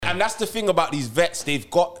And that's the thing about these vets.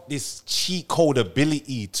 They've got this cheat code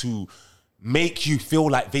ability to make you feel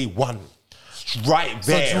like they won. Right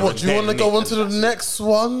there. So do you want to go on to the next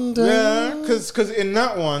one then? Yeah, because in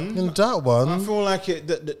that one, I feel like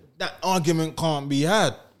that argument can't be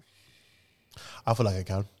had. I feel like it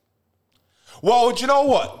can. Well, do you know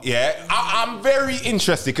what? Yeah, I'm very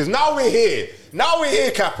interested because now we're here. Now we're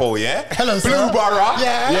here, Capo, yeah? Hello, sir. Blueborough.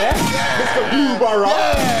 Yeah. Mr. Blueborough.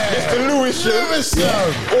 Yeah. Mr. Lewisham.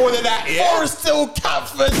 Yeah. All of that, yeah? Forest Hill,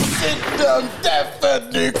 Catford, Syndham,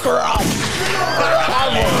 Deptford, New Cross.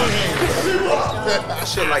 Come on.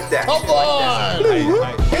 Shit like that. Come on.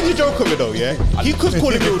 Here's the joke of it though, yeah? He could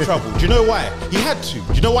call him real trouble. Do you know why? He had to.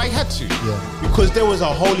 Do you know why he had to? Yeah. Because there was a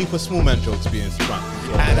whole heap of small man jokes being sprung.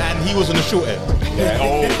 And he was on the short end. Yeah.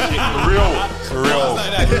 Oh, for real.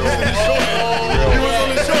 He was on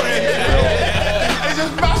the short end. He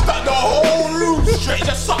just mashed up the whole room straight. He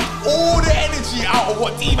just sucked all the energy out of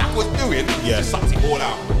what D-Mac was doing. Yeah. Just sucked it all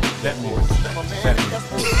out.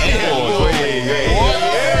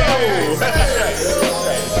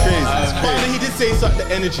 But he did say suck the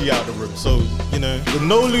energy out of the room. So, you know, the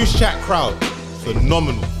No Loose Chat crowd,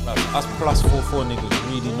 phenomenal. Us plus 4-4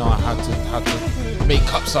 niggas really know how to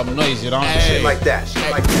make up some noise, you know? Shit like that.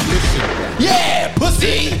 Shit like that. Yeah,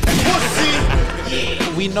 pussy.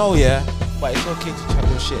 We know, yeah, but it's okay to chat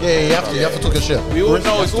your shit. Yeah, you have to talk your shit. We all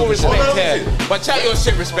know it's all respect here, but chat your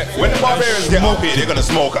shit respectfully. When the barbarians get up here, they're gonna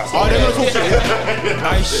smoke us. Oh, they're gonna talk shit.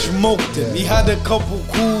 I smoked him. He had a couple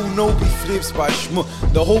cool no-be flips, but I smoked.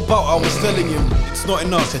 The whole bout I was telling him, it's not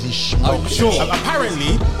enough. Said he smoked. Sure.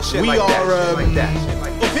 Apparently, Shit we like that. are Shit like that. Shit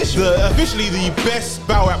like that. officially the best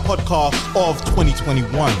battle rap podcast of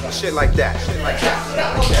 2021. Shit like that. Shit like that.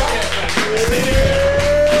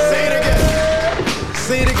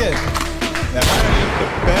 Say it again. Apparently, the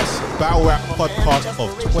best battle rap podcast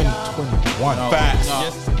of 2021.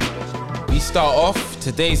 Facts. We start off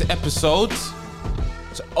today's episode.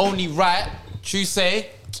 It's only right.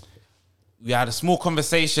 Tuesday, we had a small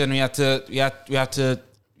conversation. We had to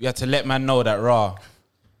let man know that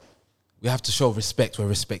we have to show respect where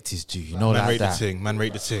respect is due. You know Man like rate the that. ting. Man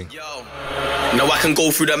rate the ting. Now I can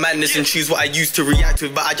go through the madness and choose what I used to react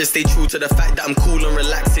with, but I just stay true to the fact that I'm cool and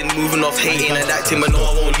relaxing, moving off hating and acting, but no,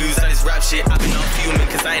 I won't lose at this rap shit. I've been out fuming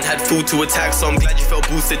cause I ain't had food to attack, so I'm glad you felt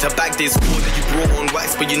boosted to back this war that you brought on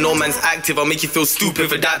wax, but you know man's active, I'll make you feel stupid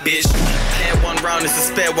for that bitch. Player one round, it's a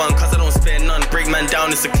spare one, cause I don't spare none. Break man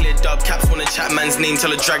down, it's a clear dub. Caps wanna chat man's name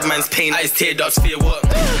till I drag man's pain. Eyes tear ducts, fear what?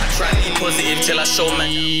 I try to be positive till I show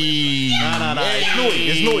man. Nah.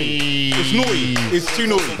 It's naughty. It's too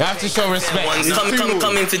naughty. We have to show respect. Ones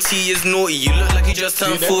come into tea is naughty. You look like you just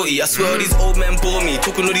turned 40. I swear all these old men bore me.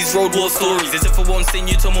 Talking all these road war stories as if I won't send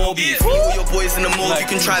you to more beef. Me or your boys in the mall, you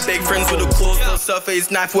can try beg friends with a cause. No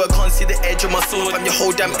surface knife where I can't see the edge of my sword. I'm your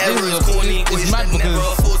whole damn error is corny. It's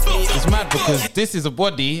mad because this is a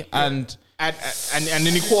body and And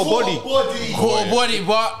then he caught a body. Caught a body,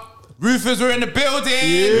 but Rufus were in the building.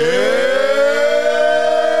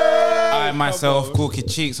 I myself, Corky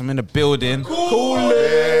Cheeks, I'm in the building.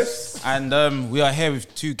 Coolest. And we are here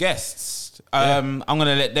with two guests. I'm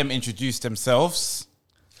gonna let them introduce themselves.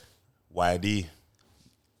 YD.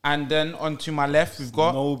 And then on to my left, we've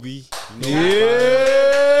got Nobi.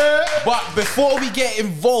 But before we get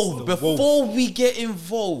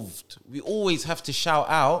involved, we always have to shout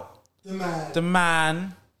out the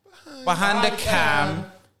man behind the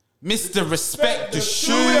cam, Mr. Respect the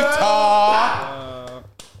Shooter.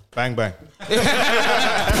 Bang, bang.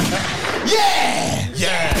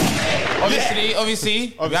 Yeah.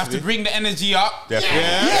 Obviously, we have to bring the energy up. Definitely.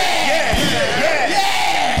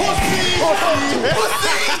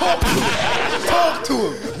 Talk to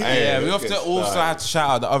him. Yeah, we have to also have to shout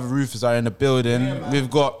out the other roofers are in the building. We've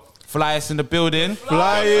got Flyers in the building.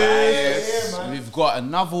 We've got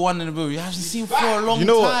another one in the building. We haven't seen for a long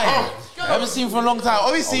time. Obviously,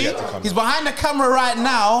 he's behind the camera right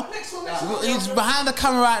now.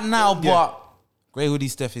 But Grey Hoodie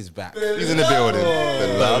Steph is back. He's in the building.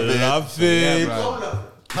 Love it.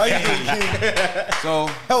 So,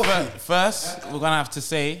 first, we're going to have to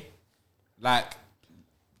say, like,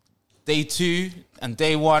 day 2 and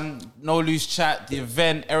day 1, no loose chat, the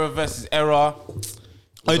event, error versus error.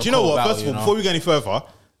 Do you know what? First of all, before we go any further,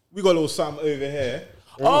 we got a little something over here.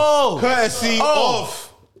 Oh! Courtesy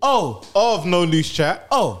of No Loose Chat.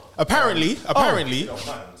 Apparently.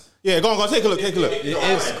 Yeah, go on, take a look. It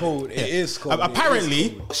is cold.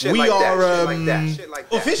 Apparently, Shit we like that, are shit like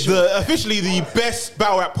that. officially the best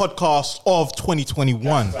battle rap podcast of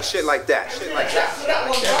 2021. Shit like that. Shit like that.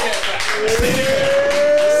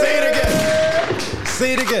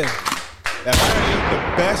 Say it again. Apparently, the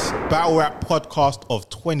best battle rap podcast of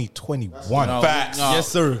 2021. Facts. Yes,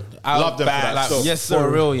 sir. Love them for that. Facts. So, Yes, sir. For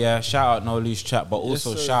real, yeah. Shout out No Loose Chat, but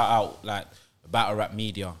also sir. shout out like battle rap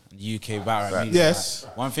media, the UK battle rap media. Yes.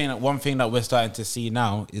 Like, one thing that we're starting to see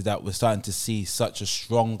now is that we're starting to see such a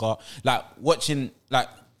stronger, like watching, like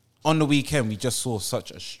on the weekend, we just saw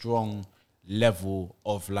such a strong level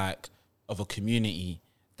of like of a community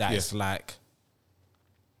that's like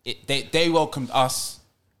they welcomed us,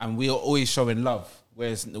 and we are always showing love where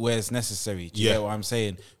it's necessary. Do you get what I'm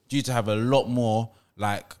saying? Due to have a lot more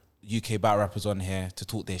like UK battle rappers on here to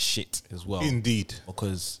talk their shit as well. Indeed.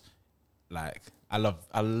 Because like I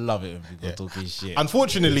love it when people talking shit.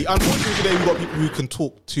 Unfortunately, today we got people who can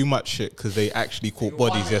talk too much shit because they actually caught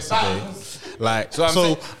bodies yesterday. Like,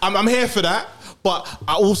 so I'm here for that. But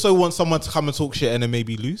I also want someone to come and talk shit and then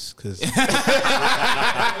maybe lose because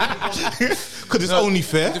it's only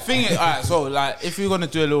fair. The thing is, all right, so like if you're gonna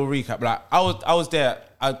do a little recap, like I was there.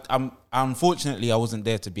 I'm unfortunately I wasn't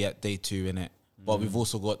there to be at day 2 in it, but we've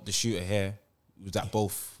also got the shooter here. He was at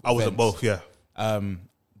both. I was at events. both, yeah.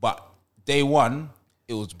 But day 1,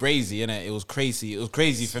 it was brazy, innit? It was crazy. It was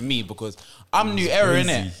crazy for me because I'm new era,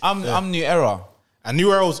 innit? I'm new era. And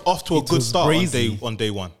New Era was off to a good was start brazy. on day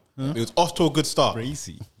 1. It was off to a good start.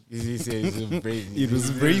 Crazy. It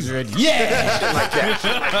was brazy. Yeah. Like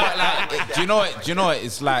that. Like, do you know what?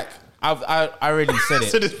 It's like I already said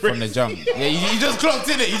Said it it's from the jump. Yeah, you just clocked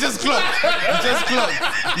in it. You just clocked.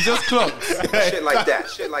 You just clocked. Shit like that.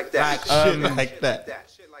 Shit like that. Like, Shit like that.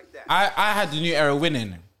 Shit like that. I had the New Era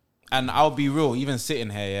winning, and I'll be real. Even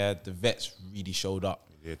sitting here, yeah, the vets really showed up.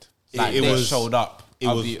 Like It they was- showed up.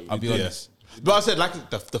 I'll be yeah. honest. But I said, like,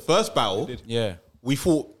 the first battle, Yeah. we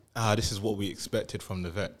thought, this is what we expected from the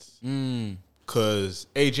vets. Because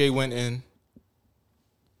AJ went in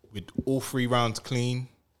with all 3 rounds clean.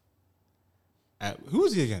 Who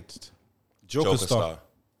was he against? Joker Star.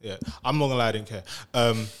 Yeah, I'm not gonna lie, I didn't care.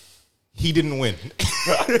 He didn't win.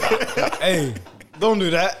 Hey, don't do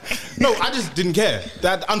that. No, I just didn't care.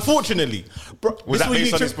 That unfortunately, bro, Was this that what you based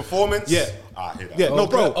need on to- his performance? Yeah. I hear that. Yeah, no,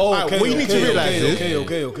 bro. Oh, what you need to realize is,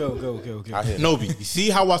 Okay. I hear that. Nobi, you see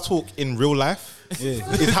how I talk in real life? Is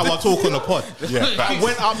how I talk on the pod. Yeah, I facts.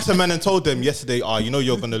 went up to men and told them yesterday, you know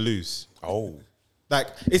you're gonna lose. Oh. Like,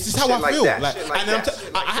 it's just how Shit I like feel. that, Like, shit like and then that,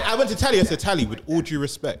 shit like I went to Tally. I said, Tally, with all due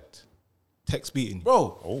respect, text beating you.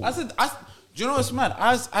 Bro, I said, do you know what's mad?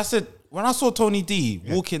 I said, when I saw Tony D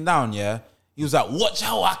walking down, yeah, he was like, watch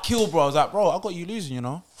how I kill, bro. I was like, bro, I got you losing, you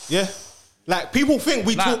know? Yeah. Like, people think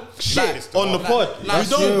we Like, talk shit on the pod. like, we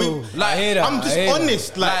don't. Like, I hear that. I'm just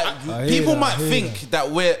honest. Like, Like, people might think that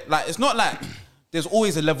we're like, it's not like there's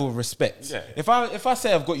always a level of respect. Yeah. If I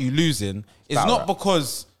say I've got you losing, it's Battle not rap.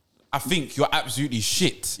 because I think you're absolutely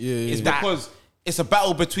shit. It's That- because it's a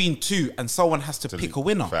battle between 2 and someone has to pick a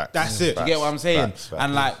winner. Facts. That's it. You get what I'm saying? Facts.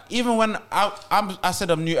 And like, even when I said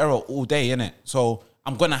I'm New Era all day, innit? So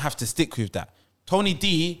I'm gonna have to stick with that. Tony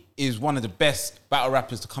D is one of the best battle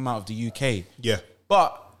rappers to come out of the UK. Yeah.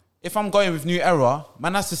 But if I'm going with New Era,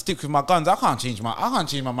 man has to stick with my guns. I can't change my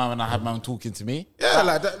mind when I have man talking to me. Yeah,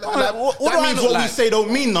 like that. I'm like, what do I means look what we like? say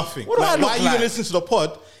don't mean nothing. What do I Like, look why are you like? gonna listen to the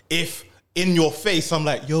pod if in your face I'm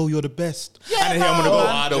like, yo, you're the best, Yeah, and then here I'm gonna no, go,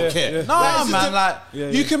 man. I don't care. No, Like, it's just man, a-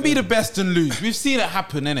 like you can be the best and lose. We've seen it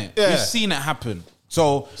happen, innit? Yeah. We've seen it happen.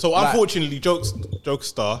 So like, unfortunately, Joke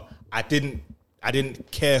Star, I didn't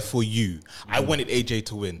care for you. I wanted AJ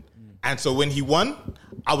to win, and so when he won,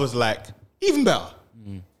 I was like, even better.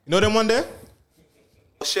 You know them one there?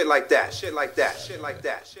 Shit like that. Shit like that. Shit like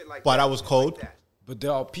that. Shit like that. But I was cold. Shit like that. But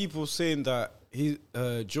there are people saying that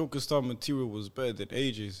Joker Star material was better than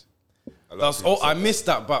AJ's. That's all. I missed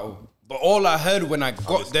that battle, but all I heard when I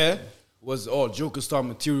got there was, Joker Star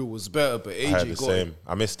material was better, but AJ I heard the got same. it.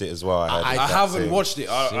 I missed it as well. I that haven't same. watched it.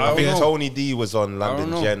 I I don't think know. Tony D was on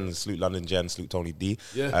London know. Gen, salute London Gen, salute Tony D.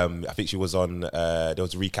 Yeah. I think she was on, there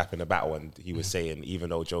was a recap in the battle and he was saying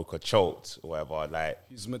even though Joker choked or whatever, like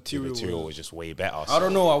His material was just way better. I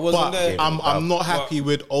don't know. I wasn't But there. I'm not happy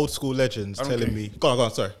with old school legends don't telling care. me. Go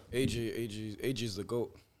on, sorry. AJ's the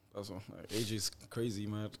GOAT. That's all. Like, AJ's crazy,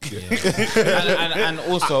 man. and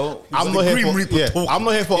also I'm not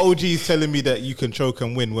here for OGs telling me that you can choke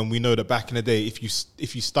and win when we know that back in the day, if you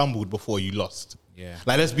stumbled before you lost. Yeah.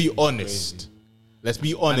 Like, let's be honest. Let's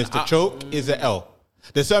be honest. The I- choke is an L.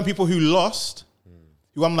 There's certain people who lost,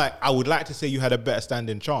 who I'm like, I would like to say you had a better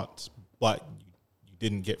standing chance, but you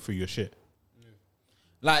didn't get through your shit.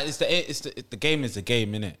 like the game is a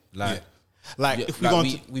game, innit? Like Like, yeah, if we like go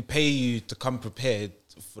on we pay you to come prepared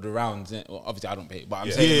for the rounds. Well, obviously, I don't pay, but I'm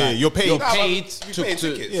Yeah. saying Yeah, like, you're paid. You're Nah, but paid you to, paid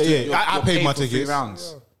to, tickets. Yeah, yeah. you're- I you're paid paid my for 3 tickets.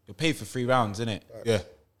 rounds. You're paid for 3 rounds, innit? Yeah.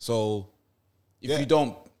 So if Yeah. you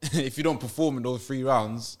don't if you don't perform in those 3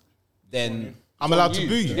 rounds, then I'm allowed to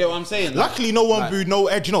boo You you. get what I'm saying? Luckily, no one booed, no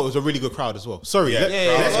edge. You know, it was a really good crowd as well. Sorry,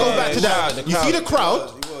 let's go back to that. You see the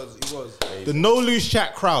crowd? He was. The No Lose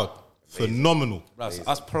Chat crowd, phenomenal. Bruh,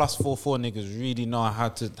 us +44 niggas really know how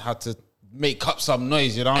to make up some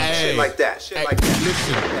noise, you know? Shit like that. Shit like that.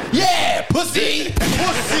 Listen, yeah, pussy,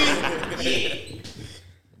 pussy.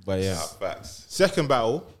 But yeah. Facts. Second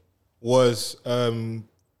battle was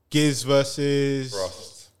Giz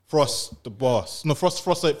versus Frost, the boss. No, Frost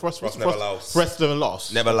never lost. Frost never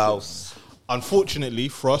lost. Never lost. Unfortunately,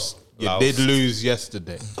 Frost, you Lost. did lose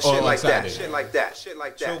yesterday. Shit like Saturday. that. Shit like that. Shit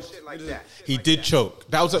like that. Shit like that. He did choke.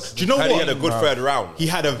 That was a. Do you know He what? had a good third round. He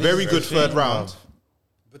had a very good third round.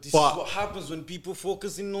 But this But- is what happens when people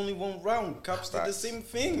focus in only one round. Caps did the Facts. same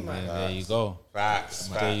thing, man. There you go. Facts.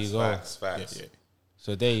 There you Facts. go. Facts.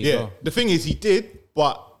 So there you Yeah, go. the thing is, he did,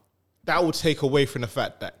 but that would take away from the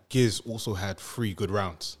fact that Giz also had 3 good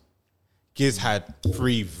rounds. Giz had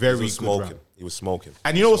 3 He very was good rounds. smoking. He was smoking.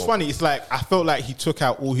 And you know what's funny? It's like I felt like he took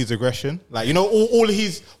out all his aggression, like you know, all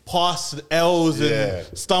his past L's and Yeah.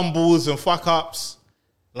 stumbles and fuck ups,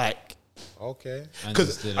 like Okay.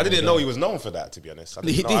 because I didn't know he was known for that, to be honest. I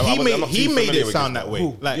didn't he know. I'm not made too it familiar with sound Gizmo. that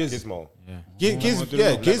way. Like Gizmo.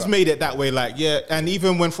 Giz made it that way. Like and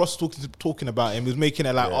even when Frost was talking about him, he was making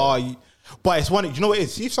it like but it's one. You know what it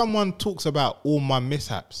is? See if someone talks about all my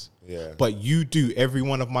mishaps, but you do every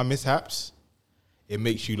one of my mishaps, it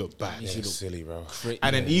makes you look bad. You look silly, bro.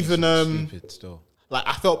 And then even stupid still. like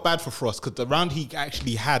I felt bad for Frost because the round he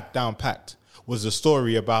actually had down packed was the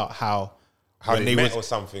story about how when they met or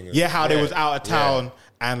something. Yeah, how they Yeah. was out of town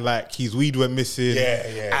and like his weed went missing.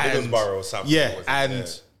 Yeah. And, Middlesbrough or something. Yeah, was it? and Yeah.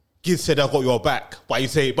 Giz said, "I got your back," but he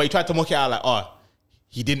tried to mock it out like, "Oh,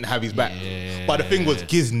 he didn't have his back." But the thing was,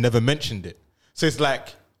 Giz never mentioned it. So it's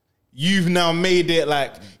like you've now made it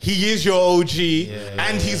like he is your OG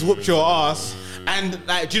and he's whooped your ass, and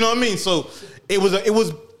like, do you know what I mean? So it was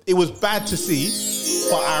bad to see,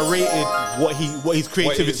 but I rated what his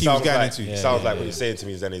creativity was going into. It sounds like what he's saying to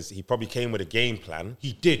me is he probably came with a game plan.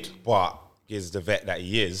 He did. But Giz, the vet that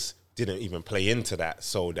he is, didn't even play into that,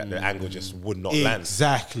 so that the angle just would not land.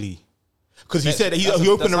 Exactly. Because he said he that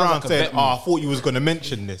opened sounds around like a saying, bet "Oh, I thought you was going to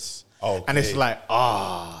mention this," and it's like,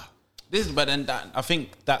 But then I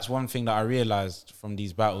think that's one thing that I realized from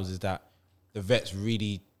these battles is that the vets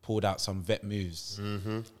really pulled out some vet moves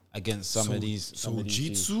against some of these.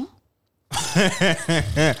 Jitsu? We're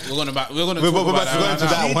gonna talk We're about about to go into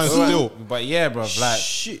that one still. But yeah, bro, like,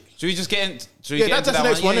 Shit. should we just get in? Should we Yeah, get into that's the that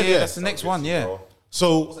next one, Yeah, isn't it? that's the next one. Yeah.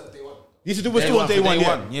 So we're still on day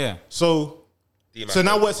one. Yeah. So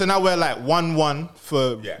now we're like 1-1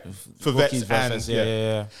 for Rookies vets and versus,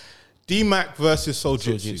 yeah. D-Mac versus Soljitsu.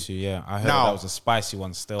 Jiu-Jitsu, yeah. I heard Now, that was a spicy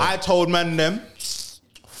one still. I told man them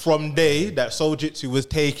from day that Soljitsu was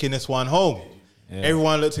taking this one home.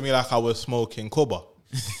 Everyone looked at me like I was smoking Kuba.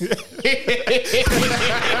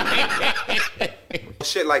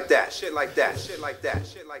 Shit like that. Shit like that. Shit like that.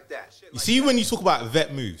 Shit like that. Shit You like see, when you talk about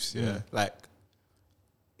vet moves, like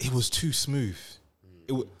it was too smooth.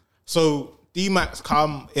 So D-Max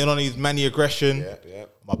come in on his Manny aggression. Yeah.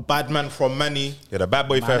 My bad man from Manny. Yeah, the bad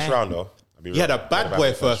boy first round though. He had a bad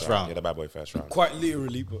boy first round. Yeah, the bad boy first round. Quite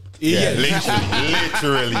literally, but Literally. Yeah.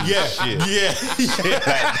 Shit like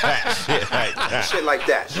that. Shit like that. Shit like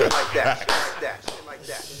that. Shit like that. Shit like that. Shit like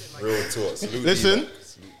that. Real talk. Salute Listen. D-Mac.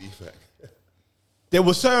 Salute D-Mac. There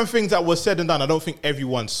were certain things that were said and done. I don't think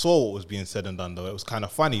everyone saw what was being said and done, though. It was kind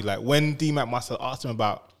of funny. Like when D-Mac must have asked him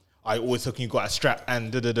about, I always looking, you got a strap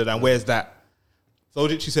and da-da-da, and where's that?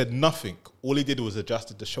 Soljitsu said nothing. All he did was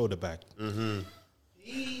adjusted the shoulder bag.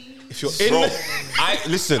 If you're in, Bro,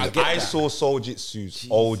 I saw Soljitsu's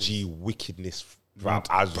OG wickedness, bro.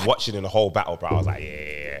 I was watching in the whole battle, bro. I was like,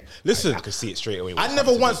 yeah. Listen, I could see it straight away. I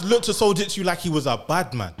never once looked at Soljitsu like he was a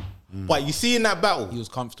bad man. But you see in that battle, he was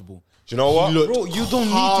comfortable. Do you know what? bro, you don't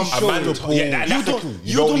need to show it.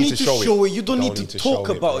 You don't need to show it. You don't need to talk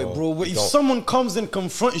about it, bro. But if someone comes and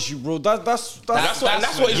confronts you, bro, that's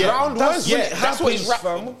what his round was. That's what his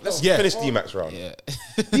round. Let's finish D-Max round. Yeah.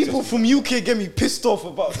 People from UK get me pissed off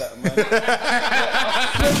about that, man.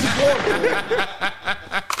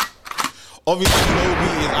 obviously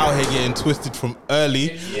Nobi is out here getting twisted from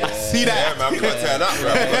early. See that? Yeah, man, we gotta turn up,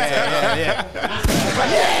 bro.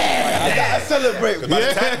 I gotta celebrate. By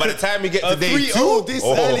the time we get to day 2, 3-0 this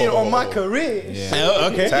early on my career.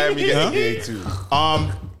 Okay. Time we get to day 2.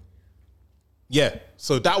 Yeah,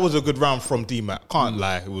 so that was a good round from D-Mac. Can't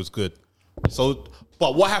lie, it was good. So,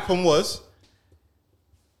 but what happened was,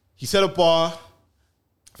 he set a bar,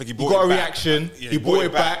 I think he got a reaction, he brought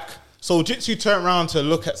it back. So Jitsu turned around to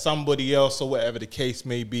look at somebody else or whatever the case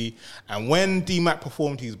may be. And when D-Mac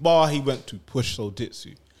performed his bar, he went to push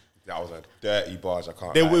Soljitsu. That was a dirty barge. I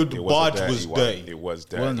can't. The lie. barge was one. dirty. It was It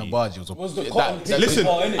dirty. wasn't a barge. It was a. Was the that- cotton that- Listen,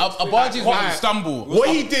 a barge is when you stumble. What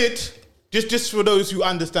he did, just for those who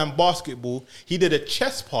understand basketball, he did a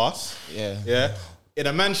chest pass. Yeah. In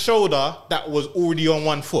a man's shoulder that was already on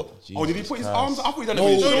one foot. Oh, did he put his arms? I thought he done it No,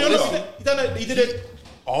 with his no, shoulder. no. He did it.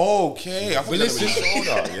 Okay, I thought he done it with his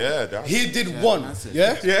shoulder. Yeah, that's He did one.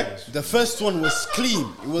 Yeah? Yeah. The first one was clean.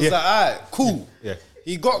 It was like, alright, cool. Yeah.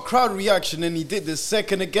 He got crowd reaction and he did the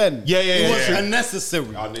second again. Yeah. It was yeah.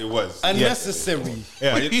 unnecessary. And it was. Unnecessary.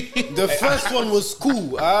 Yeah. The first one was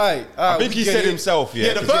cool. Alright. I think he said himself,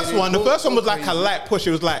 Yeah, the first one was like a light push.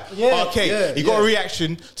 It was like, Yeah, okay, yeah, he got a yeah.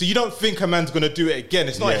 reaction, so you don't think a man's gonna do it again.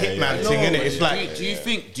 It's not a Yeah, hitman yeah. thing, No, innit? It's like,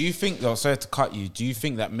 Do you think though, sorry to cut you, do you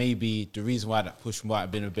think that maybe the reason why that push might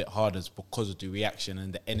have been a bit harder is because of the reaction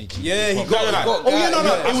and the energy? Yeah, he No, got, no, no. got oh yeah, no,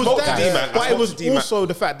 yeah. it was spoke to that, D-Mac. I but it spoke was to D-Mac. also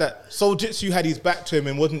the fact that Soljitsu had his back to him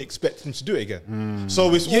and wasn't expecting him to do it again.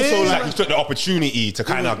 So it's also It's like like he took the opportunity to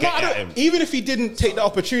kind of No, get I at don't- him. even if he didn't take the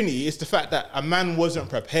opportunity, it's the fact that a man wasn't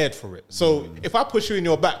prepared for it. So if I push you in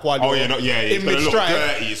your back while Oh, you're it's in gonna mid look stride,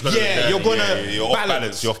 dirty. It's gonna look dirty. you're gonna you're off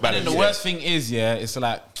balance. You're off And balance. then the worst thing is, it's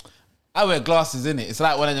like I wear glasses, innit? It's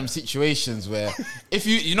like one of them situations where if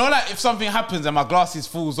you know, like if something happens and my glasses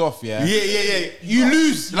falls off, yeah. you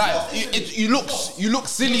lose. Like you look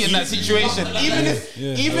silly in that situation.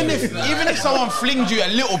 Even if someone flinged you a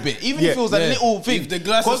little bit, even if it was a little thing, If the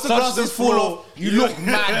glasses because the touch glasses the fall floor, off, you look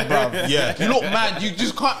mad, bro. Yeah. You look mad. You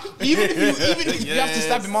just can't. Even if you have to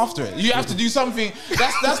stab him after it, you have to do something.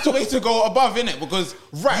 That's the way to go above, innit? Because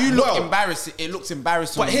you look embarrassing. It looks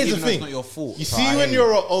embarrassing. But here's even the though thing: it's not your fault. You So see, I when hear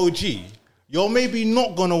you're an OG, you're maybe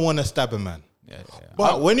not gonna want to stab a man. Yeah.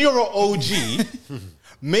 But when you're an OG,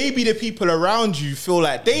 maybe the people around you feel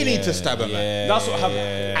like they need to stab a man. That's what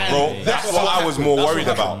happened. Bro, that's what I was more worried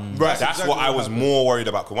about. Right. That's what I was more worried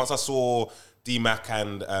about. Because once I saw D-Mac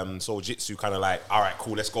and Soljitsu kind of like, all right,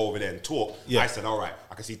 cool, let's go over there and talk. Yeah. I said, all right,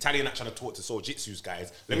 I can see Talianak trying to talk to Soljitsu's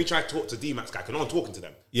guys. Let me try to talk to D-Mac's guy, because no one's talking to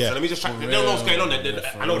them. Yeah. So let me just try. They don't know what's going on.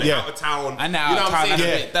 I know they're Yeah. out of town. And now you know what I'm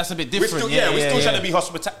saying? that's a bit We're different. still, we're still trying to be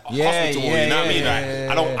hospitable, Yeah, you know what I mean?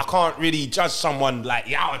 Like, I can't really judge someone like,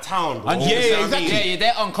 you're out of town, bro. And You know what I mean? Yeah,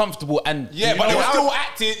 they're uncomfortable and Yeah, but they were still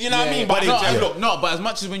acting, you know what I mean? But but as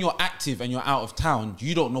much as when you're active and you're out of town,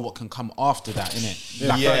 you don't know what can come after that, innit?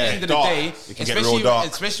 Like Yeah. at the end of the Dark. day, It can get real dark.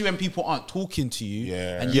 especially when people aren't talking to you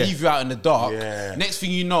Yeah. and Yeah. leave you out in the dark. Yeah. Next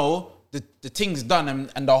thing you know, the thing's done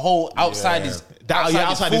and the whole outside is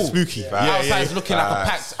outside is full. spooky. The outside's looking like a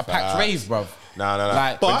Facts, packed rave, bruv. No.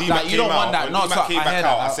 Like, When but D-Mac like, you don't came want out- that. when No, D-Mac so came I back hear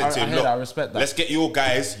out, that. I said to him, hear look, that. I respect that. let's get you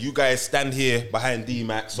guys stand here behind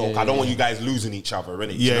D-Mac, so I don't want you guys losing each other,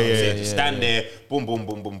 innit? Yeah, You know what I'm yeah, saying? yeah, Stand there, boom, boom,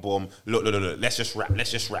 boom, boom, boom. Look, let's just rap.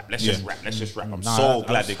 I'm so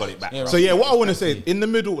glad they got it back. So yeah, what I want to say in the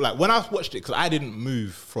middle, like when I watched it, because I didn't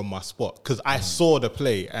move from my spot because I saw the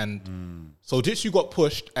play, and so Jitsu got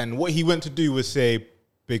pushed, and what he went to do was say,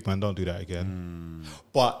 "Big man, don't do that again."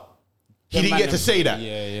 But he didn't get to say that.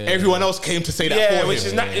 Everyone else came to say that for him. which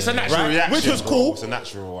is it's a natural Right? reaction, Which was bro. cool. It's a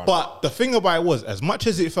natural one. But the thing about it was, as much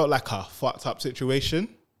as it felt like a fucked up situation,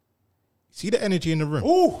 see the energy in the room.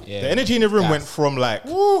 Yeah. The energy in the room went from like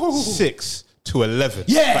 6 to 11.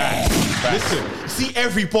 Yeah. Listen, see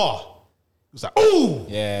every bar. It was like, ooh,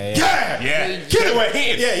 Yeah. They were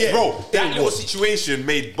hitting. Yeah. Bro, that little situation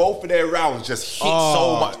made both of their rounds just hit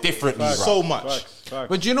so much differently, bro. so much.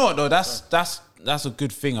 But you know what though? That's a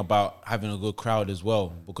good thing about having a good crowd as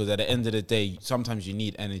well. Because at the end of the day, sometimes you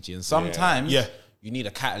need energy, and sometimes Yeah. you need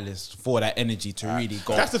a catalyst for that energy to really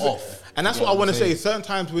go That's the thing. off. And that's what I want to say. Certain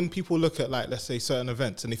times when people look at, like, let's say certain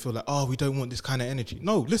events and they feel like, oh, we don't want this kind of energy.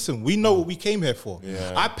 No, listen, we know what we came here for.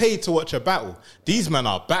 I paid to watch a battle. These men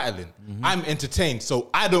are battling. I'm entertained, so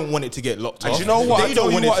I don't want it to get locked off. And do you know what? They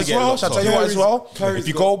don't want it to get locked Shall I off. tell you what as well? Curry's If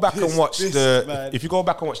you go got back and pissed, watch man. if you go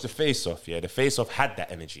back and watch the face off, the face off had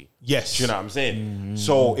that energy. Yes. Do you know what I'm saying?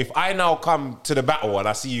 So if I now come to the battle and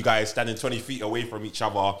I see you guys standing 20 feet away from each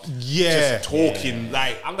other, Yeah. just talking,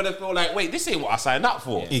 like I'm gonna feel like, wait, this ain't what I signed up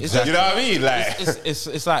for. Exactly. You know what I mean? Like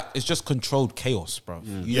It's like it's just controlled chaos, bro.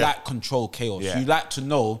 You Yeah. like controlled chaos. Yeah. You like to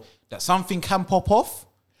know that something can pop off,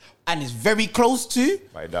 and it's very close to,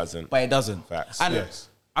 but it doesn't. but it doesn't. Facts. And Yes.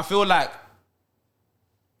 I feel like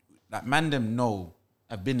man them know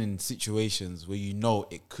I've been in situations where you know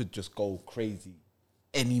it could just go crazy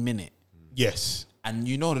any minute. Yes. And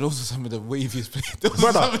you know that those are some of the waviest those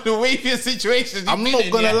Brother, are some of the waviest situations. I'm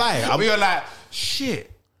not gonna lie. We were like,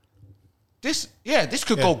 shit. This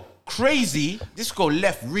could go crazy. This could go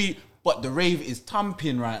left. but the rave is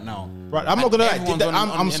thumping right now. Right, I'm not gonna lie. Everyone's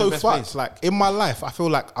I'm in so the best fucked. place. Like in my life, I feel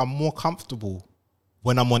like I'm more comfortable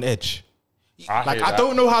when I'm on edge. Like hear I that.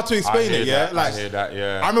 don't know how to explain it. Yeah, like I hear that.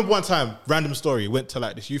 Yeah. I remember one time, random story, went to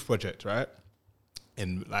like this youth project, right?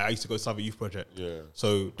 And like I used to go to Southern Youth Project. Yeah.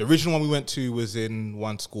 So the original one we went to was in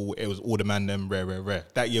one school. It was all the man them rare.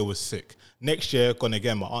 That year was sick. Next year, gone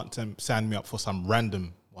again. My aunt signed me up for some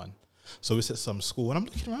random one. So it's at some school, and I'm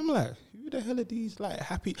looking around, I'm like, who the hell are these like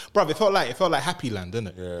happy? Bruv, it felt like Happy Land, didn't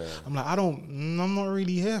it? Yeah. I'm like, I'm not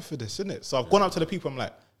really here for this, innit? So I've gone up to the people. I'm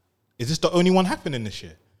like, is this the only one happening this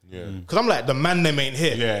year? Yeah. Because I'm like, the man them ain't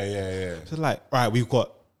here. Yeah. So like, right, we've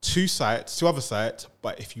got two other sites,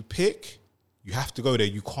 but if you pick, you have to go there.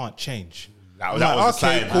 You can't change. That I'm was the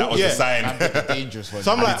like, sign. cool, That was yeah. the sign. Dangerous one.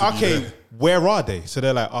 So I'm like, to be okay, there. where are they? So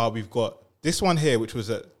they're like, we've got this one here, which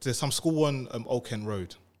was there's some school on Old Kent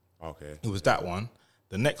Road. Okay. It was that one.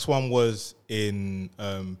 The next one was in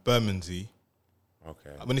Bermondsey.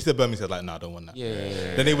 Okay. When he said Bermondsey, I was like, no, I don't want that.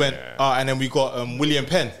 Yeah. Then they went, and then we got William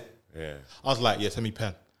Penn. Yeah. I was like, yeah, send me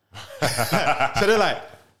Penn. So they're like,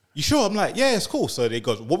 you sure? I'm like, yeah, it's cool. So they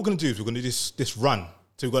go, what we're going to do is we're going to do this run.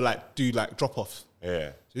 So we're going to do drop off.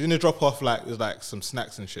 Yeah. So in the drop off, there's some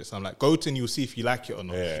snacks and shit. So I'm like, go to and you'll see if you like it or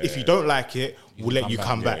not. Yeah, If you don't like it, we'll let you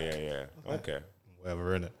come back. Yeah. Okay.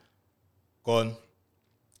 Whatever, innit? Gone.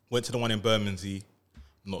 Went to the one in Bermondsey.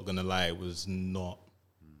 I'm not gonna lie, it was not.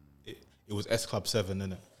 It was S Club 7,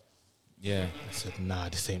 innit? Yeah. I said, nah,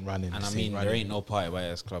 this ain't running. And this I mean, running. there ain't no party by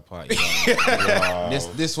S Club party.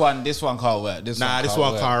 This one can't work. This Nah, this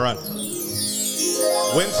one work. can't run.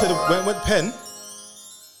 Went Penn.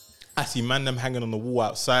 I see man them hanging on the wall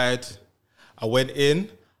outside. I went in.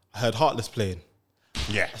 I heard Heartless playing.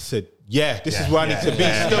 Yeah. I said, yeah, this is where I need to be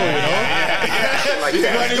still, you know? Like This is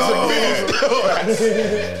where I that. need to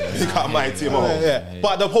be still. You can't mind him all. Yeah.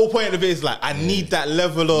 But the whole point of it is like, I need that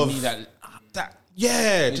level of You need that.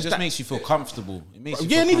 yeah, It just that, makes you feel comfortable. It makes you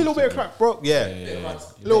yeah, I feel need a little bit of comfortable. crack, bro. Yeah,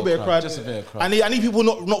 a little bit of crack. Just a bit of crack. I need people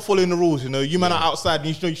not following the rules. You know, you man are outside, and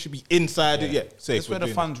you know you should be inside. Yeah, safe. That's where the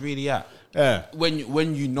fun's really at. Yeah. When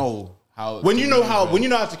you know how. When you know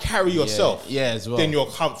how to carry yourself, yeah, as well. then you're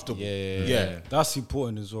comfortable. Yeah. That's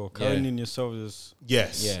important as well. Carrying yourself is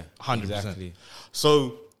Yes. Yeah, 100%. exactly.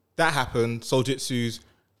 So that happened. Soljitsu's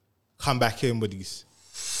come back in with these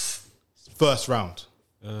first round.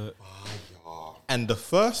 And the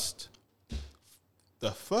first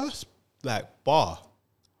like bar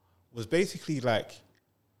was basically like,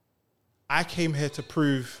 I came here to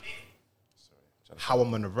prove how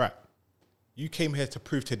I'm gonna rap. You came here to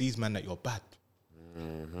prove to these men that you're bad.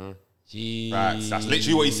 Right. That's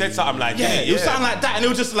literally what he said. Something like Yeah, that. it was something like that, and it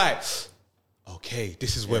was just like, okay,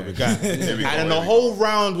 this is where we're going. we And go, then here the we whole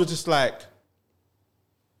round was just like,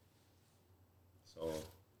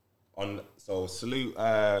 So salute.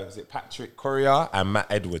 Is it Patrick Courier and Matt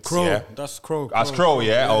Edwards? Crow. Yeah. That's Crow. That's Crow.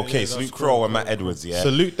 Yeah. Okay. that's Salute Crow and Matt Edwards. Yeah.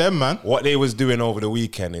 salute them, man. What they was doing over the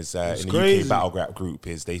weekend is in the crazy. UK battle rap group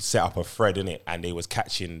is they set up a thread in it and they was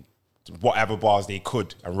catching whatever bars they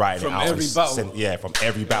could and writing From it out. every and battle. from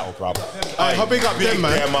every battle, bro. How big up them,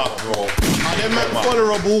 man? Them up, bro. Are them man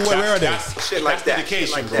followable? Where are they? Shit like that. Dedication,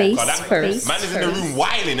 Shit like bro. Face 'Cause that first. man is in the room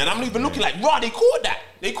whiling and I'm not even looking like, bro, they caught that.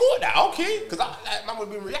 They caught that, okay? Because man would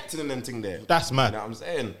have been reacting and them thing there. That's mad. You know what I'm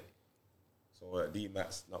saying? So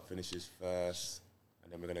D-Max not finishes first.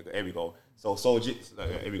 And then we're going to go, here we go. So Soljit,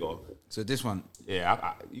 here we go. So this one,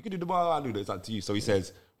 Yeah, you can do the bar, I'll do this, it's up to you. So he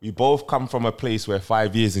says, we both come from a place where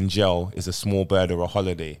 5 years in jail is a small bird or a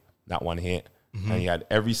holiday. That one hit. And he had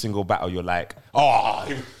every single battle, you're like,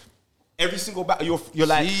 every single battle, you're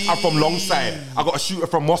like, I'm from long side. I got a shooter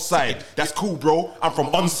from Moss side. That's cool, bro. I'm from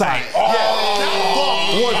on side. That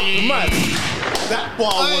bar was mad. That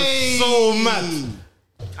bar was so mad.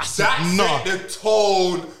 That set the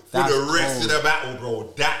tone for That's the rest cold. of the battle,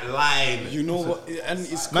 bro. That line. You know what? And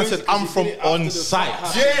it's Man crazy said, I'm 'cause he from did it after on the site.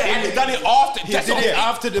 fight Yeah, happened. and they done it after. He did it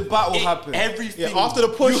after the battle happened. Everything. Yeah, after the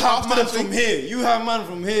push, You have after man the from here. You have man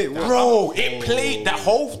from here. Bro, it played that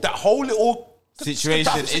whole little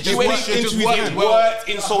Situation. that It just situation worked- it just into worked it well. worked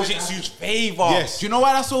in Soljitsu's favor. Yes. Do you know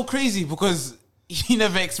why that's so crazy? Because he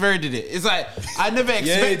never expected it. It's like I never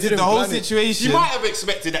expected didn't the whole plan it. situation. You might have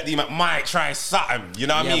expected that D-Mac might try something, you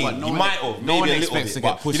know what I Yeah, mean? but no you one- might have, no one maybe a little expects bit, to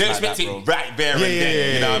get but pushed you don't like expect that, it bro. right there and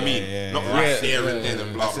then, you know what I mean? Not right yeah, there and yeah, then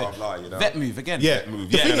and blah, blah, blah, you know? Vet move again. Yeah, move.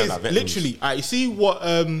 the Yeah, thing no, is, no, vet literally, you see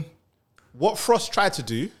what Frost tried to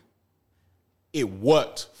do. It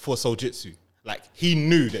worked for Soljitsu. Like he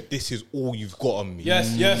knew that this is all you've got on me. Yes,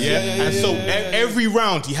 And so every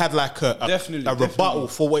round he had like a Definitely, rebuttal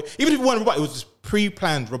for what. Even if it wasn't a rebuttal, it was just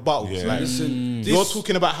pre-planned rebuttals. Yeah. Like, Listen, you're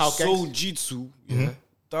talking about how Soul Jitsu, yeah,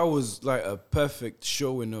 That was like a perfect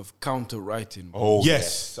showing of counter writing. Oh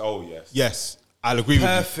Yes. Oh yes. Yes, I'll agree with you.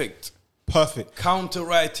 Perfect. Perfect. Counter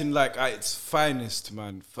writing like at its finest,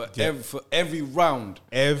 man. For every round.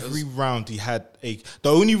 Every round he had the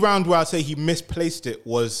only round where I'd say he misplaced it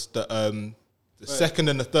was the second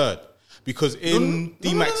and the third. Because in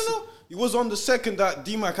D-Max... No. It was on the second that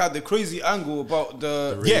D-Mac had the crazy angle about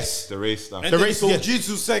the Yes. The race stuff. And The then race, so yeah.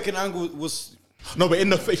 Jitsu's second angle was... No, but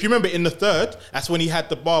if you remember in the third, that's when he had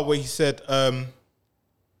the bar where he said,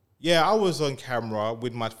 yeah, I was on camera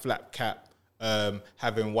with my flat cap,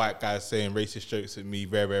 having white guys saying racist jokes at me,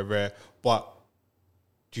 rare. But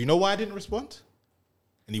do you know why I didn't respond?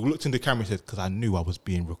 And he looked in the camera and said, because I knew I was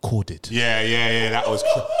being recorded. Yeah. That was,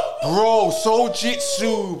 bro.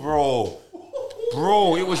 Sojitsu, bro.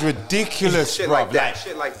 Bro, it was ridiculous, Shit bro. like that,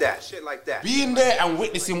 shit like that, shit like that. Being there and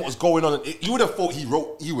witnessing what was going on, you would have thought he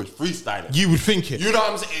was freestyling. You would think it. You know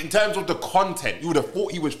what I'm saying? In terms of the content, you would have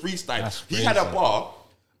thought he was freestyling. He had a bar.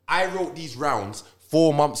 I wrote these rounds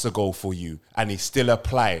 4 months ago for you, and they still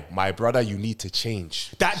apply. My brother, you need to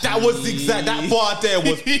change. That was exact. That bar there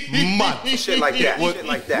was mad. Shit like that, shit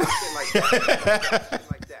like that, shit like that,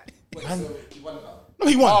 shit like that. No,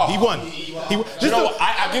 he won. He won. You know what?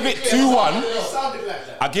 I give it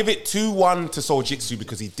 2-1. I give it 2-1 to Soljitsu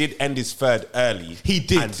because he did end his third early. He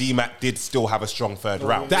did. And D-Mac did still have a strong third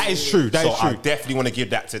round. That is true. That is so I true. definitely want to give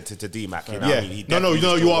that to D-Mac. You know what I mean? He No, definitely you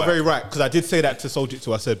still are worked. very right. Because I did say that to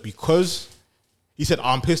Soljitsu. I said, because he said,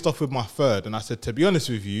 I'm pissed off with my third. And I said, to be honest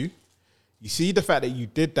with you, you see the fact that you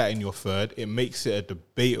did that in your third, it makes it a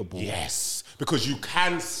debatable. Yes. Because you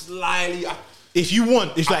can slightly... If you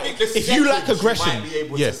want, it's I like, think the if you lack seconds aggression, you might be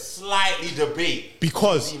able yeah. to slightly debate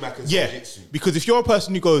Because, D-Mac and yeah, Soljitsu. because if you're a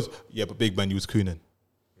person who goes, yeah, but big man, you was cooning.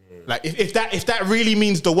 Like, if that really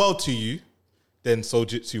means the world to you, then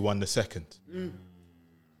Soljitsu won the second.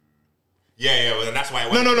 Yeah, well, then that's why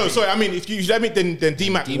I No. Sorry, I mean, if you let me, then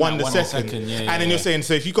D-Mac won the second. And then you're saying,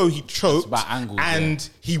 so if you go, he choked about angles, and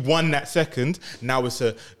he won that second. Now it's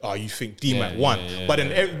you think D-Mac won? But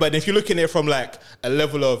then, but if you're looking at it from like a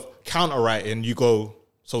level of counter writing, you go,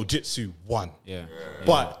 so Jitsu won. Yeah.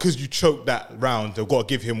 But because you choked that round, they've got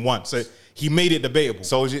to give him one. So he made it debatable.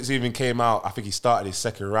 Soljitsu even came out, I think he started his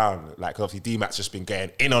second round. Like, obviously, D-Mac's just been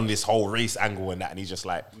getting in on this whole race angle and that, and he's just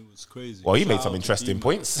like, It's crazy. well, he made some interesting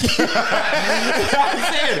points. You know what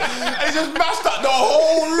I'm saying? And he just mashed up the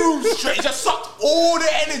whole room straight. He just sucked all the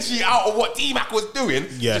energy out of what D-Mac was doing.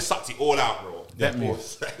 He Yeah. just sucked it all out, bro. Vet move.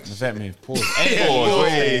 Pause.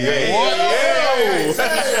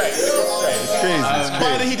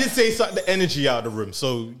 But he did say suck the energy out of the room.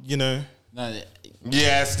 So, you know.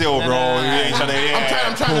 Yeah, still, bro. I'm I'm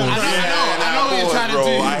trying to. I know what you're trying to do.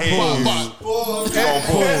 I hear you. We're gonna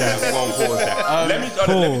pause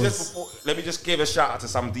that. Let me just give a shout out to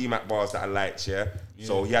some D-Mac bars that I liked, yeah?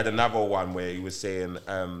 So he had another one where he was saying,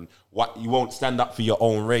 what, you won't stand up for your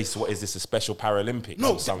own race. What is this, a special Paralympics?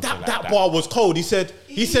 No, or something like that bar was cold. He said,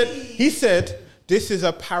 this is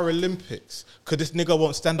a Paralympics because this nigga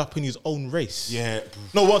won't stand up in his own race. Yeah.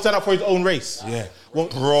 No, won't stand up for his own race. Yeah.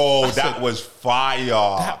 Won't- Bro, I said, that was fire.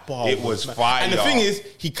 that bar It was mad. fire. And the thing is,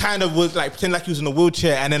 he kind of was like pretend like he was in a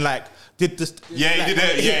wheelchair and then like did this. Yeah, like, he did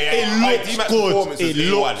it. Yeah. It looked D-Mac's good. performance It was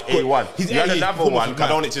looked good. A1. His You had energy another performance one. was I mad.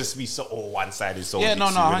 don't want it to just be so one-sided. So Yeah, no,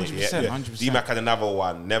 innit? 100%, Yeah. 100%. D-Mac had another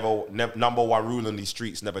one. Number one rule on these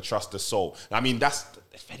streets: never trust the soul. I mean, that's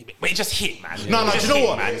but it just hit, man. No, It do just you know hit,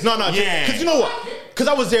 what? man. No, Yeah. because you know what? Because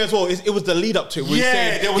I was there as well. It was the lead up to it. Where he Yeah,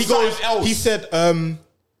 said, there was he goes, something else. He said,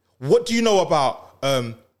 "What do you know about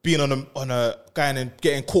being on a guy and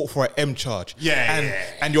getting caught for an M charge?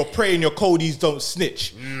 And you're praying your codies don't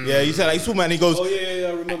snitch. Yeah, he said like, he's talking, and he goes, Oh, yeah,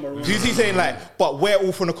 I remember. He's saying like, but we're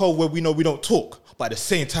all from the code where we know we don't talk. But at the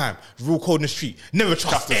same time, rule code in the street, never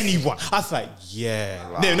trust anyone. I was like,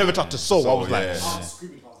 yeah, never trust the soul. I was like,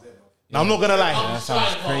 now I'm not gonna lie. That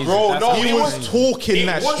sounds crazy. Bro, no, He it was talking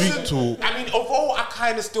that wasn't- street talk. I mean, although I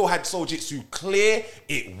kind of still had Soljitsu clear,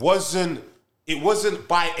 it wasn't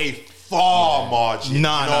by a far margin.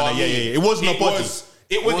 Nah, you know what I yeah. mean? It wasn't a body.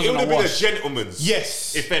 It would have been a gentleman's.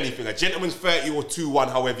 Yes. If anything, a gentleman's 30 or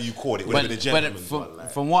 2-1, however you call it, would have been a gentleman's one.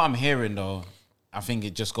 Like. From what I'm hearing though, I think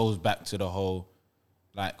it just goes back to the whole,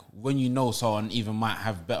 like, when you know someone even might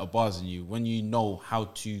have better bars than you, when you know how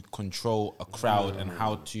to control a crowd and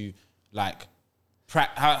how to like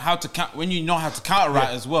how to count, when you know how to counter right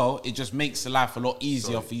as well, it just makes the life a lot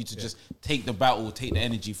easier for you to just take the battle, take the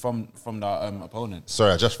energy from the opponent.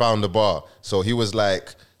 Sorry, I just found the bar. So he was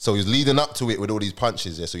like, So he was leading up to it with all these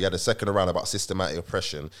punches. Yeah. So he had a second round about systematic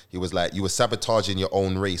oppression. He was like, you were sabotaging your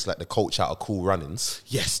own race like the coach out of Cool Runnings.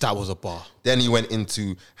 Yes, that was a bar. Then he went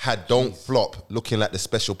into don't flop, looking like the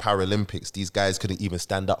Special Paralympics. These guys couldn't even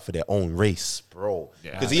stand up for their own race, bro.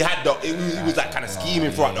 Because he had he was like kind of scheming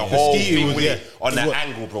throughout the whole thing with it on that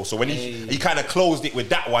angle, bro. So when he kind of closed it with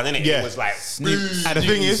that one, innit? It was like, and the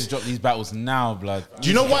thing is, drop these battles now, blood. do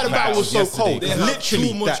you know why the battle was so cold? They have Literally,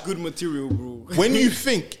 too much good material, bro. when you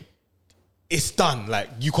think it's done, like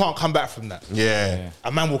you can't come back from that. yeah.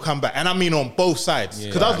 A man will come back, and I mean on both sides.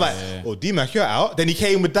 Because I was like, "Oh, D-Mac, you're out." Then he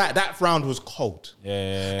came with that. That round was cold.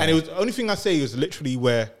 And it was the only thing I say was literally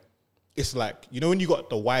where it's like, you know, when you got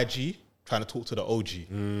the YG trying to talk to the OG,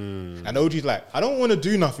 and the OG's like, "I don't want to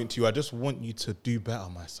do nothing to you. I just want you to do better,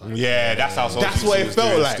 my son." Yeah, that's how Soul That's Jitsu what it was felt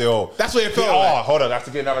doing like. Still. That's what it felt Oh, like. hold on. I have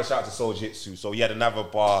to give another shout out to Soul Jitsu. So he had another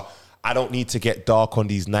bar. I don't need to get dark on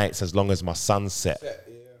these nights as long as my sun's set.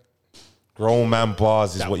 Grown man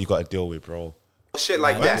bars is what you got to deal with, bro. Shit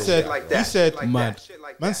like Man that. said- Shit like that. he said, shit like man, that, shit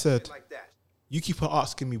like man that, said- shit like that. You keep on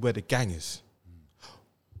asking me where the gang is.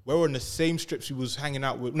 We're on the same strips we was hanging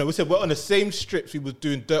out with. No, we said we're on the same strips we was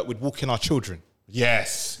doing dirt with, walking our children.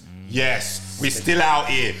 Yes. Yes. We're still out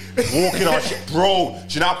here walking our shit. Bro,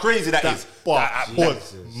 do you know how crazy that is? That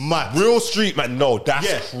was mad. Real street, man. No, that's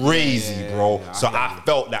Yeah. crazy, bro. So I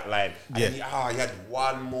felt that line. Yeah. And he had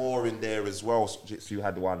one more in there as well. Jitsu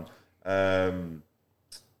had one. I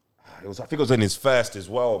think it was in his first as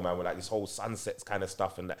well, man, with like this whole sunsets kind of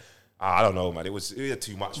stuff and that. I don't know, man. It was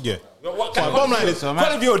too much. Yeah. What bottom line is, call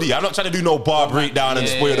it VOD. I'm not trying to do no bar breakdown and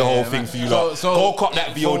spoil the whole thing for you lot. Go cop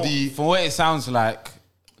that VOD. For what it sounds like,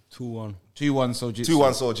 2-1. 2-1 Soul Jitsu.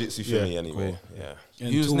 2-1 Soul Jitsu for me anyway. Yeah.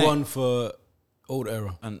 And Who's 2-1 for Old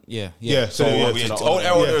Era. And Yeah, So old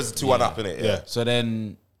era there is 2-1 up in it. Yeah. So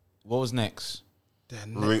then, what was next?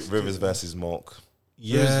 Rivers versus Monk.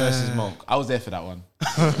 Rivers versus Monk. I was there for that one.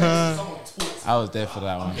 I was there for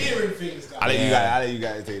that one. I'll let you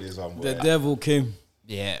guys take this one. The devil came.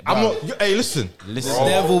 Yeah, I'm bro. not. Hey, listen. Listen, The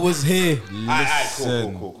devil was here.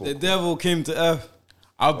 Cool. The devil came to earth.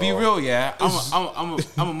 I'll be real, yeah.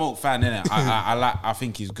 I'm a Monk fan, innit? I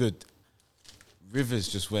think he's good. Rivers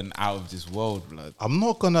just went out of this world, blood. I'm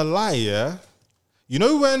not gonna lie, yeah. You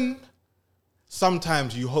know when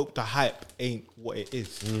sometimes you hope the hype ain't what it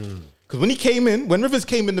is. Because when Rivers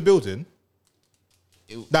came in the building,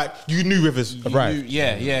 like you knew Rivers arrived.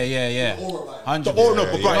 Yeah. 100%. Or no,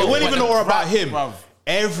 but it wasn't even all about him. Bruv.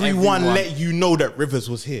 Everyone let you know that Rivers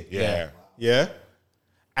was here. Yeah.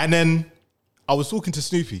 And then I was talking to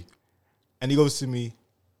Snoopy, and he goes to me,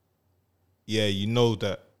 "Yeah, you know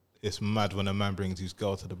that it's mad when a man brings his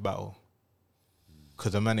girl to the battle,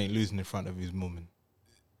 because a man ain't losing in front of his woman."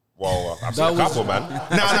 Well, I've seen a couple, man.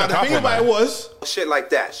 Now, the thing about it was, Shit like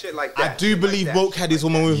that. Shit like that. I do shit like believe that, Woke shit had his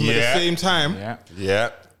like woman with him at Yeah. the same time. Yeah. Yeah.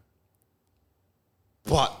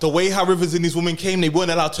 But the way how Rivers and his woman came, they weren't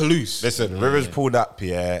allowed to lose. Listen, Rivers pulled up,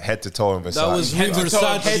 head to toe in Versace. That was Head to toe,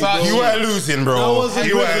 Versace, Versace. bro. You weren't losing, bro. That wasn't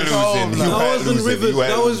You weren't Rivers. losing. That wasn't Rivers.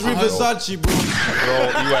 That was Riversace, Riversace, bro.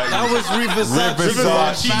 That was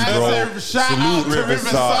Riversace. bro. Salute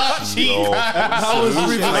Riversace. That was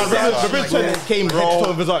Riversace. Rivers came head to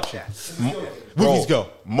toe in Versace. With his girl.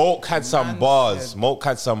 Moke had some bars. Moke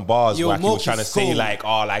had some bars Yo, where he was Moke trying to is say cold.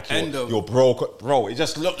 like, End of. you're broke. Bro, it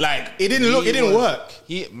just looked like It didn't work.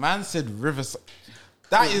 Man said Rivers.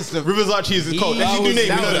 That is the Rivers Archie is cold. That's his new name.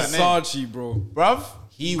 You know that. Versace, bro. bruv.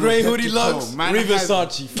 He Grey was hoodie head to toe. lugs, Man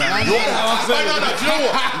Riversace, fam. No,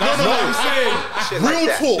 That's what I'm saying. Shit like Real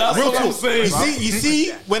that. talk. That's Real what I'm talk. saying. You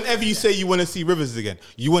see, whenever you say you want to see Rivers again,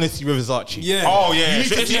 you want to see Rivers Archie. Yeah. oh yeah, You need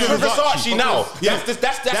to it's see Riversace now. Yeah. That's it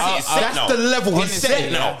set now. That's the level he's It's set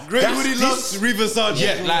setting now. Grey That's hoodie this- lugs, Riversace.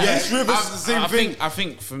 Yeah, Like, yes, Rivers. the same thing. I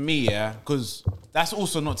think for me, yeah, because that's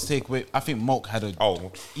also not to take away. I think Moke had a.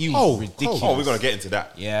 Oh. he was Oh, ridiculous. Oh, we're gonna get into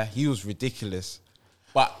that. Yeah, he was ridiculous.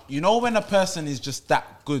 But you know when a person is just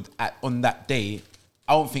that good on that day,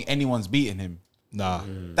 I don't think anyone's beating him. Nah.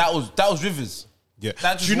 That was Rivers. Yeah.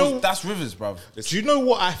 That just Do you know- that's Rivers, bruv. Do you know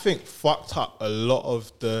what I think fucked up a lot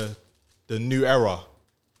of the new era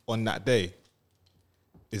on that day?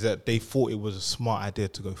 Is that they thought it was a smart idea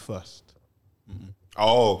to go first.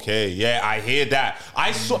 Oh, okay, yeah, I hear that.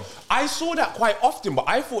 I saw that quite often, but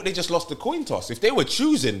I thought they just lost the coin toss. If they were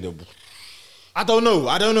choosing them, I don't know.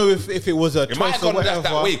 I don't know if it was a it might choice have or gone whatever.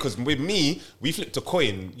 that way. Because with me, we flipped a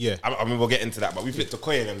coin. Yeah. I mean we'll get into that, but we flipped a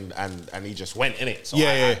coin and he just went in it. So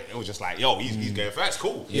Yeah, yeah. it was just like, yo, he's going first.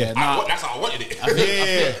 Cool. Yeah, that's how I wanted it. I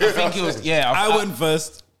think it was. Yeah, I went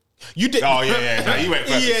first. You did. Oh yeah. No, he went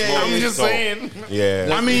first. Yeah, Small, I'm just so- saying. Yeah.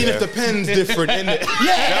 I mean, yeah. if the pen's different, innit?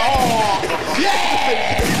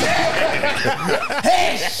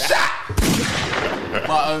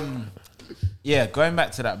 But yeah, going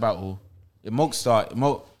back to that battle,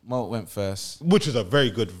 Moke went first. Which was a very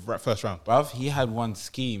good first round. Bruv, he had one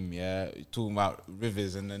scheme, yeah, talking about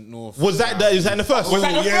Rivers and the North. Was that in the first? Was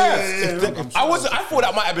that the first? I thought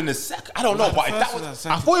that might have been the second. I don't know, but if that was,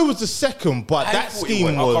 I thought it was the second, but that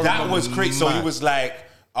scheme was... That was crazy. So he was like,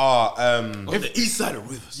 on the east side of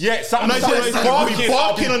Rivers. yeah, something No, like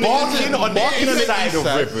barking on the east side of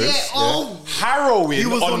side. Rivers. Harrowing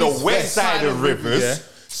was on on the his west side of Rivers. Yeah.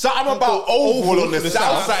 Something about Oval on the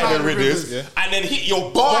south side of Rivers. Yeah. And then hit your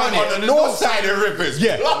barn on the north side of Rivers.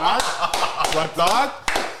 Yeah. Right, dog.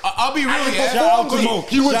 I'll be real, yeah. Shout out to Moke.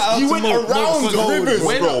 He went around Rivers,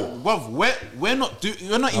 bro. We're not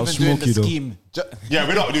even doing the scheme. Yeah,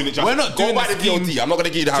 we're not doing it justice. We're not doing Go by the the scheme DOT. I'm not going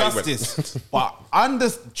to give you the how it went. justice. But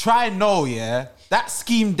try know, yeah, that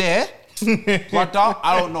scheme there, brother,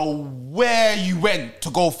 I don't know where you went to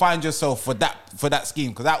go find yourself for that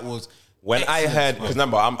scheme, because that was When I excellent, heard, bro. because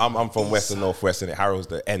remember, I'm from West and Northwest, and it harrows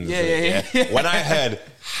the ends. Yeah, of it, yeah. When I heard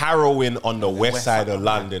harrowing on the west side of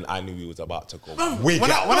London, I knew he was about to go. When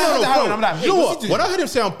I heard that, I'm like, You know what's what? he doing? When I heard him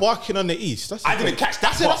say I'm barking on the east, I didn't catch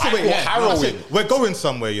that. That's the what way. I thought harrowing. We're going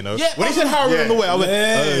somewhere, you know. Yeah, when he said harrowing yeah. on the way, I went,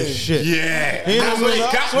 oh shit. Yeah, You know that's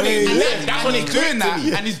what what he. That's when he's doing that,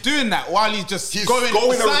 and he's doing that while he's just going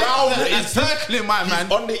around and it. circling, my man.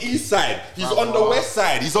 He's on the east side. He's on the west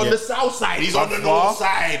side. He's on the south side. He's on the north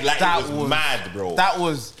side. Like, That it was mad, bro. That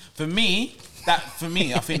was for me. I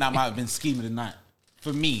think that might have been scheme of the night.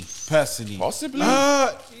 For me personally, Possibly.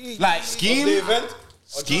 like Scheme? The event?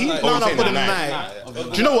 Scheme? No, for the night.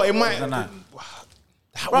 Do you know what? It might. the night.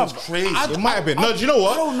 That was crazy. It might have been. No, do you know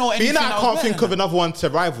what? I don't know Being anything that I else can't better think than of another one to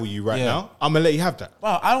rival you right Yeah. now, I'm gonna let you have that.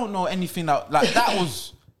 Bro, I don't know anything that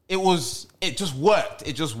it just worked.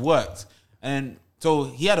 It just worked. And so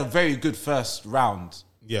he had a very good first round.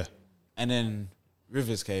 Yeah. And then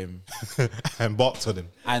Rivers came. And barked on him.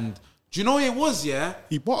 And do you know what it was, yeah?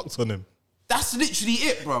 He barked on him. That's literally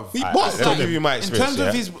it, bro. He Alright, barked let me on give him. you my In experience. terms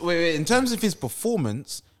of his in terms of his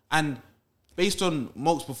performance, and based on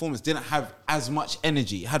Moke's performance, didn't have as much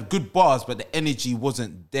energy. He had good bars, but the energy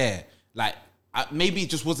wasn't there. Like maybe it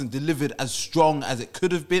just wasn't delivered as strong as it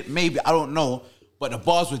could have been. Maybe, I don't know, but the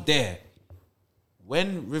bars were there.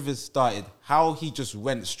 When Rivers started, how he just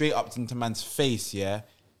went straight up into man's face, yeah.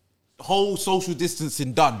 Whole social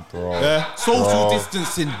distancing done, bro. Yeah. Social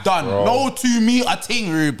distancing done. No 2 meter thing,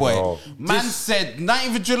 rude boy. Bro. Man said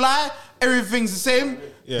 9th of July, everything's the same.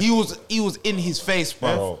 Yeah. He was in his face,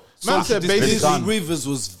 bro. Man said basically done. Rivers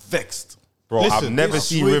was vexed. Bro, Listen, I've never this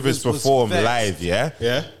seen Rivers Rivers was perform vexed. live, yeah?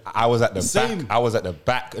 Yeah. I was at the Same. back. I was at the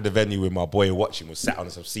back of the venue with my boy watching, was sat on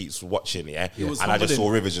some seats watching, yeah? was And I just saw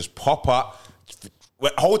humbling. Rivers just pop up.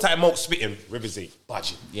 The whole time Moke spitting, Rivers ain't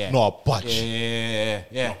budging. Yeah. No, budge.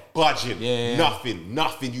 Yeah. Budging. Yeah.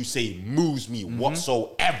 Nothing you say moves me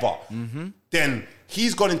whatsoever. Then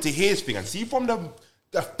he's gone into his thing. And see from the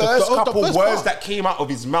first couple first words part. that came out of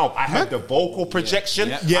his mouth, I had the vocal projection.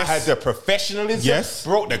 Yeah. Yes. I had the professionalism. Yes.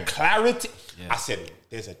 Bro, the clarity. I said,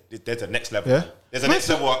 there's a next level. Yeah. There's a next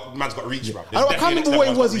level man's got to reach, bro. I can't remember what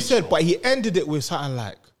it was he said, but he ended it with something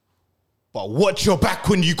like, but watch your back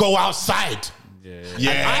when you go outside.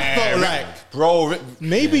 Yeah. And I felt like, bro,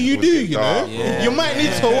 maybe you do, you know? Yeah. You might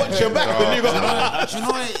need to watch your back when you go outside. Do you know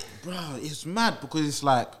what, bro? It's mad because it's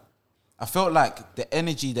like I felt like the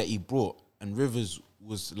energy that he brought, and Rivers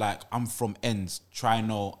was like, I'm from ends, try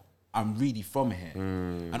no, I'm really from here.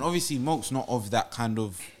 And obviously Moke's not of that kind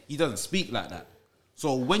of, he doesn't speak like that.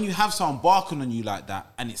 So when you have someone barking on you like that,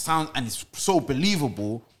 and it's so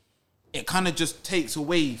believable, it kind of just takes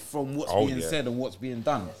away from what's being said and what's being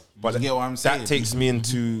done. But you get what I'm saying? that takes me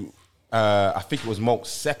into, I think it was Moke's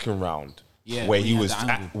second round. Yeah, where when he he had was,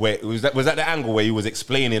 the angle. where was that the angle where he was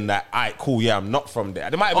explaining that, alright, cool, yeah, I'm not from there.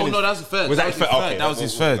 There might have Oh been no, that was the third. Was that his third? Okay, That was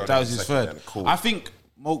his third. That was his second third. then, cool. I think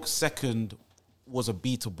Moke's second was a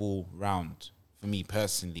beatable round for me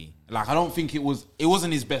personally. Like I don't think it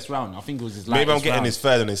wasn't his best round. I think it was his Maybe I'm lightest getting round. his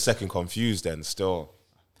third and his second confused then still.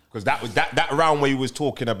 Because that was that round where he was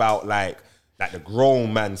talking about like the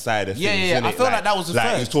grown man side of Yeah, things. yeah, innit? I feel like that was the like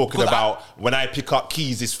third. he was talking Because about when I pick up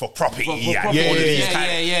keys, it's for property. For and property. all of these Yeah,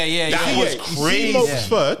 kind- yeah. That Yeah, was you see crazy. Moke's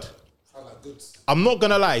third. I'm not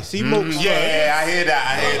gonna lie. See Moke's third. Yeah, I hear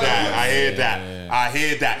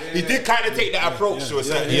that. He did kind of take that approach to a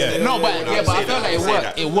certain extent. No, but I feel like it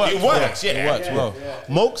worked. It worked. It works, yeah. It worked well.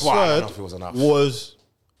 Moke's Well, I don't know third if it was enough. was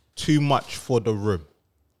too much for the room,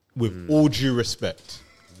 with all due respect.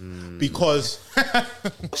 Because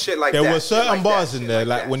Shit like there that. were shit certain like bars that, in shit there, like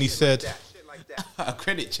like that, when he shit like said, that, shit like A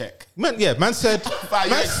credit check. Man said,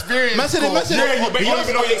 your experience man said, Yeah, you don't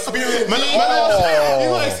even know your experience. You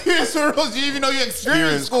got experience for reals. You even know your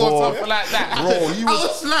experience score or something like that. Bro, I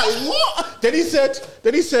was like, what? Then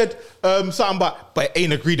he said, something about, but it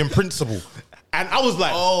ain't agreed in principle. And I was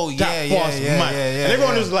like, that boss mad. And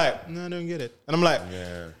everyone was like, no, I don't get it. And I'm like,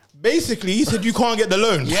 basically, he said you can't get the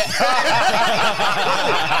loan. Yeah.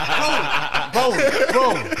 bro.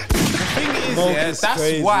 The thing is, that's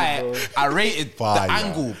crazy, why bro. I rated the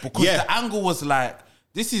angle, because the angle was like,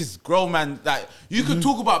 this is grown man. Like, you could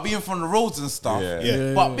talk about being from the roads and stuff,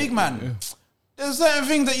 but big man. There's certain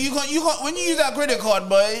things that you got when you use that credit card,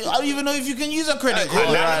 but I don't even know if you can use a credit card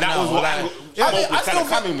that was what I still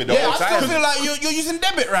coming with the whole time. I still feel like you're using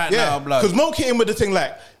debit right now, blood. Because Mo came with the thing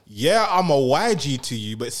like, yeah, I'm a YG to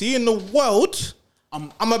you, but see in the world,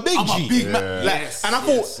 I'm a big G. A big man. Like, and I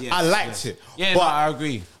thought I liked it. Yeah, but no, I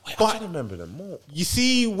agree. But I remember them more. you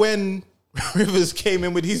see when Rivers came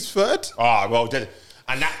in with his third, Oh, well, and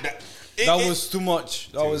That was too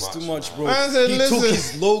much. That was too much, bro. Man said, He listen. took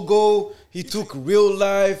his logo. He took real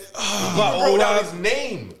life. He got bro, all that life. was his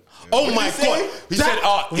name. oh my god, He said,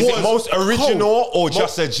 is it most original or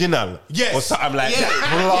just original? Yes. Or something like Yeah,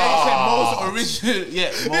 that. he said most original.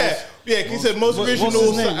 he said most what's original his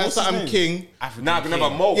name? something, What's his something name? king. Nah, remember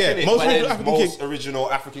Mo. Yeah, innit? most But then original African most king.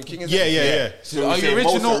 original African king. Isn't Yeah, it? yeah, yeah. So Are we you say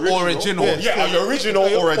most original or original? Yeah, are you original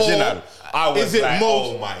or original? I was Is it like,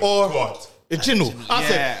 most oh my or god. original? I Yeah.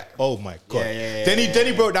 said, oh my god. Yeah. Then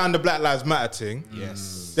he broke down the Black Lives Matter thing.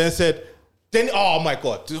 Yes. Then said, oh my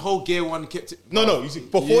god. The whole gear one kept it. No. You see,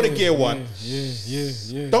 before the gear one,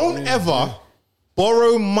 Yeah. don't ever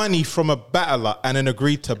borrow money from a battler and then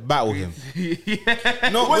agree to battle him.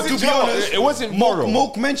 No, but to be honest, it wasn't moral.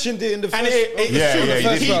 Moke mentioned it in the first. And it's Yeah, true.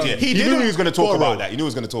 yeah, he did. round. He knew he was going to talk borrow. about that. He knew he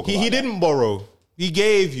was going to talk about He that. didn't borrow. He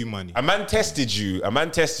gave you money. A man tested you.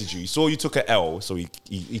 He saw you took an L, so he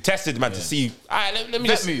tested the man to see. All right, let me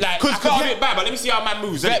Vet just move. like. Cause I felt a bit bad, but let me see how man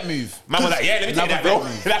moves. Vet innit? move. Man was like, yeah, let me take that, bro.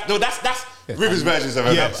 That's Rivers' versions of it.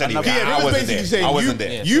 Anyway, Yeah, I Rivers wasn't basically there. saying I wasn't you,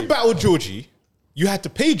 there. you battled Georgie, you had to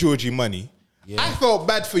pay Georgie money. I felt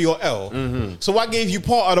bad for your L, so I gave you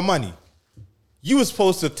part of the money. You were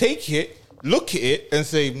supposed to take it, look at it, and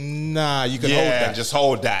say, nah, you can hold Yeah, that. just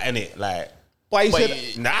hold that, innit? Like, But he but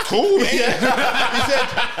said, nah, cool, man.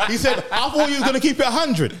 he said, I thought you was gonna keep it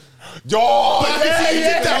 100. Yo, But I can see you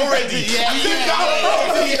did that already.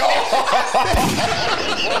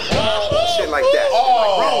 Shit like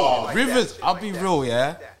that. Rivers, I'll be real,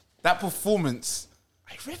 yeah. That performance,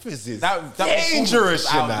 Rivers is that dangerous,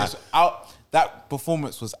 performance was you know. that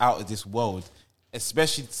performance was out of this world,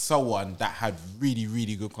 especially someone that had really,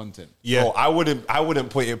 really good content. Yeah, I wouldn't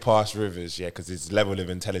put it past Rivers, yeah, because his level of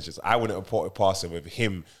intelligence. I wouldn't have put it past him with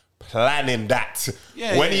him planning that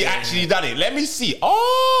when he actually done it. Let me see.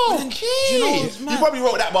 Oh, But then, okay. do you know what's mad? You probably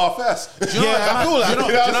wrote that bar first. Do you know what- I feel like- do you know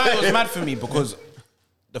you know what I'm it was saying? mad for me because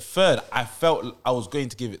the third, I felt I was going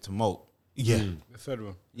to give it to Mo. Yeah. The third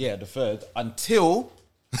one. Yeah, the third until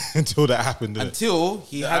Until that happened. didn't it? until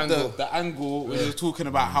he had angle. the angle when he was talking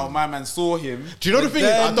about how my man saw him. Do you know the thing is,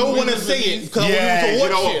 I don't want to say it because I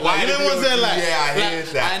want you to watch it. Like, you know what's there, like, I hear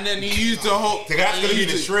that. And then he used the whole. That's gonna be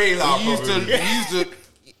the trailer, He used probably. the.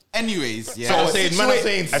 Anyways, yeah. So I'm saying, man, I'm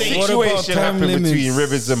saying, A say- What about situation time happened limits? between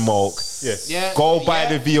Rivers and Moke. yeah, Go buy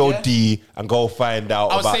yeah, the VOD and go find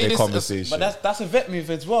out I'll about say the this, conversation. but that's a vet move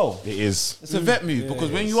as well. It is. It's a vet move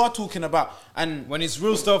because when you are talking about and When it's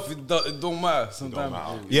real stuff, it don't matter sometimes.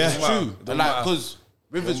 Yeah. It don't matter. true, It don't like matter. because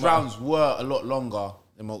Rivers rounds were a lot longer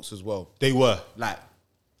than Moke's as well. they were. Like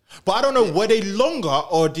But I don't know, were they longer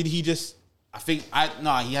or did he just... I think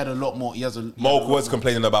he had a lot more. He has a Moke was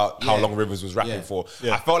complaining about how Yeah. long Rivers was rapping Yeah. for.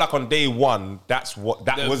 Yeah. I felt like on day one, that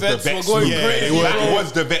was the vets Vets were going move. crazy. That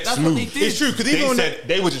was the Vets That's what move. they did. It's true, because They even on the... said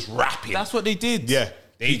they were just rapping. That's what they did. Yeah,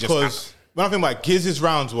 They just because when I think about it, Giz's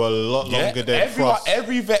rounds were a lot longer than Frost.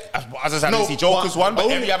 every vet, as I said, I didn't see Joker's one, but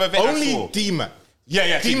every other vet I only saw. D-Mac.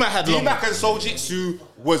 Yeah. D-Mac had longer. D-Mac and Soljitsu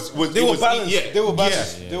was They were was- balanced. Yeah, They were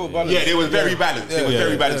balanced. They were balanced. Yeah, they were very balanced. They were Yeah.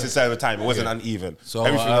 very balanced instead of the time. It wasn't uneven. So,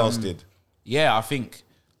 Everything else did. Yeah, I think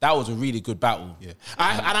that was a really good battle. Yeah.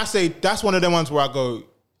 And I say that's one of them ones where I go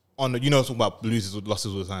on the, you know, talking about losers or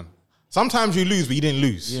losses all the time. Sometimes you lose, but you didn't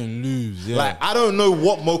lose. You didn't lose. Yeah. Like, I don't know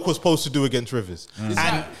what Moke was supposed to do against Rivers.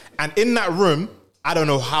 And in that room, I don't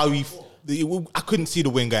know how I couldn't see the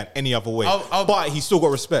win going any other way. But he still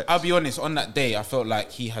got respect. I'll be honest. On that day, I felt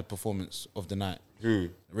like he had performance of the night. Who?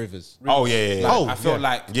 Rivers. Oh yeah. Like, I felt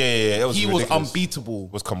like Yeah. That was he was ridiculous. unbeatable.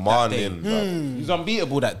 Was commanding. that day. He was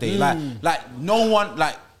unbeatable that day. Like no one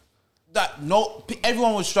like that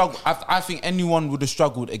everyone would struggle. I think anyone would have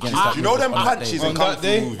struggled against that. You know them on that punches day. in kung fu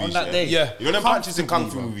movies? On that day, yeah. You know them punches in kung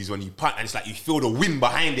fu movies when you punch and it's like you feel the wind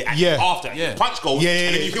behind it and Yeah. after the punch goes and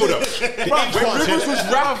then you feel the when Rivers was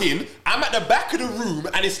rapping, I'm at the back of the room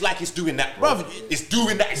and it's like it's doing that, bro. It's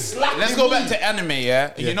doing that, it's slapping. Let's go back to anime,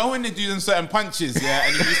 yeah? You know when they do them certain punches, yeah,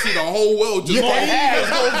 and you see the whole world just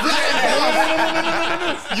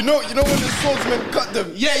You know when the swordsman cut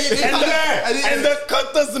them. Yeah, And the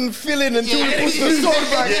cut doesn't fill in until he puts the sword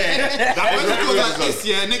back. That was what Rivers was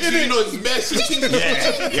on. next thing you know, it's messy.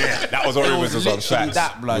 Yeah, that was what It Rivers was was on. literally Facts.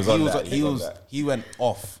 that, blood. He went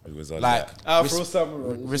off. He was on like that. Afro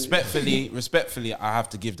Samurai. respectfully, I have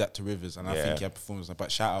to give that to Rivers, and I think he had performance.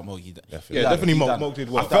 But shout out Mo, Definitely Moke did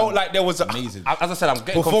well. I felt like there was Amazing. As I said, I'm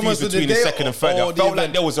getting Performance confused of the between the day second and third. or I the felt like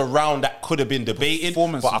event? there was a round that could have been debated,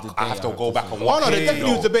 Performance but of the I day, have to I go have back to and say. watch. Oh no, there it,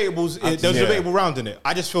 definitely was though. debatable. There was a debatable round in it.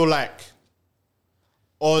 I just feel like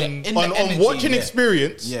on In the on energy, watching yeah.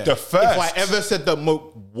 experience, Yeah. The first. if I ever said that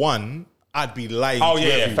Moke won, I'd be lying. Oh to yeah,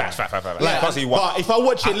 everyone. facts. Like, Because he won. but if I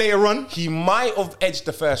watch it later on, He might have edged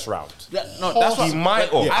the first round. No, that's what He might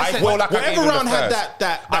have. Yeah. I said- feel like I whatever gave him round the had first.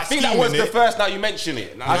 that I think that scheme was in the it. first. Now you mention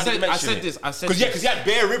it. I said this. Because he had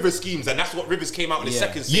bare Rivers schemes, and that's what Rivers came out in the Yeah.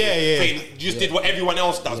 second. Yeah. Saying you just did what everyone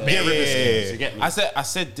else does. Bare Rivers schemes. You get me? I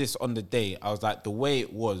said this on the day. I was like, the way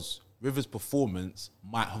it was, Rivers' performance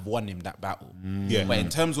might have won him that battle. Yeah. But in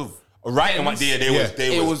terms of Right, and it's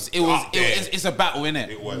a battle, innit?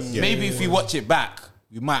 It was. Maybe if we watch it back,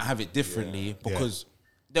 we might have it differently because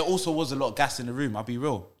there also was a lot of gas in the room. I'll be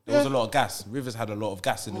real. There was a lot of gas. Rivers had a lot of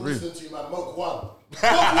gas in the room. Listen to you, man. Moke won.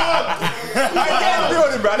 Let's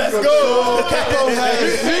go.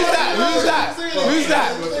 Who's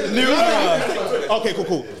that? okay,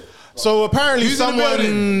 cool. So apparently Who's in the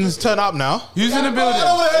someone's turned up now. Who's in the building?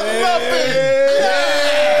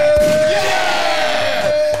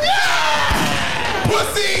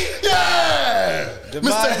 Pussy! Yeah!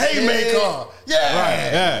 Mr. Haymaker!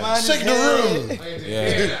 Yeah! Shake the room!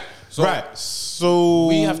 Yeah. So Right. So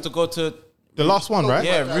we have to go to the last one, right?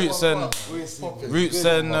 yeah, Roots and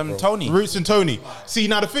Tony. Roots and Tony. See,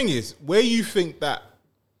 now the thing is, where you think that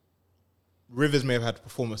Rivers may have had a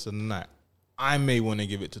performance of the night, I may want to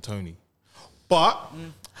give it to Tony. But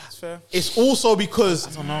That's fair. it's also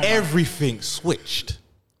because everything switched.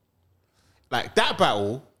 Like, that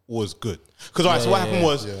battle was good. Because, all right, so what happened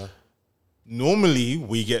was, normally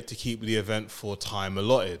we get to keep the event for time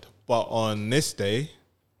allotted. But on this day,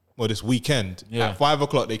 or this weekend, at 5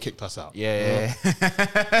 o'clock, they kicked us out. Yeah.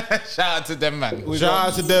 Shout out to them, man. Shout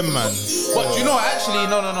out to them, man. But you know, actually,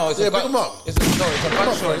 no. It's Yeah, a pick 'em up. It's a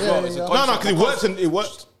gunshot as well. It's a No, gunshot because it worked. And it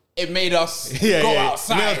worked. It made us Yeah, go yeah.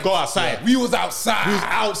 outside. It made us go outside. We was outside.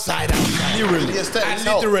 Outside. The aesthetics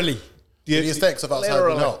help. Literally. The aesthetics of outside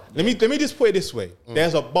will help. Let me just put it this way.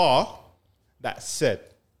 There's a bar that said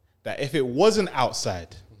that if it wasn't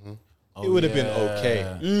outside, it would have been okay.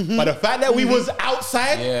 But the fact that we was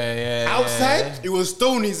outside, outside, It was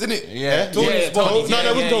Tony's, innit? Yeah. Tony's Yeah, bar. Tony's. no,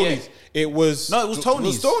 it was Yeah, Tony's. It was No, it was It Tony's.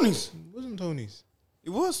 was Tony's. It wasn't Tony's. It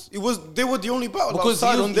was. They were the only battle Because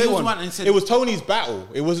outside he on was day the one. one and said It was Tony's battle.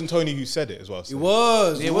 It wasn't Tony who said it as well. It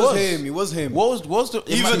was. It It was. was him. It was him. What was the it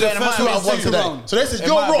Either might- the it might first have or been second two. Today. round. So they said It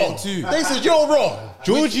you're might have been wrong. two. They said you're wrong.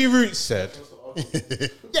 Georgie Roots said,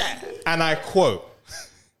 and I quote,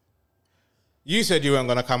 "You said you weren't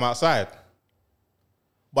going to come outside.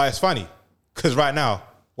 But it's funny, because right now,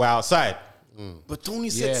 we're outside." But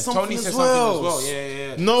Tony said Yeah, something Tony as said well. something as well.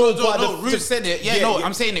 Yeah. No, No, but no, the- Roots said it. Yeah, yeah, no, yeah.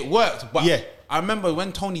 I'm saying it worked. But Yeah. I remember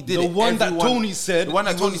when Tony did The it. one that everyone- Tony said. The one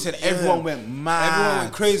that he Tony was- said, yeah. everyone went mad. Everyone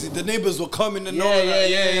went crazy. The neighbors were coming and all Yeah, that.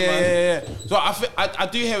 yeah. So I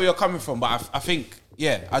do hear where you're coming from, but I think,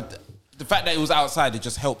 the fact that it was outside, it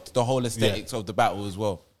just helped the whole aesthetics of the battle as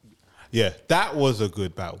well. Yeah, that was a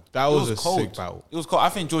good battle. That It was, was a cold. sick battle. It was cold. I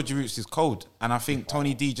think Georgie Roots is cold, and I think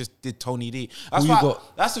Tony D just did Tony D. Who you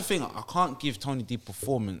got? That's the thing. I can't give Tony D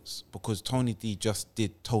performance because Tony D just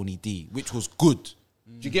did Tony D, which was good. Do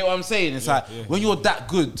you get what I'm saying? It's when you're that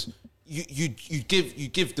good, you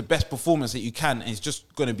give the best performance that you can, and it's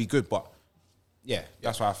just gonna be good. But yeah,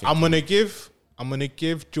 that's what I think. I'm gonna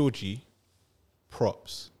give Georgie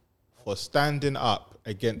props for standing up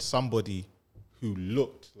against somebody who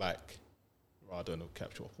looked like, I don't know,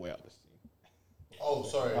 capture off way out the scene. Oh,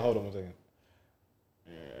 sorry. Hold on one second.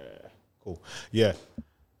 Yeah, cool. Yeah,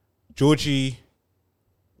 Georgie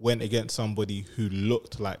went against somebody who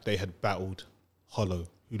looked like they had battled Hollow,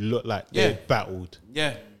 who looked like they had battled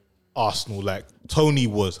yeah. Arsenal. Like, Tony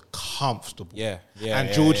was comfortable. Yeah.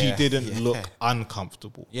 And Georgie didn't look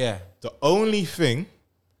uncomfortable. Yeah. The only thing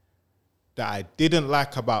that I didn't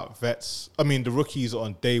like about the rookies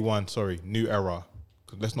on day one, new era,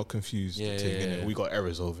 let's not confuse the thing. yeah. Innit? We got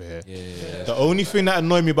errors over here. Yeah. The only thing that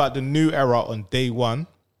annoyed me about the new era on day one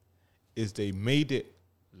is they made it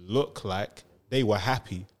look like they were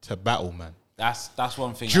happy to battle, man. That's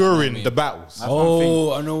one thing that annoyed During me. the battles. That's one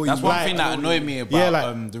thing- I know what That's you one like- thing that annoyed me about Yeah,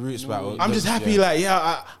 like- the Roots battle. I'm just happy,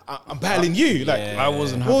 I'm battling you. Like, Yeah. I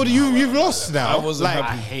wasn't happy. well, you've lost now. I wasn't like,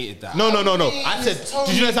 I hated that. No. I said,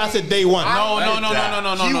 did you notice I said day one? No.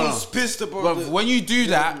 He was pissed about But the- when you do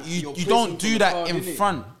that, your you don't placement do on the that card, in innit?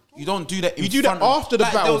 front. You don't do that in You do that front of- after the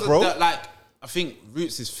Like, battle, there was bro. like, I think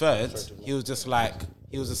Roots is third. He was just like,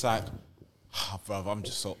 bro, I'm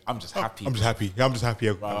just happy. I'm just happy. I'm just happy.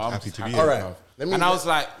 I'm happy to be happy, here. All right. bro. Let me- And I was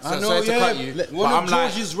like, I know, sorry to yeah. cut you, but One I'm of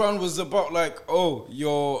like, George's run was about like, oh,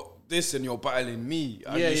 you're this and you're battling me.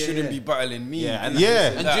 And you shouldn't be battling me. yeah, and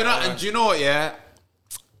That, do you know what? Yeah,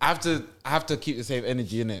 I have to keep the same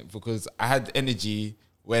energy in it because I had energy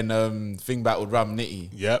when Thing battled Ram Nitty.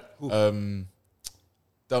 Yep.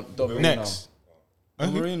 Don't Next.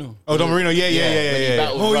 Marino. Oh, Don Marino. when he Yeah.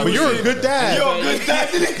 battled Oh, Ram but you're Nitty. a good dad. You're a good dad.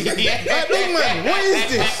 Hey, big man, what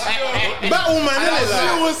is this? Battle man, That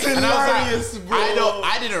innit? was And I was hilarious, like, bro.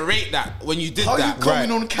 I didn't rate that when you did How you that. coming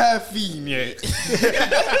on caffeine, yeah?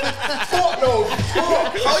 Fuck no.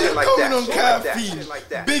 How you Shit like coming that, on shit like that, caffeine? shit like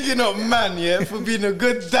that. Bigging up man, yeah, for being a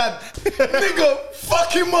good dad. Nigga,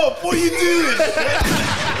 fuck him up. What are you doing?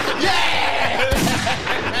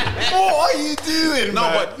 What are you doing, No,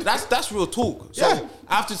 man? but that's real talk. So Yeah.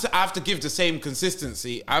 I have to give the same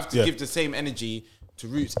consistency. I have to Yeah. give the same energy to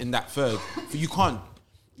Roots in that third. For you can't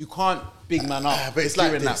big man up. But it's like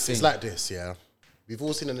during that this. thing. It's like this, yeah. We've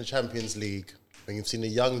all seen in the Champions League when you've seen a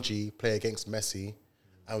young G play against Messi,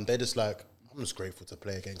 and they're just like, I'm just grateful to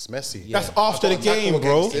play against Messi. That's I've after got the a tackle game,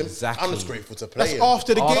 bro. against him. Exactly. I'm just grateful to play That's him.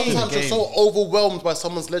 after the game. Sometimes you're so overwhelmed by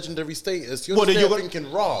someone's legendary status. You're What, just then there you're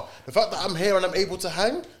thinking, raw. The fact that I'm here and I'm able to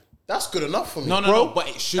hang, that's good enough for me. No, but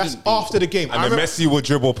it shouldn't That's be. after the game. And then Messi will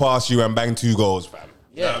dribble past you and bang 2 goals, fam.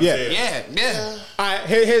 Yeah. Yeah. All right,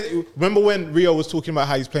 here, remember when Rio was talking about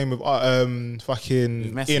how he's playing with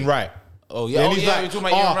fucking Messi. Ian Wright? Oh, yeah. And Oh, he's yeah, you're talking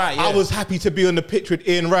about Ian Wright, yeah. I was happy to be on the pitch with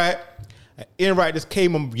Ian Wright. And Ian Wright just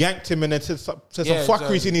came and yanked him and then said some Yeah,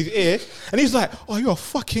 fuckeries so- in his ear. And he's like, oh, you're a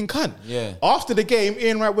fucking cunt. Yeah. After the game,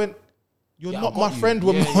 Ian Wright went, you're Yeah, not I my got you. friend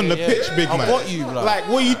when Yeah, we're on the yeah, pitch, yeah. big I man. got you, blood. Like,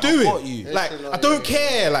 what are you doing? got you. Like, I don't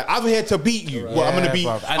care. Like, I'm here to beat you. What I'm gonna be?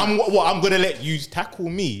 bruv. And- I'm gonna let you tackle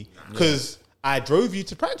me because I drove you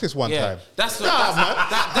to practice one Yeah, time. that's the, Nah, man.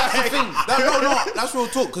 that's the thing. No, that's real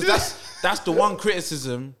talk because that's the one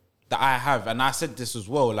criticism that I have, and I said this as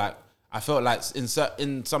well. Like I felt like in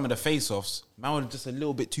some of the face-offs, man, were just a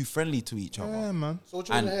little bit too friendly to each other. Yeah, man. So what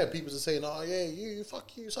do you want to hear? People just saying, oh, yeah, you,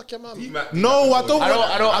 fuck you, suck your mum. No, I don't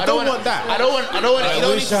want that. I don't want. You don't need to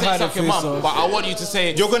wish I say had a suck your mum, face-off. but I want you to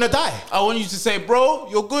say You're gonna die. I want you to say, bro,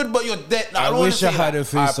 you're good, but you're dead. Like, I don't wanna wish I say, had like, a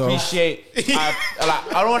face-off. I appreciate.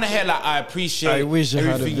 I don't want to hear like I appreciate. I wish I had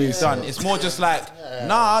a everything you've face-off. done. It's more just like,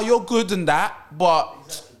 nah, you're good in that,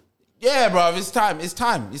 but yeah, bro, it's time. It's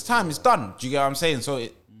done. Do you get what I'm saying? So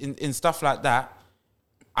in stuff like that,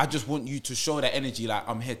 I just want you to show that energy. Like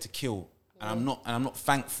I'm here to kill, and I'm not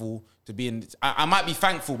thankful to be in. I might be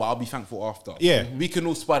thankful, but I'll be thankful after. Yeah. we can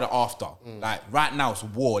all spud it after. Like right now, it's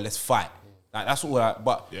war. Let's fight. Like that's all.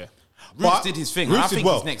 But Yeah. Roots But did his thing. Roots I did think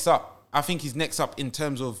well. he's next up. I think he's next up in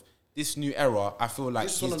terms of this new era. I feel like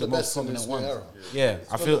This is he's one of the the most best in this prominent new one. era. Yeah, It's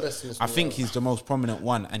I one of feel. the best in this I new think era. he's the most prominent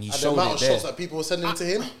one, and he And the showed amount it of there. shots that people were sending to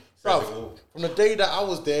him, bruv, from the day that I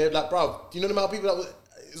was there, like, bruv, do you know the amount of people that was,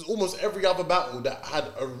 it's almost every other battle that had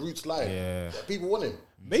a Roots line. Yeah. That people want him.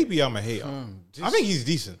 Maybe I'm a hater. I think he's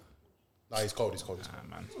decent. Nah, he's cold.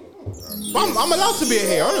 I'm allowed to be a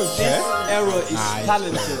hater. I don't care. Era is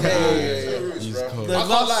talented. The I can't lie.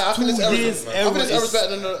 I last 2 think this years, era, I think this era era's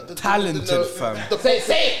better is than the talented, fam. Say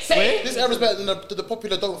it. This era's better than the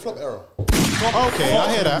popular don't flop era. Okay,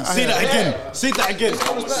 I hear that. Say that again. Say that again. This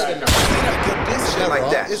era's better than that. This Shit like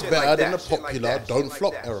era that, is shit better like than the that, shit like popular that, don't shit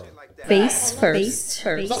flop like era. that, shit like that. Face first.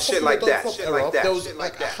 That Shit popular like don't that, flop shit era, like that, there was shit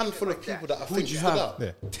like like a that, handful shit of like people that. that I think you stood have? out.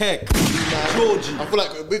 Yeah. Tech. Georgie. I feel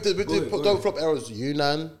like with the don't flop eras,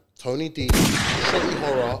 Yunnan, Tony D, Shorty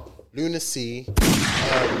Horror, Lunacy,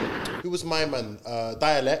 who was my man?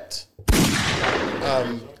 Dialect,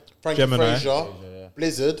 Frankie Gemini. Fraser,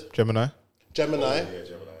 Blizzard, Gemini,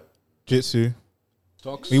 Jitsu.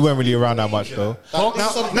 We weren't really around that much though. Now,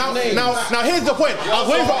 here's the point. I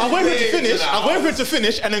was waiting for him to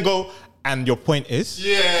finish, and then go. And your point is?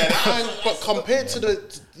 Yeah, but compared to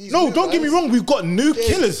these No, new don't get me guys, wrong. We've got new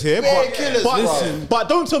killers here, bare but killers, but, bro. but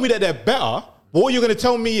don't tell me that they're better. What you're going to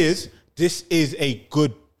tell me is this is a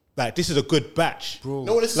good like this is a good batch. Know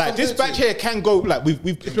what this is Like this compared batch to? here can go. Like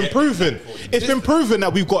it's been proven. It's been proven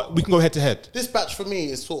that we can go head to head. This batch for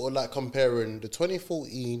me is sort of like comparing the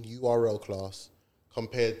 2014 URL class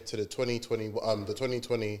compared to the 2020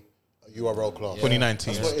 URL class.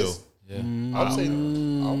 2019 That's what it still. is. I'm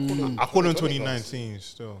saying, I call them 2019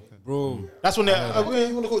 still. Bro. That's when they.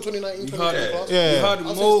 you want to call it 2019? 2020 class?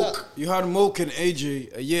 Yeah. You had Moke and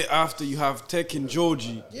AJ. A year after, you have Tech and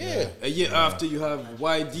Georgie. Yeah. A year after, you have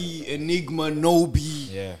YD, Enigma,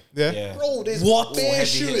 Nobi. Yeah. Yeah. Bro, there's What? bare Heavy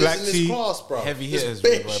shooters Black in this Tea. class, bro. Heavy There's hitters,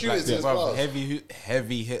 bare bro. shooters in this class.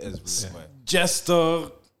 Heavy hitters, bro.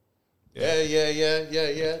 Jester.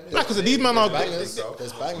 Yeah. Like, 'cause these men are. Bangers.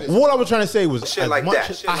 There's bangers. What I was trying to say was, Shit as like much that,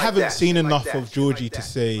 as shit I like haven't that, seen shit enough like that, of shit Georgie like to that,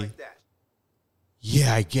 say, shit like that.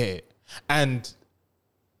 yeah, I get it. And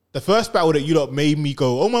the first battle that you lot made me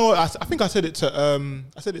go, oh my god! I think I said it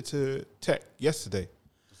to Tech yesterday.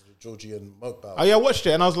 Georgie and Moke battle. Oh yeah, I watched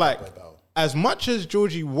it and I was like, battle. as much as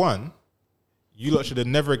Georgie won, you lot should have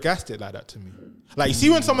never gassed it like that to me. Like, you see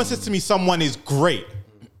when someone says to me, someone is great,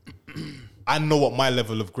 I know what my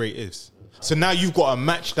level of great is. So now you've got to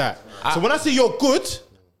match that. So when I say you're good,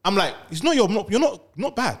 I'm like, it's not you're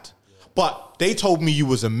not bad. But they told me you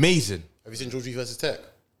was amazing. Have you seen Georgie versus Tech?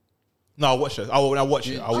 No, I watch it. I'll watch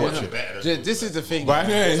it. This is the thing. Right?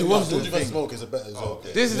 Yeah, it was Georgie versus Smoke is a better result.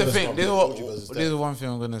 This is the thing. This Georgie versus is Tech. one thing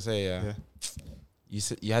I'm gonna say. Yeah.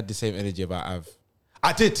 You had the same energy about Av.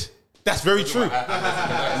 I did. That's very true.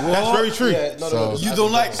 That's very true. Yeah, no. You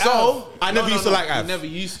don't like So I never used to like Av. You never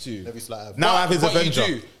used to. Every slide. Now Av is But you Avenger.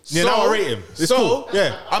 do. Yeah, now I rate him. It's so cool.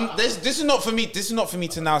 Yeah. this is not for me. This is not for me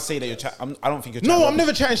to now say that you're. I don't think you're. No, chatting I'm never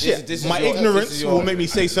rubbish. chatting shit. This is My your- ignorance this is your- will make me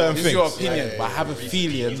say certain This is your things. opinion, but I have a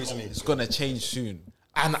feeling it's gonna change soon.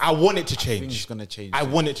 And I want it to I think it's change. gonna change. I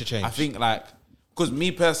soon. want it to change. I think because me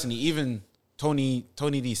personally, even Tony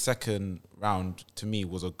D's second round to me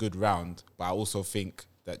was a good round, but I also think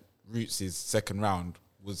that Roots' second round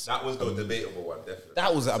was That was the debatable one, definitely.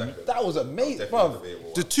 that was amazing, Definitely bro.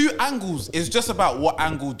 debatable. The two angles is just about what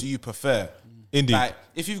angle do you prefer. Indeed. Like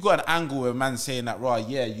if you've got an angle where a man's saying that, right,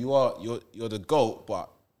 yeah, you're the GOAT, but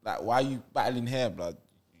like why are you battling here, blood?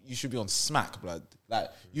 You should be on smack, blood. Like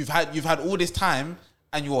you've had all this time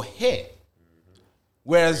and you're here.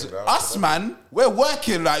 Whereas us, man, we're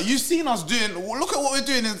working. Like you've seen us doing. Look at what we're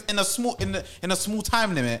doing in a small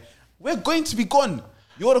time limit. We're going to be gone.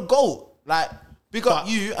 You're the GOAT. Like big up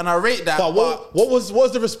you, and I rate that. But what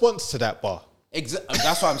was the response to that bar? That's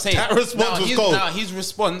what I'm saying. That response was gold. Now his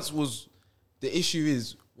response was, the issue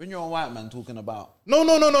is when you're a white man talking about. No.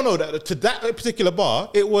 To that particular bar,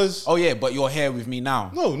 it was. Oh yeah, but you're here with me now.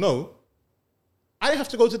 No. I didn't have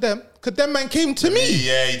to go to them because them man came to me.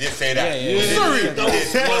 Yeah, he did say that. Yeah. Sorry.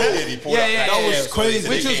 That was crazy.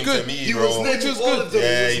 Which was good. Which was good.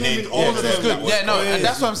 Yeah, he named all of them. Good. Yeah, no, and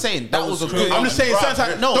that's what I'm saying. That was a good. I'm just saying,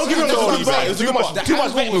 sometimes, don't give him the Sorry, wrong bro. bar. It was too much. Too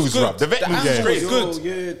much vet moves, bro. The vet moves was was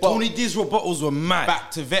good. Yeah, But Tony D's rebuttals were mad.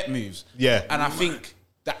 back to vet moves. Yeah. And I think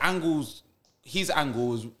the angles, his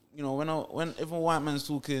angles, when if a white man's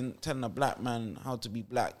talking, telling a black man how to be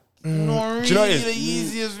black, not really Do you know what it is? the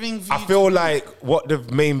easiest thing for I you feel to like what the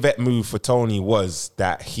main vet move for Tony was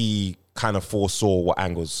that he kind of foresaw what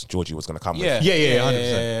angles Georgie was going to come with.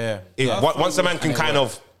 Yeah, 100%. Once a man can kind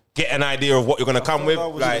of get an idea of what you're going to come with,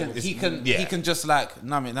 like He can just like,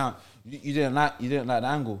 nah, mate, now you didn't like the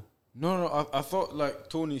angle. No, I thought like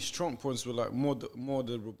Tony's strong points were like more the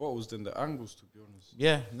rebuttals than the angles, to be honest.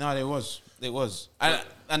 Yeah, no, it was,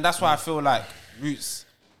 and that's why I feel like Roots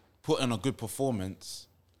put in a good performance,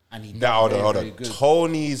 and he hold very on. good.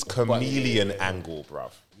 Tony's chameleon angle,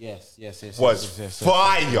 bruv, Yes. was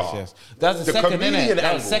fire. Yes. That's the second, innit?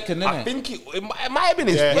 That was second, I innit? think it might have been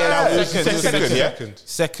his that was second.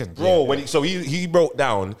 Second, Bro, when he broke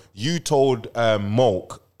down, you told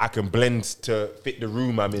Moke, I can blend to fit the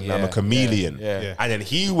room I'm in. I'm a chameleon. yeah. And then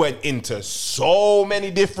he went into so many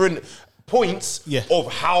different points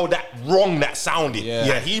of how wrong that sounded.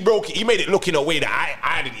 Yeah. He broke it. He made it look in a way that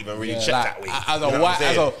I didn't even really check that way. As You know what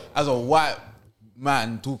I'm saying? as a white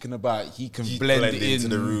man talking about he can blend into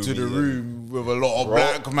the room, with a lot of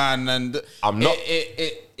black man, and I'm not-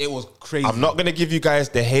 it was crazy. I'm not going to give you guys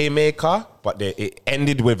the haymaker, but it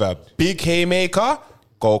ended with a big haymaker.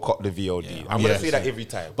 Go cop the VOD. I'm going to say that every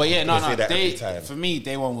time. But yeah, I'm gonna say that every they, time. for me,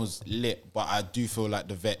 day one was lit, but I do feel like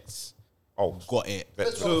the vets got it.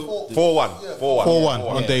 4-1. 4-1. 4-1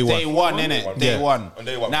 on day one. Day one, innit? Day one. On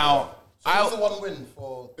day one. Now, What was the one win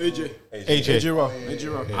for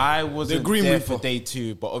AJ. I wasn't Green there Reaper. for day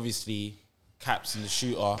two, but obviously, Caps and the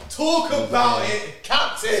shooter. Talk about it,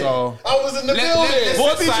 Captain. So- I was in the building.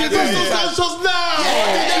 What did you do?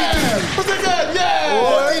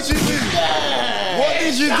 What did you do?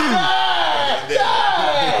 did you do?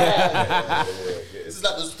 This is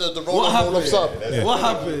like the roll on, roll off sub. What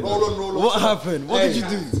happened? Roll on, roll off What sub. happened? What did you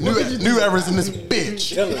do? New errors in this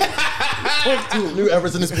bitch. New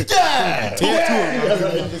errors in this bitch.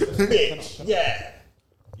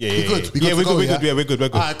 Yeah, We good. we're good.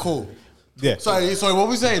 Alright, cool. Yeah. Sorry, what were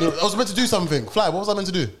we saying? I was meant to do something. Fly, what was I meant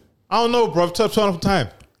to do? I don't know, bro. Turn off time.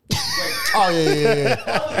 Oh, yeah.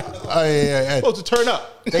 Oh, yeah. Oh, to turn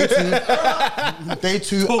up. Day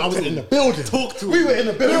two, I was in the building. We were in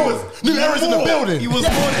the building. New errors in the building. He was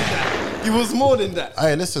more than that. He was more than that.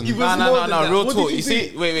 Hey, listen. He was No, more than that. real What talk. did You do?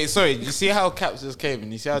 see, wait, sorry. You see how Caps just came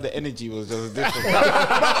and you see how the energy was just different.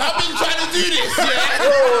 I've been trying to do this, yeah,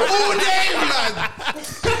 all day, man.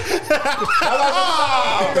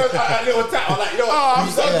 A little tap. I'm like, I'm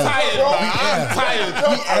so tired, bro. I'm tired.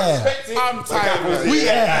 I'm tired. We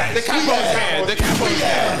The capo's here. The capo's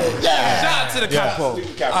here. Yeah. Shout out to the capo.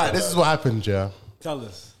 Alright, this is what happened, yeah. Tell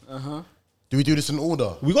us. Do we do this in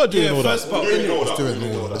order? We got to do it in order. Let's do it in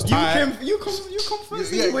order. Let's do it. You come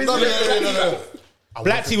first. Yeah, anyways. no.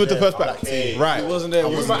 Black Tea was the first back. Right. He wasn't there. I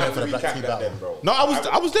wasn't there for the Black Tea battle. No, I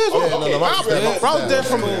was there as well. Yeah, no, I was there. I was there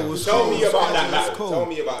from. Tell me about that battle. Tell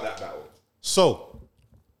me about that battle. So,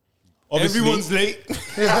 obviously, Everyone's late.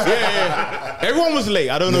 yeah. Everyone was late.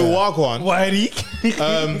 I don't know what on. Whitey.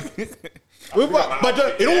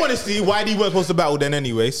 But in all honesty, Whitey weren't supposed to battle then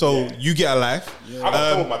anyway. So you get a life. I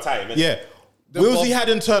got told my time. innit? Yeah. Wilsey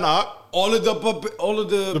hadn't turned up. All of the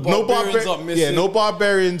barbarians are missing. Yeah, no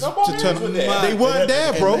barbarians to turn up. were there. They weren't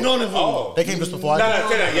there, bro. None of them. They came just before No, I did.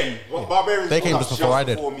 say that again. Barbarians. They came pulled just up before I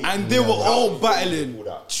did. before me. And they were all battling.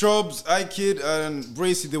 Shrubs, iKid, and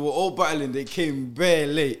Bracy, they were all battling. They came bare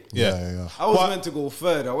late. Yeah. I was But- meant to go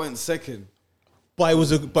third. I went second.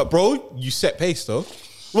 But bro, you set pace though.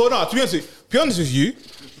 Well, no, to be honest with you,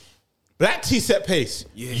 Black Tea set pace.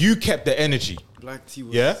 Yeah. You kept the energy. Black Tea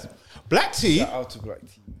was Yeah. Black Tea. shout out to Black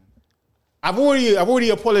Tea. I've already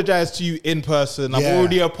apologized to you in person. I've Yeah.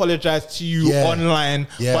 already apologized to you Yeah. online.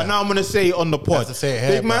 Yeah. But now I'm gonna say it on the You pod. have to say it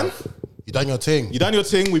here, Big man, bruv. You done your thing. you done your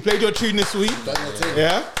thing. We played your tune this week. done your thing.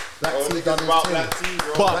 Yeah. Black Tea done his About thing. Black Tea,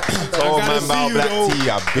 bro. But Told gotta man see about you, Black though. Tea.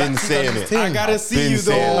 I've been saying it. I gotta see Been you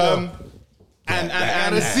saying though. it. and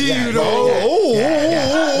Gotta see you Oh,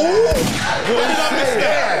 though.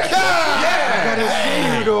 Gotta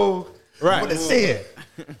see you though. right. Let's see it.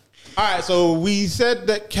 All right. So we said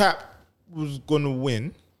that Cap was gonna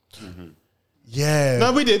win. Yeah.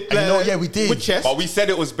 No, we did. And you know what? Yeah, we did. With chess. But we said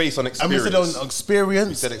it was based on And we experience. said on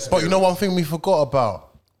experience. said But you experience. know one thing we forgot about?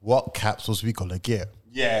 What caps was we gonna get?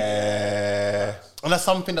 Yeah. And that's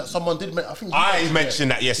something that someone did make. I think I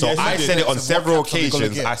mentioned that, yeah. So Yes, you I did. said it on So what several caps are we gonna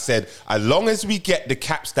occasions. get? I said, as long as we get the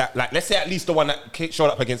caps that, like, let's say at least the one that showed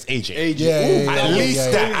up against AJ. At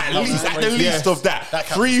least that, at the least of that. That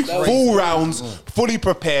cap 3 was crazy. full rounds, fully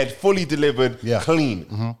prepared, fully delivered, Yeah.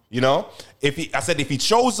 clean. You know? I said if he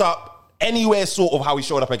shows up anywhere sort of how he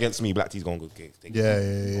showed up against me, Black T's going to go take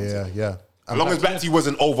it. Yeah. As long as Black T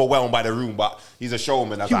wasn't overwhelmed by the room, but he's a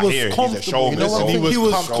showman, as He I was hear. He's a comfortable. showman. You know what I so- think? He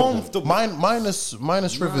was comfortable.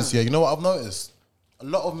 Minus Rivers, yeah. You know what I've noticed? A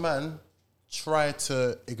lot of men try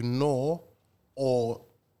to ignore or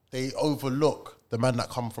they overlook the man that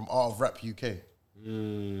come from Art of Rap UK.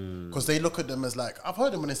 Because they look at them as like, I've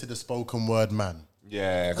heard them when they say the spoken word man.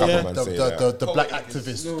 Yeah, a couple man say that. The black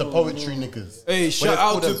activists, the poetry niggas. Hey, When shout they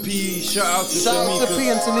out call to them- P. Shout out to Shout out to Tamika. P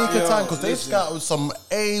and Tanika Yeah, Time because they've listen. scouted some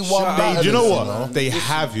A1 Shout out- battlers. Do you know what? know? They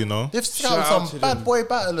have, you know. They've scouted Shout out some to bad them. boy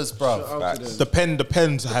battlers, bro. The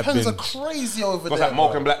pens have Pens been. are crazy over What's there. that,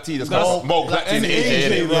 Moke bro. and Black T? That's Moke, Moke, Black T, and And AJ,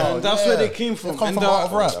 AJ, innit? man. That's where they came from. They come And from Art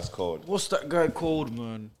of Rap. That's cold. What's that guy called,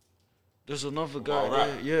 man? There's another guy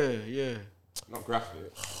there. Yeah. Not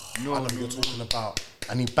graphic. No, I know what you're talking about.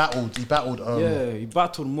 And he battled. He battled he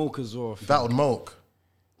battled Moke as well. Moke.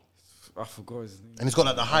 I forgot his name. And he's got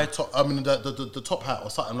like the high top. I mean, the top hat or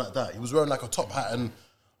something like that. He was wearing like a top hat and.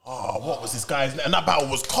 Oh, what was this guy's name? And that battle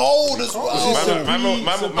was cold as well.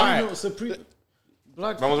 Man Supreme.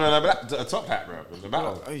 Black. was wearing a top hat, bro. It was a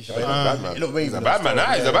battle. He looked wavy. He's a bad man.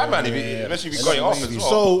 Nah, he's a bad man. Especially if he got it off as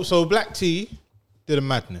well. So Black Tea did a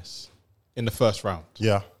madness in the first round.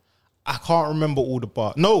 Yeah. I can't remember all the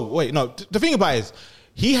bars. No, wait, no. The thing about it is,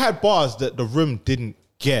 he had bars that the room didn't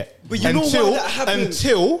get. But you know why that happens?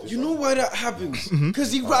 Until You know why that happens?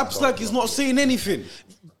 Because he raps like he's not saying anything.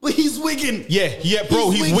 But he's wigging. yeah, bro,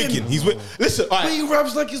 he's wigging. wigging. Listen, all But right, he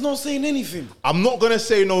raps like he's not saying anything. I'm not gonna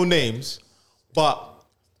say no names, but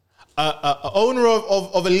a owner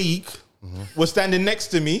of a league was standing next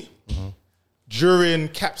to me during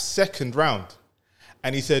Cap's second round,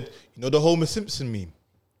 and he said, "You know the Homer Simpson meme."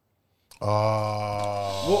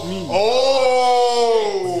 What mean?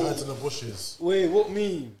 Oh! the bushes. Wait, what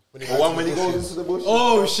mean? The one when he goes into the bush.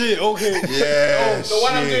 Oh shit! Okay. Yeah. The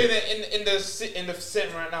one I'm doing it in the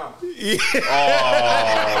setting right now.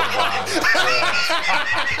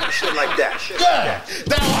 Shit like that. Shit like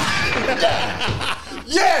that.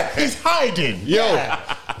 Yeah, he's hiding. Yo.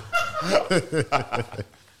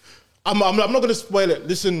 I'm not going to spoil it.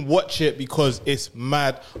 Listen, watch it because it's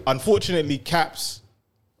mad. Unfortunately, Caps,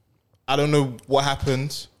 I don't know what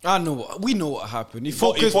happened. I know. We know what happened. He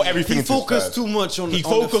thought focused. everything He into his focused third. too much on. He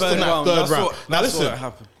on focused the on that third That's round. What, Now that's listen. what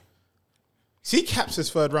happened. See Caps'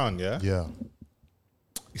 third round, yeah? Yeah.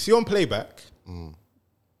 You see on playback,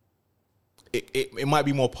 it might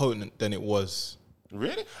be more potent than it was.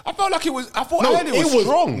 Really? I felt like it was. I thought No, I heard it was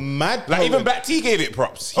strong. mad Like even potent. Black T gave it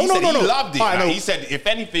props. He Oh, no, said no, he no. loved it. I know. Like, he said, if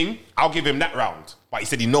anything, I'll give him that round. But he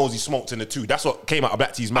said he knows he smoked in the 2. That's what came out of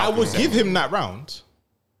Black T's mouth. I would give him that round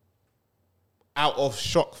out of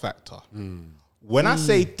shock factor. When I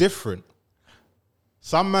say different,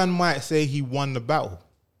 some man might say he won the battle.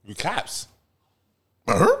 You Caps.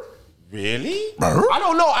 Really? I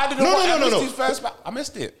don't know. I didn't know. I missed his first battle. I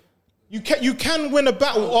missed it. You can win a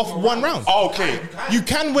battle off one round. Okay. You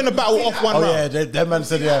can win a battle off one Oh round. yeah, that man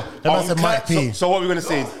said yeah. That man said Mike P. So what we're gonna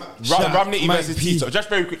say is Ramnitty Mike versus P. T-Top. Just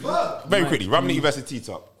very quickly. Ramnitty versus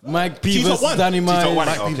T-Top. Mike P T-Top versus won. Danny T-Top won Myers.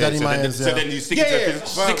 it. Mike P, Okay, Danny so Myers, then yeah. you stick Yeah, to yeah.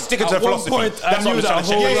 stick to the At one philosophy. point, I That's what knew I'm that trying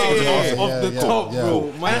to whole check. round yeah, off the yeah, top, yeah. bro.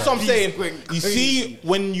 And that's what I'm saying. You see,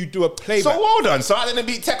 when you do a playback, So well done. So I didn't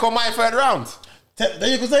beat Tech on my third round. There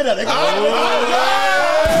you can say that.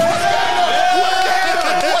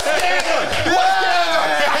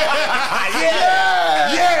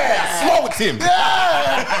 Yeah, smoked him. You know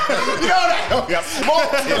that? Yeah,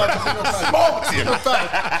 smoked him.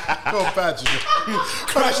 Feel bad.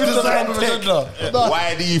 Crash design.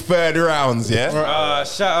 Why do you third rounds? Yeah.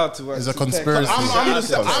 Shout out to us. It's a conspiracy.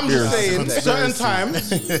 I'm just saying, certain times,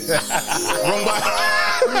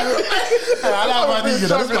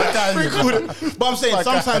 but I'm saying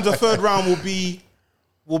sometimes the third round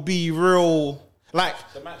will be real. Like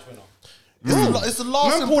The match winner. It's the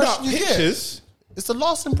last man pulled out impression you get. pictures. It's the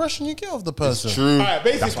last impression you get of the person. True. All right,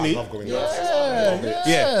 basically,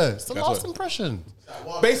 Yeah. It's the last impression.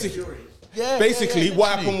 basically, Yeah, what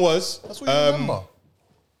happened was That's what you remember.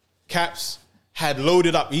 Caps had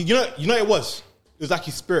loaded up. You know it was like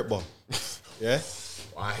his spirit bomb. Yeah,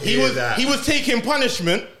 he was taking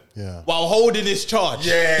punishment Yeah. while holding his charge.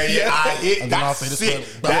 Yeah. I hit And then that's after this sick.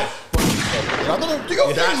 one, That I don't know. Do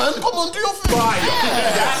your thing, man. Come on, do your thing. fire.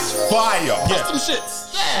 That's fire. That's some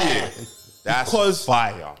shits. Yeah. That's Because-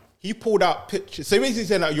 fire. He pulled out pictures. So basically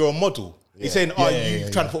saying that you're a model. He's saying, "Oh, Yeah, you yeah,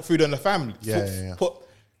 trying to put food on the family? Yeah.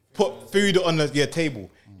 Put food on the table."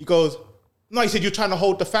 He goes, "No," he said, "You're trying to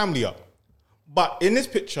hold the family up." But in this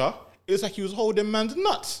picture, it was like he was holding man's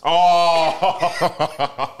nuts. Oh,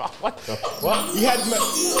 what the fuck? He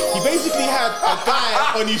basically had a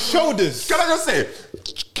guy on his shoulders. Can I just say,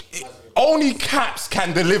 only Caps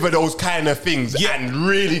can deliver those kind of things and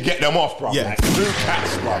really get them off, bro. Yeah. Like, true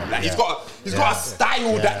Caps, bro. Like, he's got a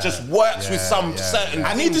style that just works with some certain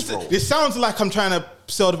I need things, to. bro. This sounds like I'm trying to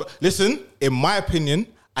sell the. Listen, in my opinion,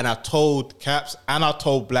 and I told Caps and I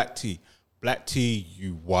told Black T,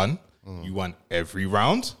 you won. You won every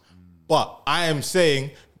round. But I am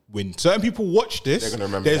saying, when certain people watch this, They're gonna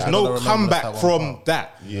remember there's that. no They're gonna remember comeback that one from part.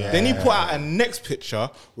 that. Yeah. Then he put out a next picture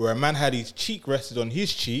where a man had his cheek rested on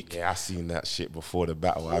his cheek. Yeah, I seen that shit before the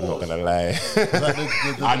battle. I'm not gonna lie.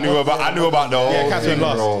 I knew about the whole Caps thing, went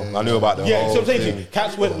last. bro. I knew about the Yeah, whole so I'm saying, thing.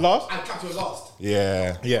 Caps went last. And Captain was last.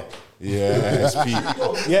 Yeah, Yeah. it's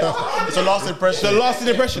Pete. Yeah. It's a last impression. The last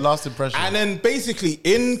impression. Last impression. And then basically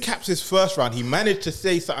in Caps' first round, he managed to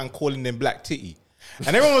say something calling him Black Titty.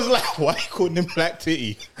 And everyone was like, why are you calling him Black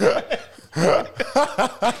Titty?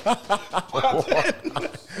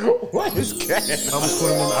 What is going I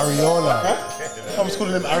was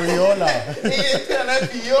calling him Areola.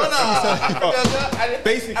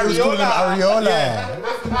 Basically, I was calling him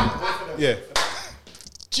Areola. yeah.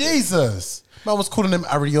 Jesus. Man was calling him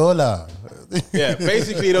Areola. Yeah,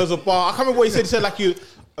 basically there was a bar. I can't remember what he said. He said like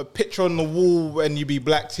a picture on the wall when you be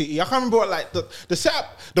Black Titty. I can't remember what like the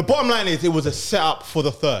setup. The bottom line is it was a setup for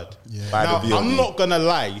the third. Yeah. By Now the VOD. I'm not gonna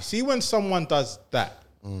lie. You see when someone does that,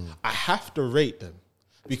 I have to rate them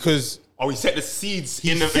because Oh, he set the seeds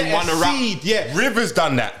He in set one a round. seed, yeah. Rivers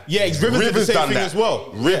done that. Yeah, Rivers did the same done thing that as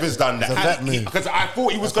well. Rivers done that. It's a vet move. Because I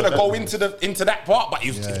thought he was gonna go into that part, but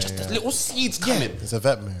it was just the little seeds coming. It's a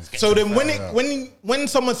vet move. So then when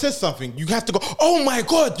someone says something, you have to go, oh my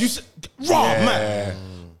God, you said, raw, man.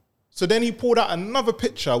 So then he pulled out another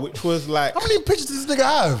picture, which was like, How many pictures does this nigga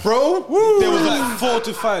have? bro, there was like 4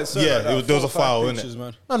 to 5. So Yeah, like there was a 4 or 5 file, pictures, innit?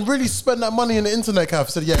 man. Man, really spent that money in the internet cafe.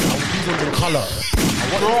 Said, yeah, I want these ones in colour.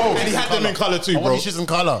 bro, and he had them in color too, I want bro. these shits in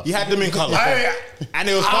colour. He had them in color, and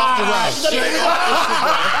it was half the round.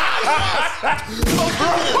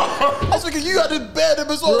 I was thinking, you had to bear them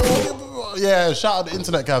as well. Yeah, shout out the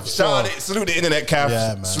internet cafe. Shout out, salute the internet calf.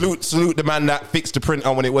 Yeah, man. Salute the man that fixed the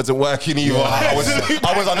printer when it wasn't working either. I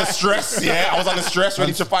was under stress. Yeah, I was under stress,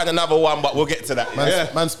 ready to find another one, but we'll get to that.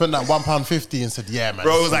 Man spent that £1.50 and said, yeah, man.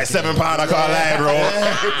 Bro, it was like £7. I can't lie, bro.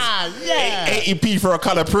 Yeah. 80p for a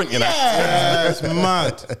color print, you know. Yeah, it's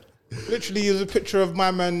mad. Literally, it was a picture of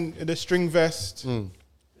my man in a string vest.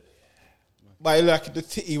 But like the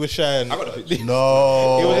titty was showing. I got the picture.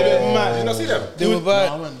 No. It was a bit mad. Did you not see them? They were bad.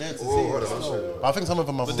 I went there to see it. I think some of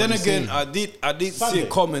them have But then already again, seen. I did see a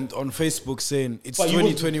comment on Facebook saying it's But you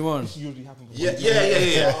 2021. Yeah.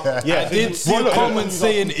 Yeah, I did see a comment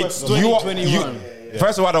saying it's 2021.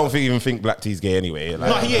 First of all, I don't even think Black T's gay anyway. Like,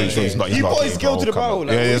 No, he ain't I'm sure he's gay. not. He's He not brought gay, his girl bro. to the Come on. battle,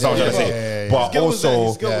 like, Yeah, that's what I'm trying to yeah, say. yeah, yeah. But His girl was there, also,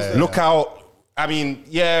 his girl was there. look out. I mean,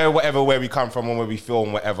 yeah, whatever, where we come from and where we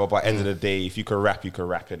film, whatever. But end of the day, if you can rap, you can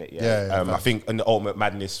rap in it. Yeah. I think in the Ultimate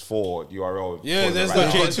Madness 4 URL. Yeah, there's right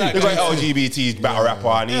the now, J2. There's like LGBT battle rapper,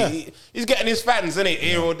 and he's getting his fans in it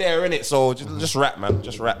here or there in it. So just rap, man.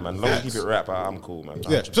 Just rap, man. Long as you keep it rap, I'm cool, man.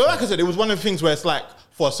 Yeah. So like I said, it was one of the things where it's like,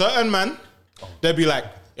 for a certain man, they'd be like,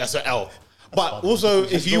 that's an L. But also,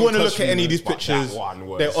 if you want to look at any of these pictures,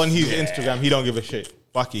 they're on his Instagram, he don't give a shit.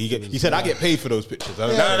 Fuck it. He said, I get paid for those pictures. No,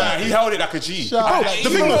 he held it like a G. The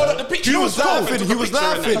thing was, the picture, he was laughing. He was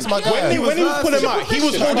laughing. That's my guy. when he was pulling out, he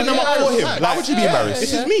was holding them up for him. Why would you be embarrassed?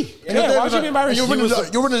 This is me. Yeah, why would you be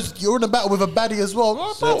embarrassed? You're in a battle with a baddie as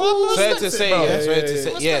well. Fair to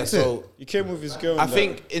say, yeah. So He came with his girl. I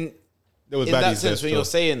think in There was that baddies sense there when you're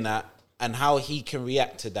still. saying that and how he can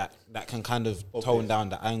react to that, that can kind of tone down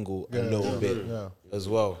the angle a little bit as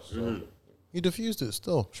well. So. He diffused it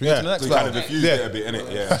still. Should we get to the next So he kind battle? of diffused it a bit,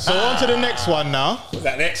 innit? Yeah. So on to the next one now.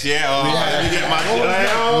 That next year, let me get my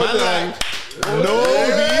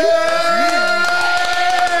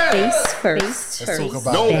Face first. Let's talk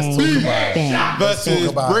about it. Let's talk about it.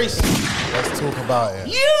 Versus Brace. Let's talk about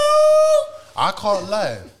it. I can't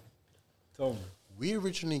lie. We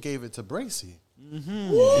originally gave it to Bracy.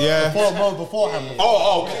 Yeah. Beforehand.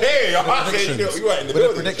 Oh, okay. Predictions. You were in the With the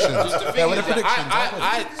building. predictions. Yeah, with the predictions.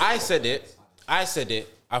 I said it.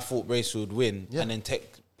 I thought Brace would win, and then Tech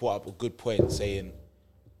put up a good point saying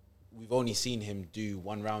we've only seen him do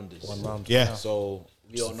one rounders. Yeah. So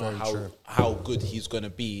we don't know how good he's gonna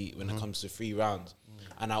be when it comes to 3 rounds.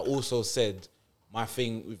 And I also said my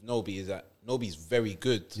thing with Nobi is that Nobi's very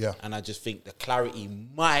good. Yeah. And I just think the clarity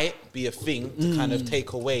might be a thing to kind of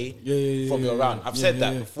take away from your round. I've said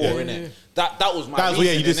that before, innit? That was my That was,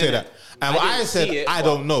 yeah, you did reasoning, say innit? that. And I didn't said, see it, I but-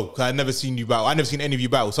 don't know, because I'd never seen you battle. I'd never seen any of you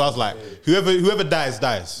battle. So I was like, whoever dies,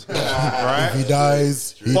 dies. Right? If he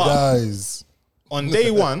dies, he But- dies. On day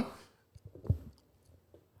one,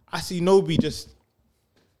 I see Nobi just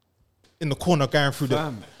in the corner going through the...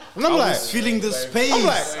 And I'm I like... was feeling the space. I'm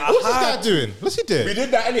like, what's this guy doing? What's he doing? We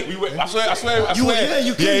did that, innit? We went, I swear.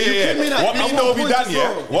 You came in at What me and one Nobi point done, as yeah?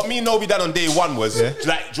 well. What me and Nobi done on day one was,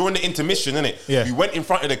 like, during the intermission, innit? Yeah. We went in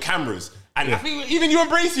front of the cameras. And I think even you and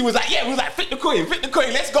Bracy was like, we was like, flip the coin,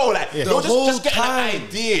 let's go. Like, The no, whole just get time. an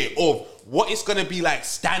idea of what it's gonna be like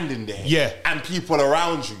standing there. Yeah. And people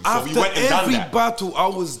around you. So After we went and done every that. battle, I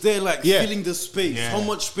was there, like Yeah. feeling the space. Yeah. How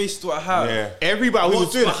much space do I have? Yeah. Everybody was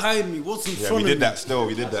What's doing it. behind me? What's in Yeah, front we of did me? that still.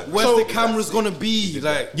 We did that. Where's So- the cameras gonna be?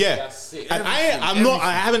 Like, Yeah. And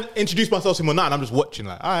I haven't introduced myself to him or not, and I'm just watching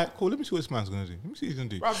like, all right, cool, let me see what this man's gonna do. Let me see what he's gonna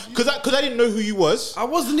do. Because I didn't know who you was. I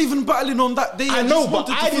wasn't even battling on that day. I know, just but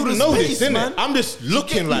wanted to I feel didn't the know space, this, innit? man. I'm just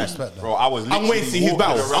looking like, Bro, I was I'm waiting to see his walking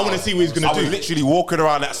battle. I around. wanna see what he's gonna I do. was literally walking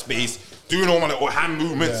around that space, doing all my little hand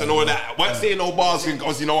movements and all that. Once saying no bars,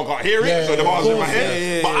 because no one can't hear it, so the bars in my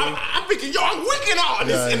head. But I'm thinking, yo, I'm wicked out on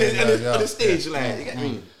the stage. Like, you get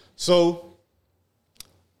me? So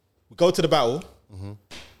we go to the battle.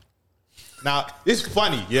 Now it's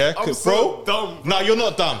funny, yeah, I'm 'cause, so bro. dumb. No, you're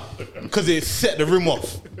not dumb because it set the room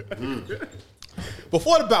off.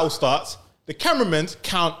 Before the battle starts, the cameramen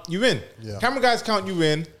count you in. Yeah. Camera guys count you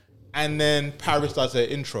in, and then Paris does their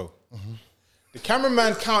intro. The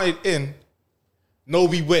cameraman counted in.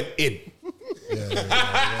 Nobi went in. Set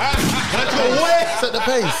the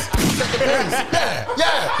pace. Set the pace.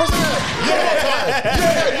 Yeah. Press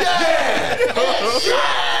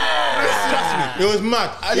It was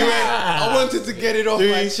mad. I wanted to get it off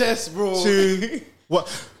my 3, chest, bro. 2, What?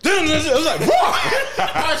 I was like, what?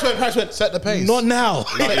 Paris went. Set the pace. Not now.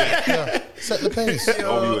 Set the pace.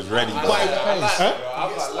 Nobby was ready.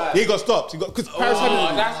 He got stopped. Because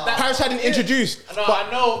Paris hadn't introduced. No, I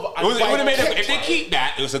know. It would have made them, if they keep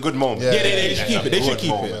that, it was a good moment. Yeah, they should keep it. They should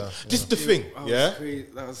keep it. This is the thing. Yeah.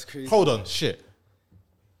 That was crazy. Hold on, shit.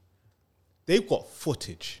 They've got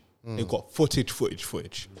footage. They've got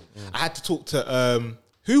footage. I had to talk to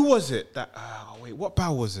who was it that? Wait, what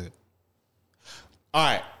battle was it? All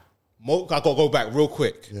right, I gotta go back real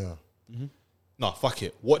quick. Yeah. No, fuck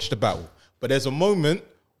it. Watch the battle. But there's a moment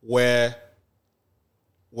where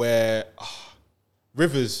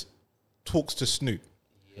Rivers talks to Snoop.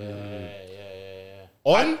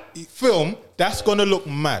 On film, that's gonna look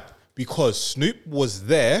mad because Snoop was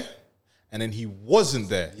there and then he wasn't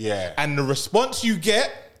there. Yeah. And the response you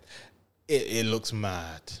get, it looks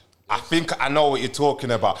mad. I think I know what you're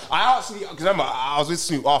talking about. I actually, because remember, I was with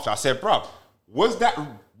Snoop after. I said, bruv, was that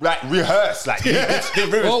like rehearsed? Like,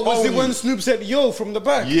 Oh, was it when Snoop said "yo" from the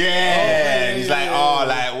back? Yeah, he's like,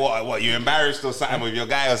 what? You embarrassed or something with your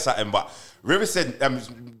guy or something? But Rivers said,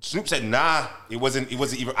 Snoop said, nah, it wasn't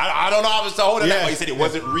even. I don't know how to hold it that, but he said it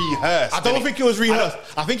wasn't rehearsed. I don't think it was rehearsed.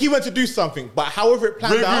 I think he went to do something, but however it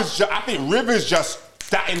planned out. I think Rivers just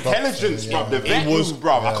that intelligence, bruv. The vet was,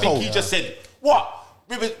 bruv. I think he just said, what?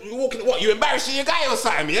 Rivers, you walking? What? You embarrassing your guy or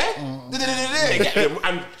something? Yeah.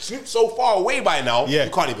 And Snoop's so far away by now. Yeah.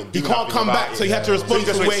 You can't even. He can't come back, so he had to respond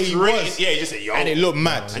to where he was. Yeah, he just said, yo, and it looked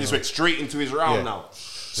mad. And just went straight into his round now.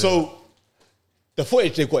 So the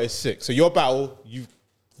footage they've got is sick. So your battle, you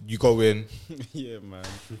go in. Yeah, man.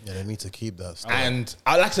 Yeah, they need to keep that stuff. And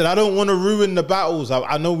like I said, I don't want to ruin the battles.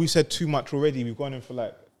 I know we said too much already. We've gone in for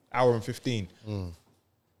like hour and 15.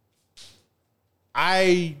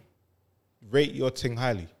 I rate your thing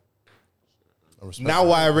highly. Now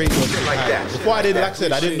I rate your thing highly. Before I did, like I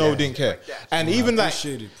said, I didn't know, didn't care. And even like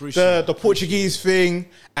the Portuguese thing,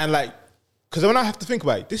 and like, because when I have to think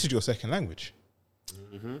about it, this is your second language.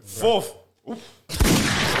 Fourth.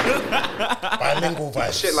 Bilingual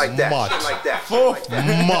vibes. Shit like that. Mud. Shit like that. Fourth.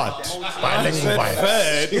 Mud. Bilingual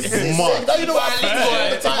vibes. Mud. You know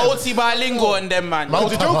what? Multi-bilingual and them, man.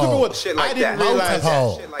 The joke of it was, Shit I like didn't that. realize.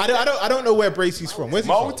 Multiple. I don't know where Bracey's from. Where's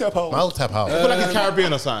he from? Multiple. I feel like he's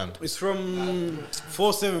Caribbean or something. It's from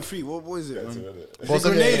 473. What is it, man?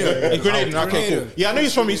 It's Grenada. Okay, cool. Yeah, I know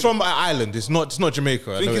he's from Ireland. It's not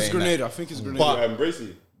Jamaica. I think it's Grenada. I think it's Grenada.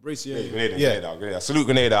 Bracey. Bracey, yeah. Grenada. Salute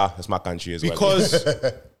Grenada. That's my country as well. Because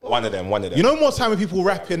one of them. You know, more time when people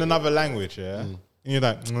rap in another language, yeah, and you're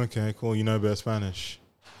like, okay, cool, you know a bit of Spanish,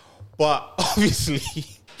 but obviously,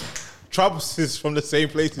 Trubs is from the same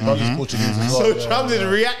place as you. Portuguese as well. So Trubs is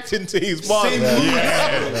reacting to his bars. I'm like,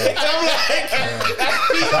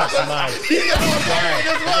 That's nice.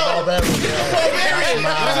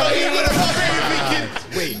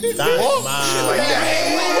 Wait, that's mad.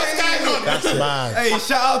 That's mad. Hey,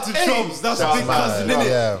 shout out to Trubs. That's a big cousin,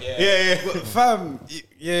 innit? Yeah. But fam,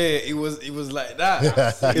 it was like that.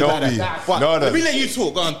 Let me let you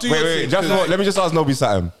talk. Go on, do your thing. Let me just ask Nobby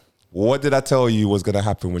something. What did I tell you was gonna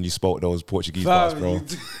happen when you spoke those Portuguese bars, bro?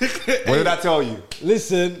 What did I tell you?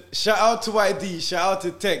 Listen, shout out to YD, shout out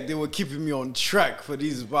to Tech. They were keeping me on track for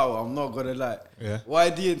these battles. I'm not gonna lie. Yeah.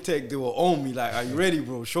 YD and Tech, they were on me like, are you ready,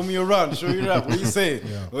 bro? Show me around. What are you saying?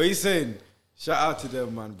 What are you saying? Shout out to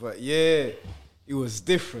them, man. But yeah, it was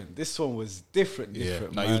different. This one was different,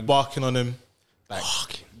 man. He was barking on him.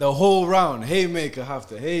 Like, the whole round, haymaker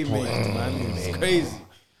after haymaker, man. It was crazy.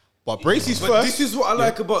 But Bracey's But first. this is what I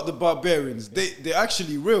like about the Barbarians. They're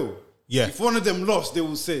actually real. Yeah. If one of them lost, they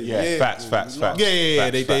will say, facts. They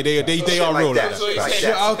are real. Like Like that.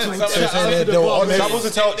 Shout out to the Troubles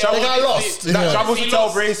will tell. Troubles will tell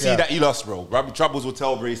Bracey Yeah. that he lost, bro. Troubles will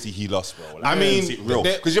tell Bracey he lost, bro. Like, I mean, it's real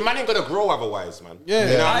because your man ain't gonna grow otherwise, man.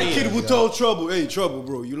 Yeah, You know what I mean? I-Kid will tell Trouble, hey, Trouble,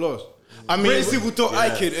 bro, you lost. I mean, Bracey will tell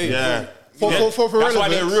I-Kid, hey, Yeah. bro. For That's why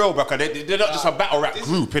they're relevance. real, because they're not just a battle rap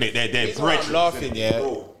group, innit? They're reason why I'm brethren. laughing,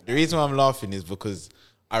 the reason why I'm laughing is because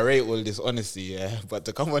I rate all this honesty, but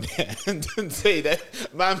to come on here and say that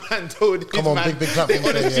my man told his on, man big they platform,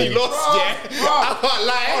 honestly yeah. lost, I can't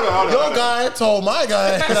lie. Your guy told my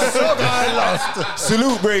guy that your guy lost.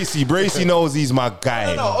 Salute Bracey. Bracey knows he's my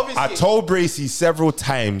guy. No, obviously. I told Bracey several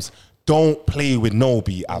times, don't play with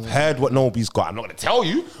Nobby. I've heard what Nobby's got. I'm not going to tell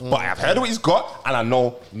you, but I've heard what he's got, and I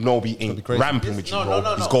know Nobby ain't ramping with you,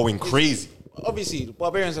 bro. He's going crazy. Obviously, the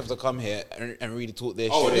Barbarians have to come here and really talk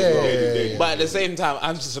their shit. But at the same time,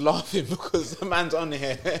 I'm just laughing because the man's on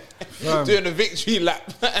here doing a victory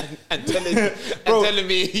lap and telling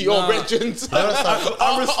me your regents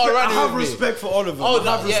I have respect for all of them. Oh,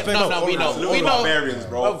 I have respect for all we of them.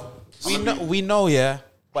 know. We know, yeah.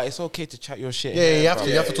 but it's okay to chat your shit. Yeah, you have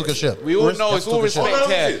to talk your shit. We all know it's all talk your respect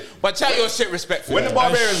shit. here. But chat your shit respectfully. When the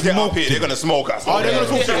Barbarians get up here, they're gonna smoke us. Oh, they're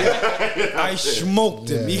gonna talk I smoked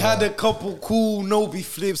him. He had a couple cool Nobi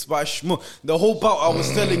flips, but I smoked. The whole battle, I was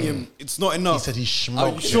telling him, it's not enough. He said he Are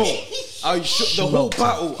you smoked. sure? Are you sure? The whole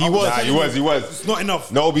battle. He was. It's not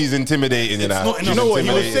enough. Nobody's intimidating, you know. not enough. You know what? He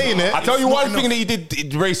was saying it. I tell you It's one not thing that he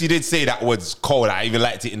did, Racy did say that was cold. I even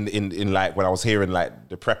liked it in like when I was hearing like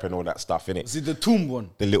the prep and all that stuff in it. Is it the Tomb one?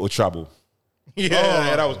 The Little Trouble.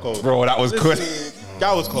 Yeah, that was cold. Bro, that was good.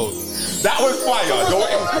 That was cold. That was fire.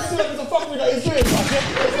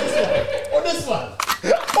 On this one.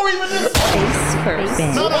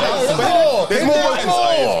 There's more.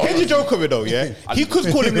 Here's the joke of it though, yeah? He could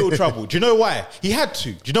call him Little Trouble. Do you know why? He had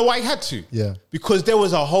to. Do you know why he had to? Yeah. Because there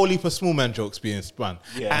was a whole heap of small man jokes being spun.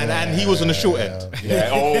 And he was on the short end. Yeah.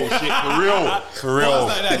 Oh shit. For real.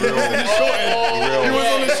 He was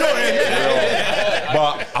on the short end.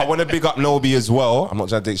 But I want to big up Nobi as well. I'm not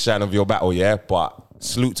trying to take shine of your battle, yeah, but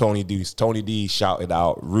salute Tony D. Tony D shouted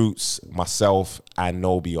out Roots, myself, and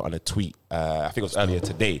Nobi on a tweet. I think it was earlier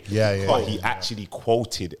today. Yeah. But he actually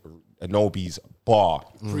quoted Nobi's bar.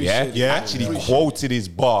 Yeah. Actually quoted his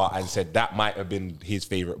bar and said that might have been his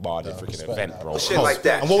favorite bar at the freaking event, bro. Shit like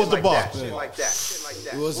that. And what was the bar? Shit like that. Shit like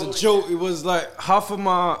that. It was a joke. It was like half of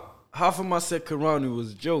my second round. It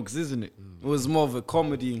was jokes, isn't it? It was more of a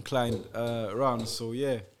comedy inclined round. So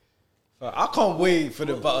yeah, I can't wait for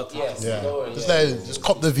the battle. Just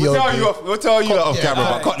cop the VOD. We'll tell you off camera,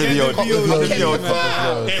 but cut the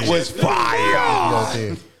VOD. It was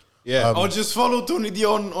fire. Yeah. I'll just follow Tony D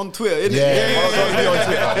on Twitter. Innit?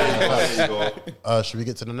 Should we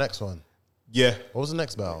get to the next one? Yeah. What was the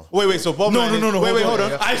next battle? Wait. So Bob. No. Wait, hold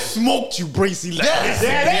on. I smoked you, Bracy. Like Shit like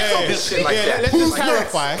that. Let's Shit just like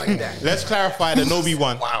clarify. that. Like that. Let's clarify the Nobi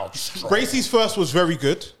one. Wow. Gracie's first was very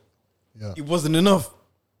good. It wasn't enough.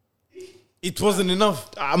 It wasn't enough.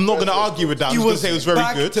 I'm not going to argue with that. I'm just going to say it was very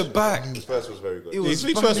back good. to back. First was very good. It was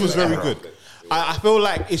His back first to was back. very good. I feel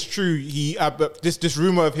like it's true. He but this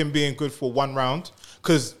rumor of him being good for one round,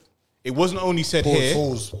 because it wasn't only said here.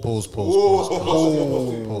 Pause.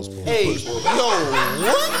 Hey, yo, what?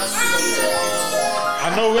 I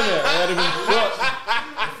know, innit? I had him in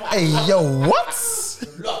Hey, yo, what?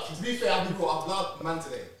 Look, to be fair, I've been caught up man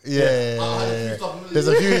today. Yeah. There's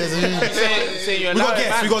a few. Say you're We got allowed, guests.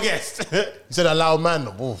 man. We got guests. You said a loud man.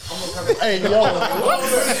 Oof. Hey, yo, what?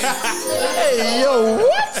 Hey, yo,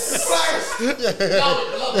 what?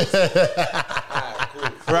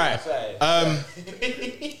 Right.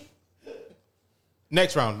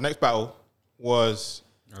 Next round, next battle was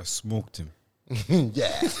I smoked him.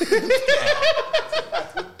 Yeah.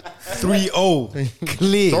 3-0.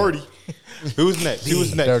 Clear. already. Who was next? Who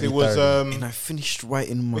was next? Dirty, It was And I finished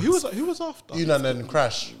writing my. who was after? You and then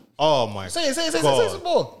Crash. Oh my Say it God. some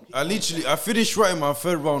more. I finished writing my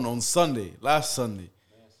third round on Sunday, last Sunday.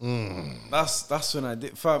 That's when I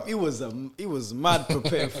did. Fam, it was mad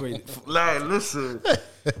prepared for it. Like, listen,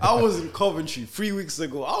 I was in Coventry 3 weeks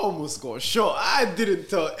ago. I almost got shot. I didn't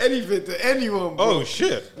tell anything to anyone, bro. Oh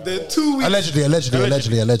shit. The 2 weeks. Allegedly.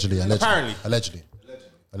 Apparently.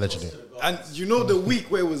 Allegedly. And you know the week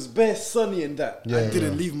where it was bare sunny and that, Yeah, I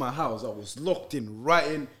didn't yeah. leave my house. I was locked in,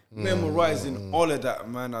 writing, memorizing, all of that,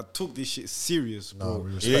 man. I took this shit serious, bro.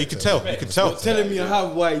 Yeah, you could tell. You could tell. Telling me I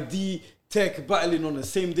have YD Tech battling on the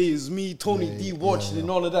same day as me, Tony D watching and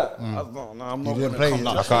all of that. I was, no, I'm not didn't gonna play come it.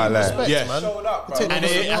 down. I can't lie. Respect, Yeah. man. Show it up, bro. And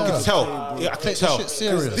I could tell. Yeah, I could Take tell. this shit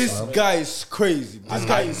serious. This man. guy is crazy. This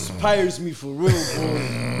guy inspires me for real,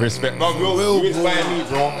 bro. Respect. No, bro, you inspire me,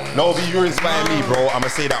 bro. No, you inspire me, bro. I'm going to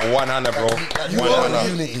say that 100, bro. You are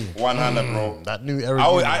unity. 100, bro. That new era.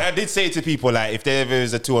 I did say to people, like, if there ever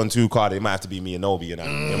is a 2-on-2 card, it might have to be me and Nobi, you know.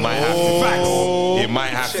 It might have to be. It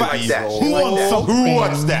might have Shit to like be, that. bro. Shit like that. Who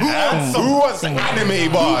wants that? Who wants the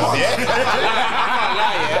anime bars, yeah?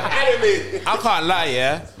 Anime. I can't lie,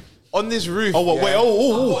 yeah. On this roof. Oh, wait.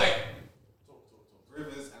 Oh.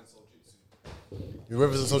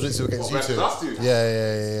 Rivers and Soljitsu against you two. us two?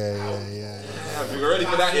 Yeah. You ready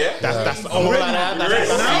for that, yeah? That's already. No.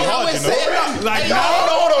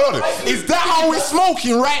 Is that how we're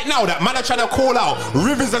smoking right now? That man are trying to call out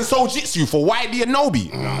Rivers and Soljitsu for YD and Nobi.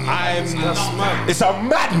 It's a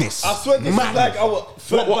madness. I swear this is like our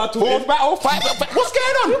third battle. Fourth battle? What's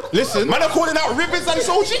going on? Listen. Man are calling out Rivers and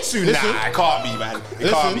Soljitsu. Listen. Nah, it can't be, man. It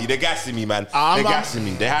can't be. They're gassing me, man. They're gassing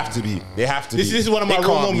me. They have to be. They have to be. This is one of my They real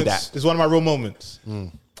can't be moments. that. This is one of my real moments.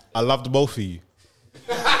 I love the both of you.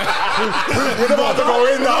 He's about to go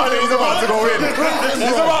in now. He's about to go in.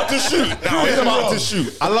 He's about to shoot. Now he's about to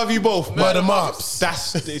shoot. I love you both. Murder Mops.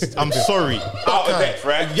 I'm sorry. Out of depth,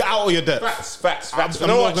 right? You're out of your depth. Facts. I'm You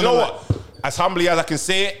know not what? gonna lie. as humbly as I can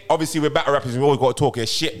say it, obviously we're battle rappers, we always got to talk your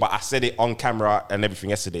shit, but I said it on camera and everything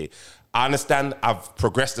yesterday. I understand I've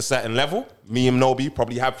progressed a certain level. Me and Nobi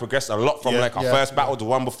probably have progressed a lot from like our first battle to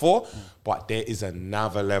one before, but there is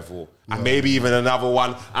another level. And maybe even another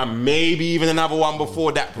one, and maybe even another one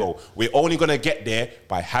before that, bro. We're only gonna get there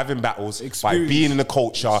by having battles, by being in the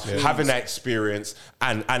culture, having that experience,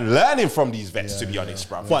 and learning from these vets, to be honest,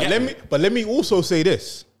 bro. But let me also say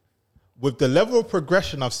this. With the level of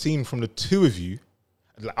progression I've seen from the two of you,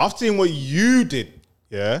 like, I've seen what you did,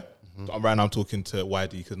 yeah? Right now I'm talking to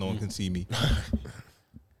YD because no one can see me.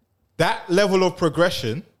 That level of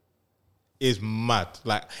progression is mad.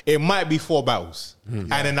 Like, it might be 4 battles. And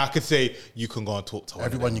then I could say, you can go and talk to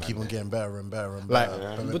everyone. You keep on getting better and better and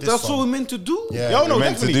better. But that's what we're meant to do. Yeah, no,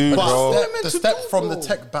 meant to definitely. do, but bro. the step from the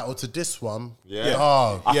tech battle to this one,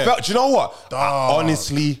 I felt, do you know what? I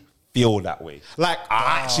honestly feel that way. Like,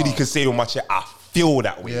 I actually can say with my chest, I feel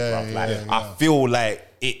that way, bruv. Like, I feel like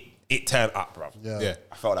it turned up, bruv. Yeah.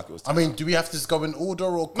 I felt like it was. I mean, do we have to just go in order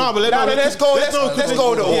or? No, but let's go the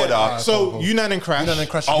order. Yeah. So Yunnan and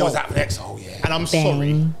Crash. Oh, was that next? Oh yeah. And I'm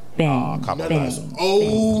sorry. Bang, come on, bang.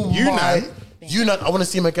 Oh Yunnan. Yunnan, I want to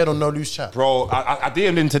see him again on No Loose Chat. Bro, I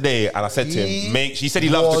DM'd him today and I said to him, mate, he said he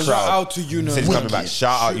loves the crowd. Shout out to Yunnan. He said he's coming back.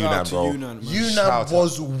 Shout out Yunnan, bro. Yunnan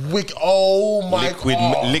was wicked. Oh my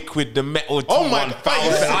god. Liquid the metal. Oh my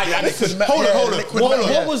Listen, hold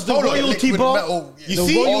on. What was the royalty bar? You The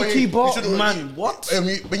see? royalty bar? You should- Man, what?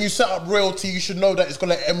 When you set up royalty, you should know that it's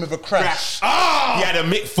going to end with a crash. He had a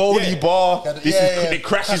Mick Foley bar. Yeah, This yeah. is it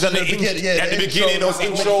crashes at the beginning. Those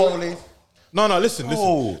intro. Foley. No, listen.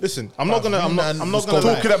 I'm not gonna lie.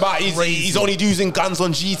 Talking about he's only using guns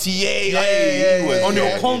on GTA. On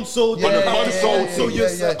your console. On the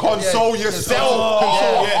console. Console yourself.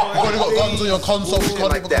 You only got guns on your console. You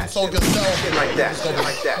can't even console yourself. Shit like that. It's gonna be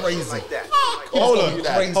crazy.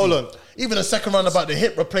 Hold on. Even the second round about the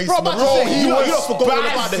hip replacement. Bro, he you was lot forgot all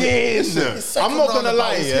about the hip. spazzing. I'm not gonna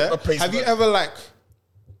lie, yeah. Replacement.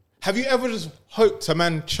 Have you ever just hoped a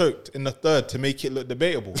man choked in the third to make it look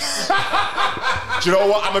debatable? Do you know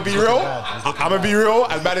what? I'm gonna be real.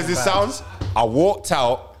 As bad as this sounds, I walked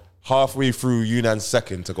out halfway through Yunnan's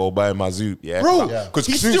second to go buy my Zoop. Yeah, Bro, because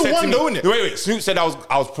he still won, though, innit? Wait. Snoop said I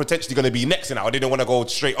was potentially gonna be next, and I didn't want to go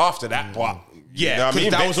straight after that, but. Yeah, you know what I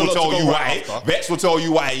mean? that Vex was a will lot tell to you go why. right after. Vex will tell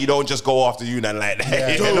you why you don't just go after Yunnan like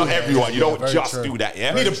that. Not everyone. You don't very just true. do that.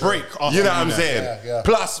 Yeah, Need a break after You know what I'm Yunnan. saying? Yeah.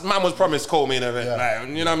 Plus, man was promised co-main event. Like,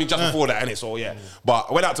 you know what I mean? Just before that, and it's all But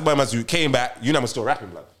I went out to buy my Zoop, came back. Yunnan was still rapping,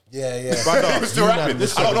 blood. Yeah. He was still rapping. I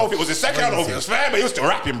don't know if it was the second. I don't know if it was fair, but he was still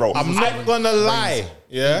rapping, bro. I'm not gonna lie.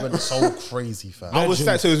 Yeah, He went so crazy, fam. I was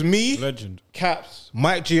sad. So it was me, Legend. Caps,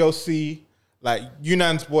 Mike GLC, like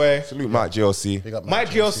Yunnan's boy. Salute Mike GLC. Big up, Mike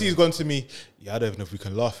GLC has gone to me. Yeah, I don't even know if we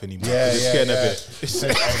can laugh anymore. Yeah, it's yeah, getting yeah.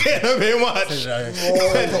 it's getting a bit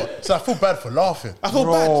much. So I feel bad for laughing. I feel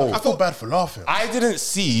bad. I feel bad for laughing. I didn't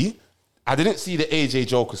see the AJ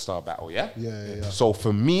Joker Star battle, yeah? Yeah. So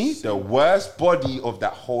for me, the worst body of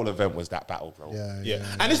that whole event was that battle, bro. Yeah,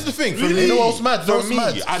 and this is the thing. For You me, know what's mad? For me,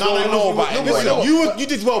 I don't know about everyone else. you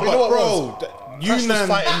did well, know but what bro, Crash was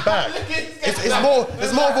fighting back.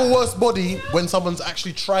 It's more of a worse body when someone's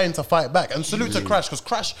actually trying to fight back. And salute to Crash, because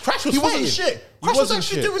Crash was he wasn't fighting. shit. Crash was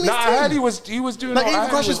actually doing his Nah, I thing. heard he was doing Like all even right.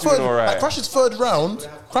 Crash's He was doing third, all right. like Crash's third round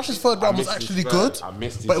was missed actually his good, third. I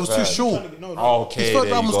missed his but it was too third. short. Okay, His third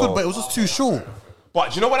there round you was go. good, but it was just too short. But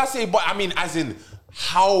do you know what I say? But I mean, as in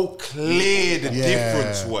how clear the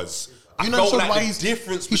difference was. I You know, felt showed like why the he's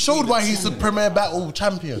difference. he showed between why the he's two. the premier battle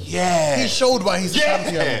champion. Yeah. He showed why he's the Yeah.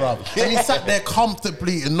 champion, bro. Yeah. And he sat there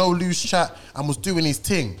comfortably in No Loose Chat and was doing his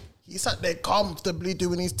thing. He sat there comfortably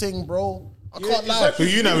doing his thing, bro. I can't lie. Who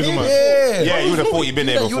you know was the man? Yeah. Yeah, you would have thought you'd been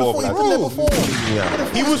there You would before. have blood. thought he'd been there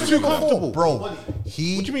before. He was too comfortable, bro.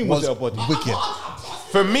 He What do you mean, was was it a body? wicked.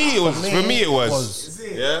 For me, it was.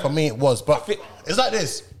 For me, it was. But it's like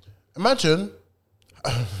this. Imagine.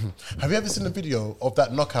 Have you ever seen the video of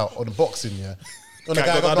that knockout on the boxing? Yeah, when the Guy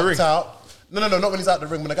guy got got out the knocked ring. out. No, not when he's out the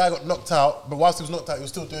ring. When the guy got knocked out, but whilst he was knocked out, he was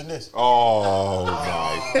still doing this. Oh my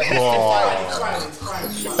god!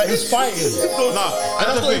 That he was fighting. Nah, And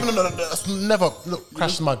that's not even. No, that's never. Look,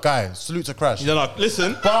 Crash is my guy. Salute to Crash.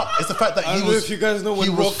 listen. But it's the fact that I he don't know was. if you guys know he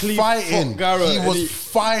when was Rock Lee fighting. fought Garrett He and was he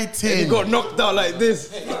fighting. got knocked out like this.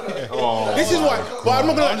 This is why, but I'm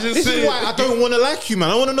not gonna. just This is saying. why I don't want to like you, man.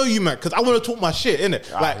 I want to know you, man, because I want to talk my shit,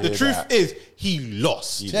 innit? Like the hear truth that. is, he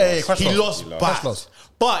lost. Crash He lost. lost, Crash bad. lost.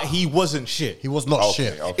 But he wasn't shit. He was not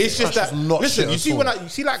shit. okay. It's just Crash that. was not Listen, shit you at see all. when you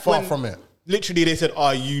see like Far when from it. literally they said,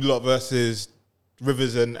 "Are you lot versus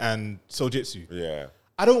Rivers and Sojitsu?" Yeah.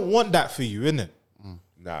 I don't want that for you, innit?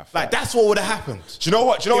 Nah, Like that's what would have happened. Do you know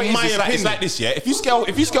what? In It my is? It's opinion. like this, yeah. If you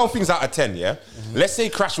scale things out of 10, yeah. Let's say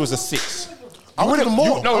Crash was a 6. I would give him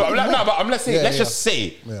more. But let's Yeah, just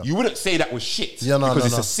say Yeah. you wouldn't say that was shit. Yeah, no, because no,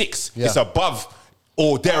 it's no. a 6. Yeah. It's above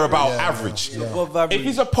or thereabout Yeah, average. yeah. Above average. If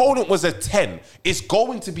his opponent was a 10, it's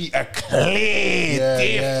going to be a clear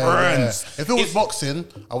difference. If it was It's- boxing,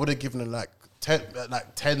 I would have given him like 10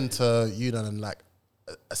 to Yunan and like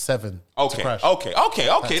a 7 to Okay, Crash. okay.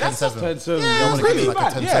 That's 10-7. 10-7. Yeah, I would have really given him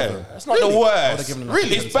like bad. a 10-7. Yeah, that's not Really? the I worst. would've given him like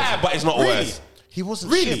a It's bad, but it's not worse. He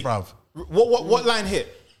wasn't Really? shit, bruv. What line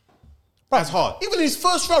hit? That's hard. Even in his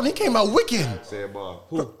first round, he came out wicked. Say a bar.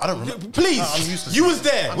 I don't remember. Please, I'm used to you it. was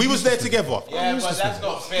there. We was there together. Yeah, but that's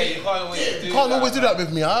not fair. You can't always do You can't always do that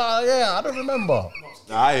with me. I don't remember.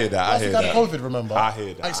 I hear that. I Last hear week I had that. COVID, remember? I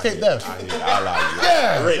hear that. I escaped death. I hear that. I like you.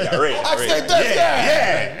 Yeah. I rate that. I escaped death,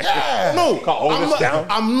 yeah. No, hold us down.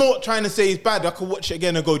 I'm not trying to say it's bad. I could watch it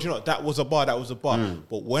again and go, do you know what? That was a bar.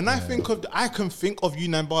 But when I think of, I can think of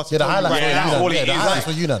Yunnan bars. Yeah, the highlights right were now. Yunnan. all Yeah, it the is. highlights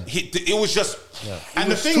were Yunnan. It was just. And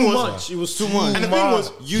the was thing too was, much. It was too much. and the thing was,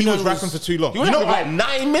 he was Yunnan rapping was- for too long. You know, like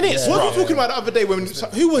 9 minutes. What bro. were we talking about the other day when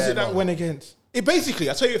who was it that went against? It basically,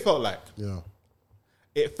 I tell you, it felt like. Yeah.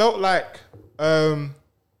 It felt like.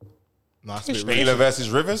 No, that's a bit Baylor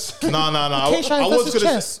versus Rivers. No. I was versus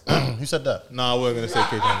gonna. chess. Who said that? No, I wasn't gonna say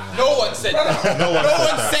K-Town. No one said that. No one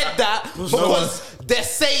said said that because they're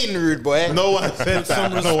saying rude, boy. No one said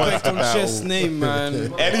Some that. No one respect said on that. Chess' name,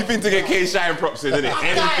 man. Anything to get K Shine props in, innit?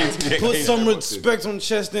 Anything to get Put K some Shine props in. respect on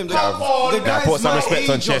Chess' name. The Nah, guy's put some my respect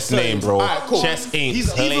on age Chess' or name, something. bro. Alright, cool. Chess ain't He's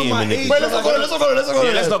even playing my with age. niggas. Wait, let's not go. Yeah,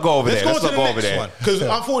 let's not go over Let's there. go Let's to not the go over next there. one because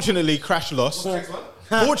unfortunately Crash lost.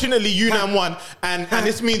 Fortunately, Yunnan won, and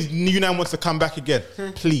this means Yunnan wants to come back again.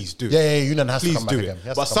 Please do. Yeah, Yunnan has to Please come back do again. it. He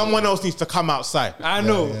has But to come someone back. else needs to come outside. I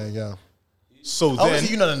know. Yeah. So I was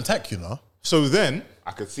then, Yunnan and Tech, you know. so then,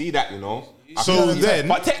 I could see that, you know. so then,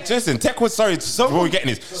 But Tech, listen, Tech was, sorry, before we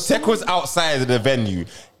getting this, Tech was outside of the venue,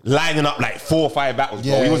 lining up like 4 or 5 battles,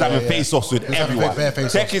 bro. Yeah, he was having yeah. face-offs with He was having everyone. bare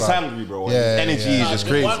face-offs, Tech is bro. hungry, bro. Yeah, His energy yeah. is just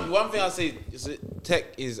crazy. One thing I'll say is that Tech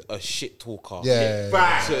is a shit talker. Yeah.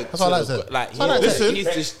 Bang. That's what I like to- Like, that's what I like to- listen, he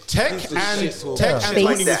needs to Tech needs to and shit talk. Tech and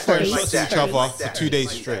Tony was throwing Face shots at each first. other for 2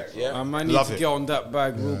 days straight. I might need Love to it. get on that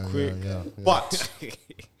bag real quick. But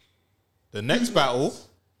the next battle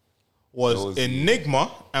was Enigma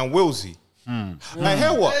and Wilsey. Now,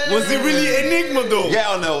 hear what? Was it really Enigma though?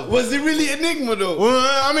 Yeah or no? Was it really Enigma though?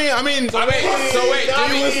 I mean, So wait,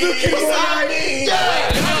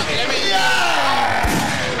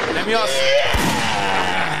 let me ask.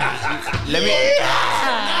 Let me.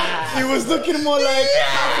 He was looking more like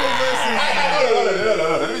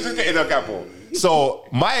No. Let me just get in a couple. So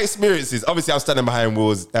my experiences, obviously, I'm standing behind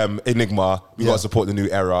Will's Enigma. We got to support the new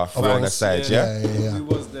era. We're on that side, yeah. He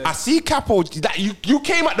was there. I see Capo. That you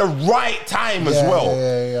came at the right time as well.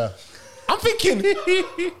 Yeah. I'm thinking,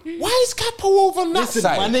 why is Capo over on that Listen,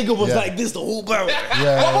 side? my nigga was Yeah. like this the whole barrel. Hold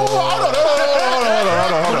on.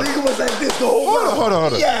 My nigga was like this the whole barrel. Hold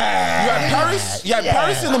on. You had Paris. You had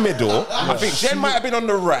Paris in the middle. I think Jen might have been on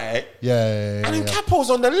the right. Yeah. And then Capo's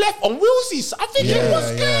on the left on Willsey's. I think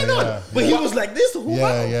what's going on? But he was like this the whole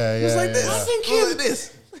barrel. He was like this. I think He was like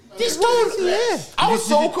this. This don't. I was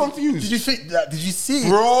so confused. Did you think that? Did you see it?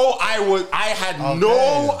 Bro, I had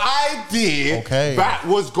no idea that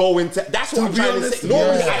was going to. That's what I'm trying to say.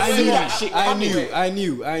 Normally, I see that shit. I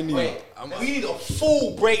knew. We need a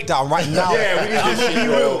full breakdown right now. Yeah, we need this shit,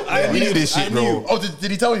 bro. We need this shit, bro. Oh,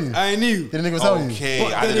 did he tell you? I knew. Did the nigga tell you? Okay,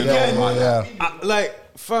 But I then didn't know. again, Yeah.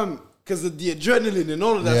 like, fam, because of the adrenaline and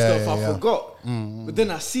all of that Yeah, stuff, I yeah. forgot. But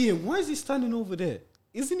then I see him. Why is he standing over there?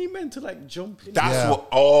 Isn't he meant to like jump in? That's Yeah. what.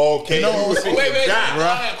 Okay. You know what I was Wait,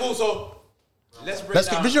 alright, cool. So let's break Let's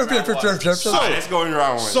down. go. So let's go in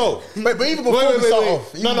round one. so But even before we start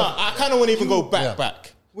off, No, I kind of want to even go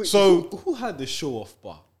back. Wait, So, who had the show off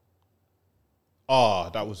bar?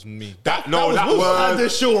 that was me. that Who had was. the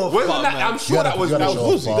show off Wasn't bar, that? man? I'm sure You had that a- was you had a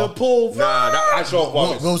Willsey. show off bar. The pole. Nah, that show off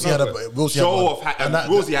bar. Wilsey had a Wilsey Show had one. off had- And that-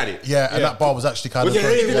 Wilsey had it. Yeah, and that bar was actually kind Was of.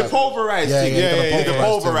 it he did the pulverized Yeah, thing? yeah, He did the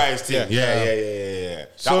pulverized pulverized thing. thing. Yeah.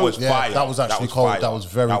 That was yeah, fire. that was actually cold. fire. That was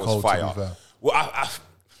very That cold, to fire. be fair. Well,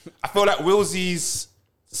 I feel like Willsey's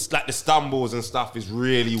like the stumbles and stuff is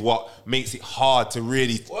really what makes it hard to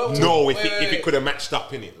really know if it could have matched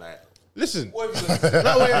up in it. Like, Listen, All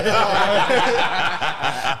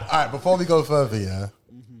right, before we go further, yeah.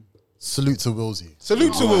 Salute to Wilsey.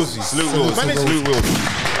 salute to Wilsey. salute Willsey.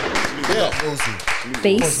 Wilsey.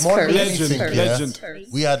 Face More than first. anything, First. yeah, Legend.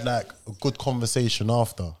 we had like a good conversation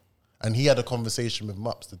after, and he had a conversation with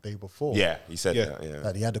Mups the day before. Yeah, he said Yeah. that. Yeah.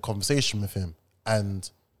 That he had a conversation with him, and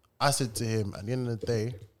I said to him, at the end of the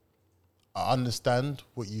day, I understand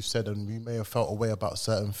what you said, and you may have felt a way about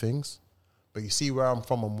certain things. But you see where I'm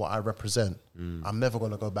from and what I represent. I'm never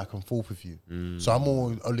going to go back and forth with you. So I'm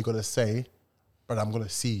only going to say, but I'm going to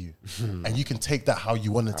see you. And you can take that how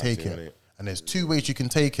you want to take it. And there's two ways you can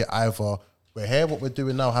take it. Either we're here, what we're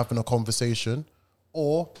doing now, having a conversation,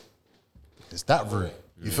 or it's that route.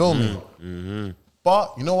 You feel me?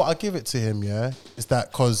 But you know what? I give it to him, yeah? It's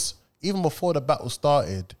that because even before the battle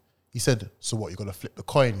started, he said, so what, you're going to flip the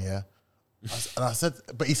coin, yeah? And I said,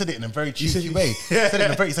 but he said it in a very cheeky way. He said it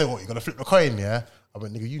in a very, he said, what, you're going to flip the coin, yeah? I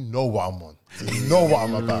went, nigga, you know what I'm on. You know what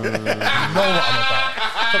I'm about. You know what I'm about.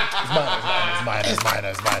 It's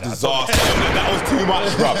mine. Disaster. That was too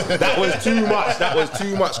much, bro. That was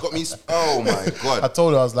too much. Got me. Oh my God. I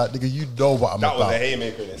told her, I was like, nigga, you know what I'm about. That was a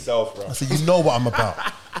haymaker in itself, bro. I said, you know what I'm about.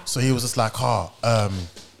 So he was just like,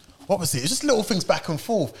 what was it? It's just little things back and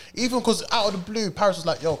forth. Even because out of the blue, Paris was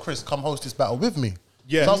like, yo, Chris, come host this battle with me.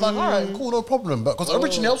 Yeah. So I was like, all right, cool, no problem. But because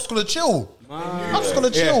originally I was just going to chill. I was just going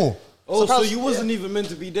to chill. Oh, so you wasn't even meant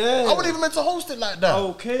to be there? I wasn't even meant to host it like that.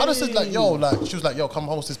 Okay. I just said like, yo, like, she was like, yo, come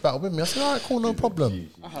host this battle with me. I said, all right, cool, no problem.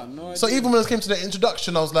 I had no idea. So even when it came to the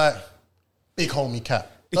introduction, I was like, big homie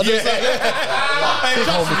cat. So big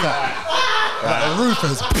homie cat. Like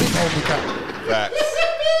Rufus, big homie cat.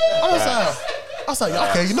 I was like,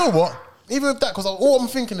 okay, you know what? Even with that, because all I'm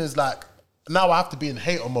thinking is like, now I have to be in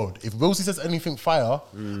hater mode. If Wilsey says anything fire,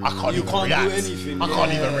 I can't even react. Do anything. I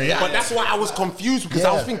can't even react. But that's why I was confused because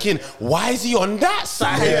I was thinking, why is he on that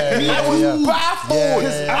side? I was baffled.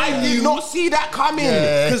 I did not see that coming.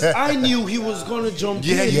 Because I knew he was gonna jump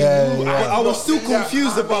in. I was still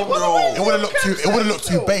confused about it. It would have looked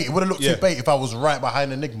too bait. It would have looked too bait if I was right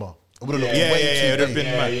behind Enigma. It would have looked way too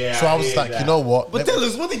bait. So I was like, you know what? But tell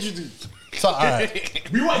us, what did you do? So, all right.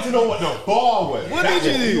 We wanted to know what the bar was. What did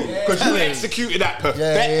you do? Because you executed that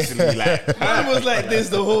perfectly. Like, mine was like this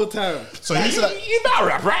the whole time. So he's like, you better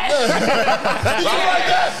rap, right?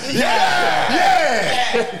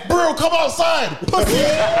 Yeah. Bro, come outside. Pussy.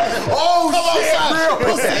 Oh, come shit, outside.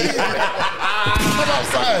 Pussy. Come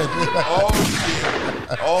outside. Oh, shit.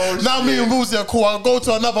 Oh, now shit. Me and Wilsey are cool. I'll go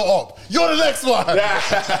to another op. You're the next one.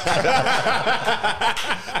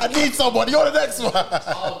 I need someone. You're the next one.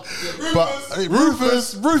 But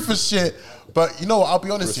Rufus shit. But you know what? I'll be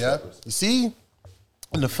honest, yeah. You see,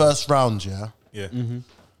 in the first round, yeah. I'm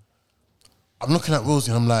looking at Wilsey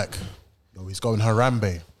and I'm like, yo, he's going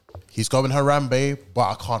Harambe. But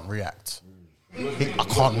I can't react. I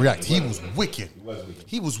can't react. He was wicked.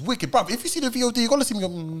 He was wicked, bro. If you see the VOD, you gotta see me go.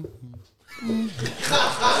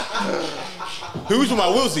 Who was my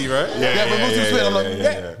Wilsey, right? Yeah, but Wilsey was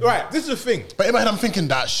winning. Right, this is the thing. But in my head, I'm thinking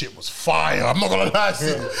that shit was fire. I'm not gonna lie.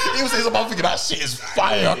 He was saying something, I'm thinking that shit is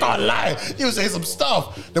fire. I can't lie. He was saying some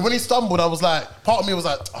stuff. Then when he stumbled, I was like, part of me was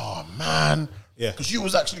like, oh man. Yeah. Because you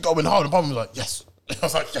was actually going hard. And part of me was like, yes. I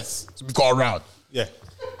was like, yes. So we got around. Yeah.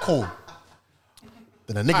 Cool.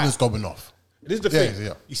 Then Enigma's going off. This is the thing.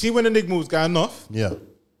 Yeah. You see when Enigma was going off? Yeah.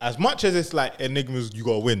 As much as it's like Enigma's, you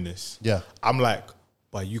gotta win this. Yeah. I'm like,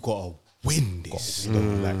 but you gotta win this.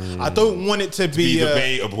 Like, I don't want it to be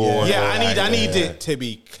debatable. I need it to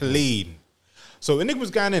be clean. So Enigma's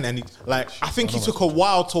going in, and I think he took a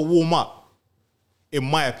while to warm up, in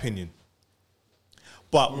my opinion.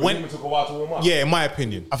 But when Enigma took a while to warm up. Yeah, in my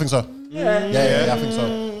opinion, I think so. Yeah, I think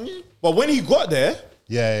so. But when he got there,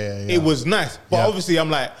 it was nice. But obviously, I'm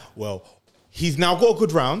like, well, he's now got a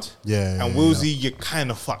good round. And Wilsey, you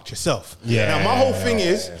kind of fucked yourself. Now, my whole thing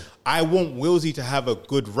is, I want Wilsey to have a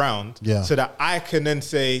good round so that I can then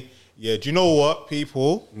say, do you know what,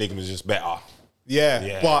 people? Enigma's just better.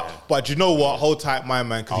 But you know what? Hold tight, my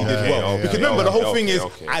man, because he did well. Because remember, the whole thing is,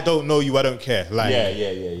 I don't know you, I don't care. Like,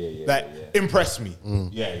 impress me.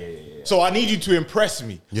 So I need you to impress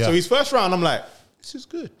me. So his first round, I'm like, this is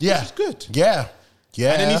good. This is good. Yeah.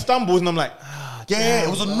 And then he stumbles, and I'm like, it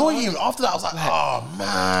was annoying. After that, I was like, oh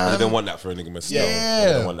man. I didn't want that for Enigma still. I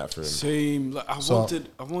didn't want that for him. Same. Like, I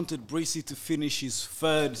wanted Bracey to finish his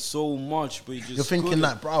third so much, but he just you're thinking couldn't.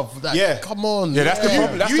 that, bro. Come on. Yeah, that's the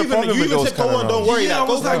problem. That's the problem with those kind of rounds. Don't worry. I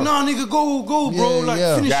was like, nah, nigga, go, bro. Like,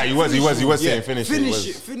 finish it. Yeah, he was saying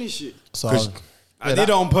finish it. So I did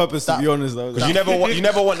it on purpose, to be honest. Because you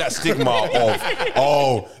never want that stigma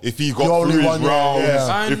of, if he got through his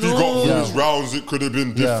rounds, if he got through his rounds, it could have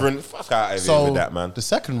been different. Fuck out of here with that, man. The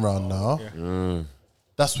second round now,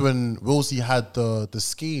 that's when Wilsey had the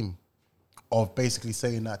scheme of basically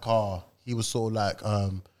saying that he was sort of like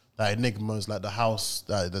Enigma's like the house,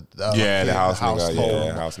 the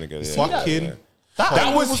house nigga. Fucking.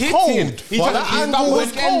 That was hitting. That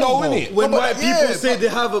was Endo, innit? When white people say they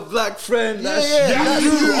have a black friend, that's I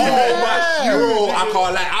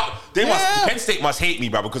can't lie. Penn State must hate me,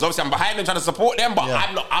 bro, because obviously I'm behind them trying to support them, but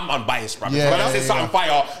I'm unbiased, bro. Yeah, when I say something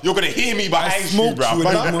fire, you're gonna hear me behind you, bro.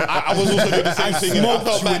 I was also doing the same thing.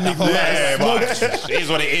 Smoked you, Enigma. Yeah, but it is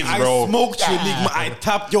what it is, bro. I smoked you, Enigma. I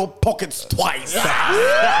tapped your pockets twice. I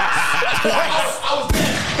was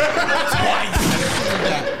there.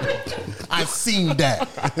 I seen that.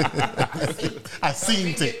 I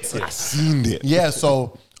seen it. Yeah,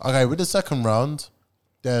 so, okay, with the second round,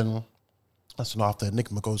 then that's when after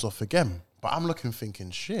Enigma goes off again. But I'm looking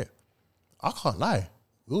thinking, shit, I can't lie.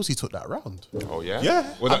 Wilsey took that round. Oh, yeah?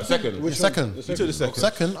 Yeah. Was that second? Second. He took the second.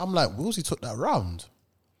 Second, I'm like, Wilsey took that round.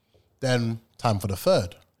 Then, time for the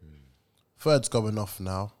third. Third's going off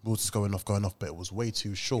now. Wilsey's going off, but it was way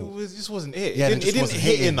too short. This wasn't it. Yeah, It didn't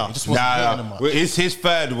hit enough. It just wasn't hitting him much. His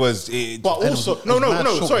third was... But also, it was mad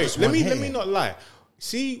short, sorry. just Let me wasn't not lie.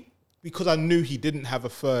 See, because I knew he didn't have a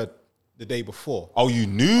third the day before. Oh, you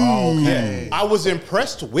knew? Okay. I was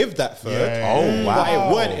impressed with that third. Yeah. Oh, wow. But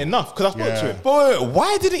it weren't enough because I spoke to him. But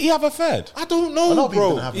why didn't he have a third? I don't A lot know, of people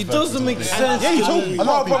bro. didn't have a It third doesn't to make me. sense. Yeah, he told me. A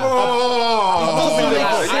lot of people.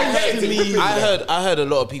 I heard a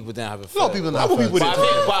lot of people didn't have a A lot of people didn't have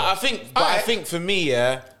thirds. But I think for me,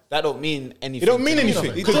 yeah, that don't mean anything. It don't mean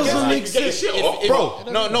anything. It doesn't make sense. Bro,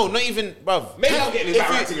 no, not even, bro. Maybe I'm getting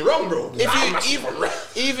this wrong, bro.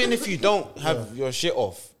 Even if you don't have your shit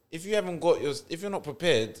off, if you haven't got your, if you're not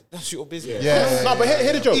prepared, that's your business. Yeah. No, but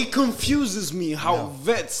hear the joke. It confuses me how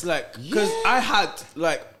vets because I had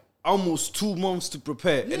like almost 2 months to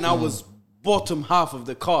prepare and I was bottom half of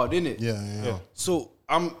the card, innit? Yeah. So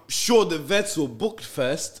I'm sure the vets were booked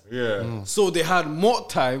first. Yeah. So they had more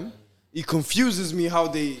time. It confuses me how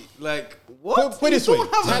they like what? Put it this You way.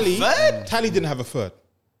 don't have a third? Tally didn't have a third.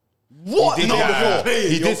 What? He did, No,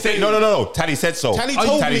 he did say no. Tally said so. Tally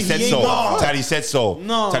told me said he so. ain't got a third. Tally said so.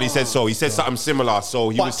 No. Tally said so. He said something similar. So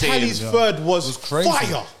he But was saying, Tally's third was crazy.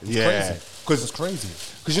 fire. yeah, It's because crazy.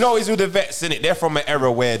 you know, it's with the vets in it. They're from an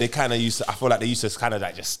era where they kind of used to. I feel like they used to kind of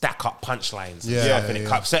like just stack up punchlines. Yeah, and stuff, and yeah. it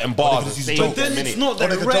cut certain bars. And say But then it's not Or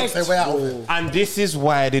they could joke direct. their way out of it. And this is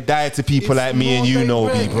why they died to people like me and you, know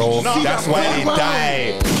me, bro. That's why they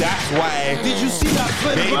died. That's why Did you see that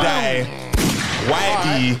third they round? died.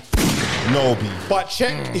 Whitey, Nobi. But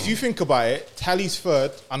check, if you think about it, Tally's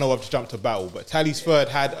third, I know I've just jumped to battle, but Tally's third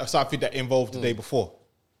had something that involved the day before.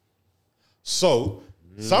 So,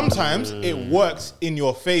 sometimes it works in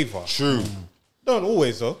your favor. True. Don't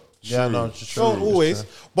always, though. Yeah, no, it's true. Don't It's always.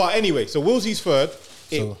 true. But anyway, so Wilsey's third,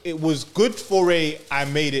 So- it was good for I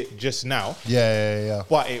made it just now, Yeah.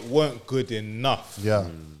 but it weren't good enough. Yeah.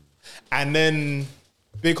 And then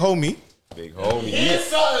Big Homie, Big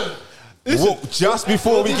homie. Well, just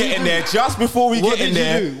before we get in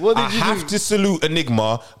there, I have to salute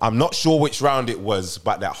Enigma. I'm not sure which round it was,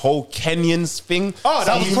 but that whole Kenyans thing. Oh,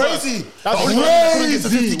 that was He- crazy. That was Crazy.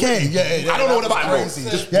 50K. Yeah. I don't know what about crazy.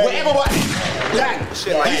 it. Yeah. Whatever, but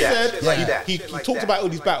Shit like he that. said, Shit like that. he Shit like talked that. about all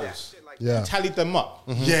Shit these like battles. that. Yeah. He tallied them up.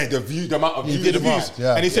 yeah, the amount of He did the views.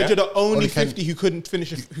 Yeah. And he said Yeah. you're the only Only Ken- 50 who couldn't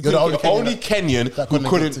finish. You're the only the only Kenyan that who couldn't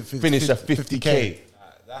couldn't get to finish a 50K. 50K.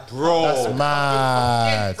 Bro, That's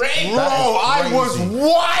mad. bro, I was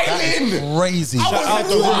wilding. Crazy. I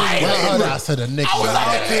was wilding. I said Enigma. I was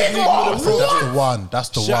like, Enigma. That's the one. That's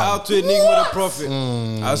the Shout one. out to Enigma the Prophet.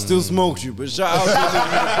 I still smoked you, but shout out to Enigma the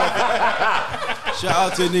Prophet. Shout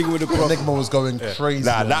out to Enigma the Prophet. Enigma was going crazy.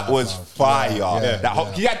 Nah, on that was bruv. fire.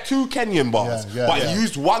 Yeah. He had 2 Kenyan bars, Yeah, but yeah. he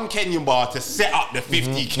used 1 Kenyan bar to set up the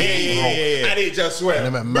 50K, bro. And it just went, And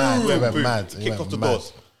it went mad. boom, It went boom. mad. It Kicked went off the mad.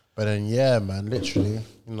 doors. But then, yeah, man, literally,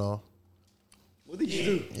 you know. What did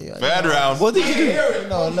you do? Third round. What did you do? You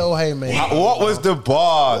know, a little hey, man. What was the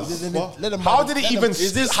bars? Let them- How did it let even? them-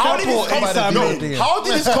 Is this how did couple this? ASAP No, Made? how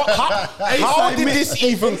did this? How did this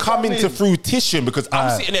even come into fruition? Because I'm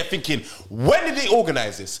Alright. sitting there thinking, when did they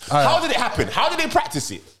organize this? Alright. How did it happen? How did they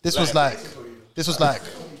practice it? This was like,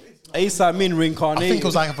 ASAP Min I reincarnated. think it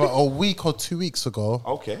was like about a week or 2 weeks ago,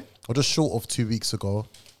 Okay. or just short of 2 weeks ago.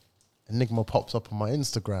 Enigma pops up on my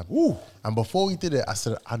Instagram. And before he did it, I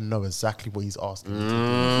said, I know exactly what he's asking me to do.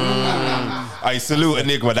 I salute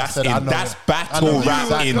Enigma. That's said, I know that's it. I battle know rap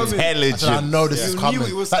exactly. I intelligence. said, I know this You is knew coming.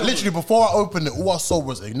 it was Like coming. literally before I opened it, all I saw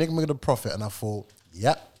was Enigma the Prophet, and I thought,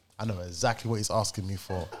 yep, I know exactly what he's asking me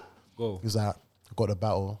for. Go. He was like, I got the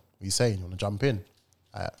battle. What are you saying? You want to jump in?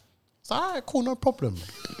 It's like, all right, cool, no problem.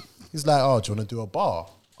 He's like, oh, do you want to do a bar?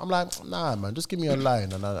 I'm like, nah, man, just give me a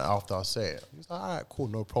line, and then after I say it, he's like, all right, cool,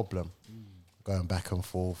 no problem. Going back and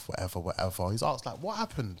forth, whatever. He's asked, like, what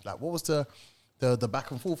happened? Like, what was the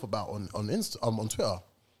back and forth about on Twitter?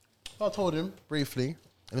 So I told him briefly, and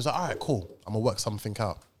he was like, all right, cool, I'm gonna work something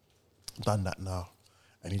out. Done that now.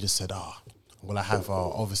 And he just said, Well, I have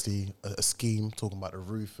obviously a scheme talking about the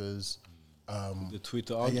roofers. The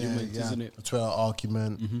Twitter argument, isn't it? The Twitter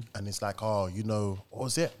argument. And it's like, what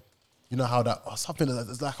was it? You know how that, something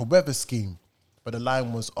that's like a weather scheme. But the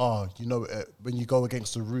line was, when you go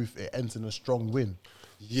against the roof, it ends in a strong win.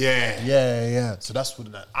 Yeah. So that's what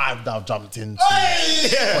I've now jumped into.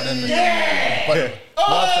 But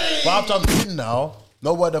I've jumped in now,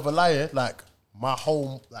 no word of a lie, like, my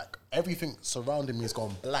whole, like, everything surrounding me has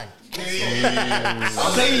gone blank. I'm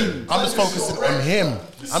just focusing on him.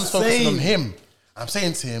 I'm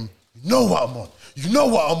saying to him, you know what I'm on.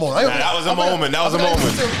 That was a moment.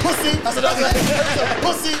 Pussy.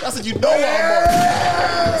 I said, you know what I'm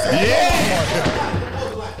on.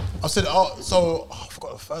 I said, I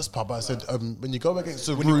forgot the first part, but I said, when you go against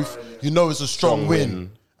the roof, you know it's a strong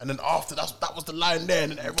win. And then after that was the line there,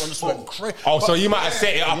 and then everyone just went crazy. So you might have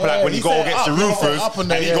set it up like when you go against the roofers,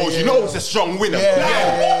 and he goes, you know it's a strong winner.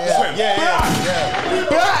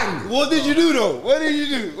 Bang! What did you do though? What did you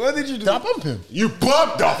do? Did I bump him? You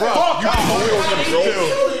bumped the fuck out of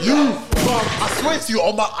him, I swear to you,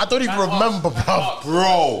 I don't even remember,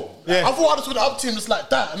 bro. Yeah. I thought I just went up to him just like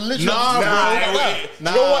that and literally. You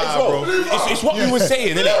know what, bro? It's what we were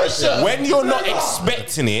saying, isn't it? When you're not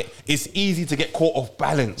expecting it, it's easy to get caught off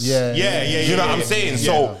balance. You know what I'm saying?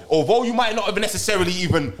 So, although you might not have necessarily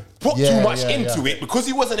even put too much into it, because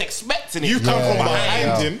he wasn't expecting it, you come from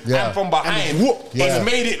behind him and from behind, it's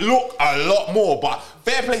made it look a lot more. But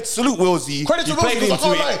fair play to Salute Willsy. Credit to Willsy, because I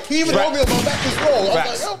can't lie. He even told me about back as well. I was like,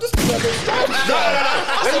 yo, this is a bit strong.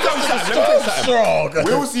 Let me tell you something.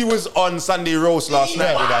 Willsy was on Sunday Roast last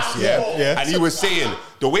night with us, and he was saying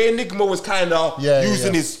the way Enigma was kind of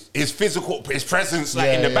using his physical, his presence like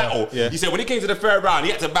in the battle. He said when he came to the third round,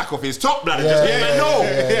 he had to back off his top blood and just let him know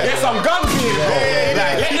there's some guns here, bro.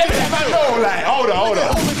 Like let him know, like hold on.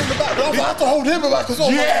 I had to hold him back as well.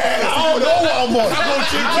 I know what I'm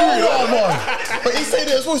on. But he said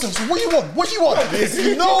it as well. He said, what do you want?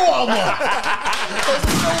 You know what I'm on.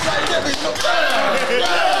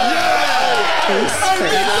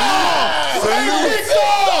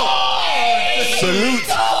 Salute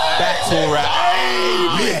battle rap.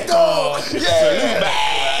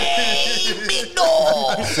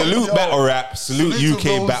 Salute battle rap. Salute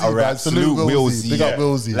UK battle rap. Salute Willsy. Big up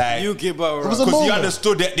Willsy. Like UK battle rap. Because he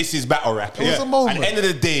understood that this is battle rap. It was a moment. At the end of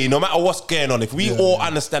the day, no matter what's going on, if we all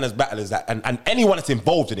understand as battlers that, and anyone that's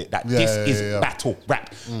involved in it, that this is battle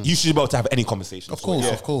rap, you should be able to have any conversation. Of course.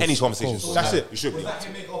 Any conversation. That's it. You should be.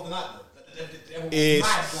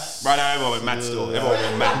 Everyone went mad still. Everyone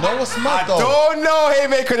went mad. No, what's mad though? I don't know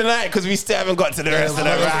Haymaker tonight because we still haven't got to the rest of the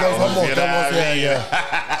round.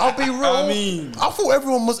 I'll be real. I thought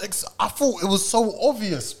everyone was. I thought it was so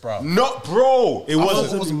obvious, bro. Not, bro. It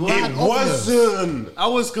wasn't. It wasn't. I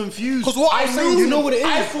was confused. Because what I knew, you know what it is.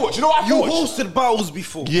 I thought. You know what I thought? You hosted battles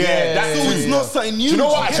before. Yeah, so it's not something new. Do you know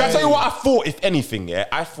what? Should I tell you what I thought? If anything,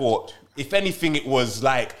 I thought if anything, it was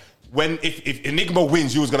like. If Enigma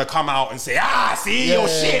wins, you was gonna come out and say, see your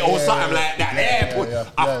shit or something like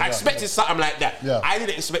that. I expected something like that. I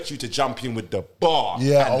didn't expect you to jump in with the bar.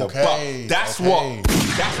 The bar. That's what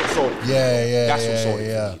sold it. That's what sold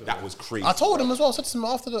it for me. That was crazy. I told him as well. I said to him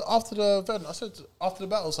after the event. I said after the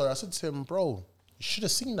battle. I said to him, bro, you should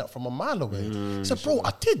have seen that from a mile away. He said, bro,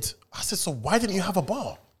 I did. I said, so why didn't you have a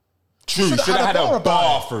bar? True. You should have had a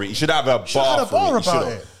bar for it. You should have a bar about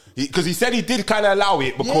it. Because he said he did kind of allow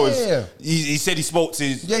it because he said he spoke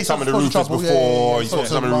to some of the roofers before. He spoke to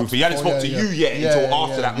some of the roofers. He hadn't spoke to you yet until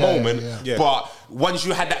after that moment. But once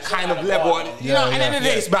you had that kind of level, you know, at the end of the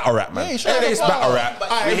day, it's battle rap, man. At the end of the day, it's battle rap.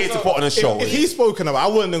 We're here to put on a show. If he's spoken about,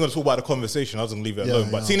 I wasn't going to talk about the conversation. I was going to leave it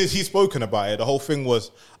alone. But seeing as he's spoken about it, the whole thing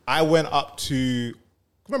was, I went up to.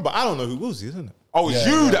 Remember, I don't know who Willsy is, isn't it? Oh, it's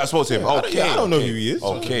you that spoke to him. Okay, I don't know who he is.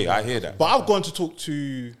 Okay, I hear that. But I've gone to talk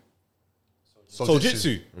to.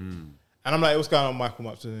 Soljitsu. And I'm like, what's going on, Michael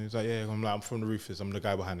Mapton? He's like, I'm from the Roofers. I'm the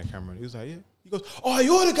guy behind the camera. And he was like, yeah. He goes, oh,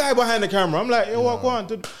 you're the guy behind the camera. I'm like, what, go on.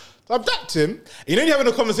 So I've dapped him. You know, you're having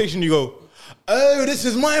a conversation, you go, oh, this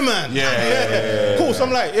is my man. Yeah. Cool. So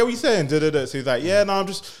I'm like, what are you saying? So he's like, I'm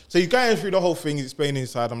just, so he's going through the whole thing. He's explaining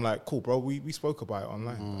inside. I'm like, cool, bro. We spoke about it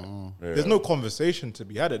online. There's no conversation to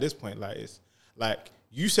be had at this point. Like, it's like,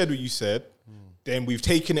 you said what you said. Then we've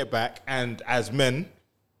taken it back. And as men,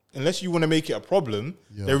 unless you want to make it a problem,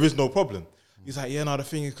 there is no problem. He's like, the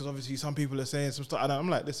thing is, because obviously some people are saying some stuff. And I'm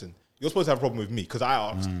like, listen, you're supposed to have a problem with me because I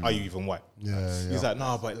asked, are you even white? He's like,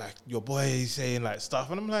 no, but like your boy is saying like stuff.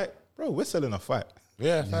 And I'm like, bro, we're selling a fight.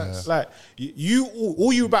 Yeah, facts. Like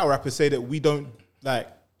all you battle rappers say that we don't like,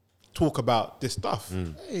 talk about this stuff.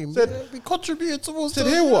 Hey, Said, we contributed towards said,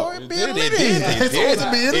 hear what? They did.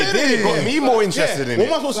 It got me more interested in What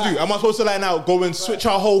it. am I supposed to do? Am I supposed to like now go and switch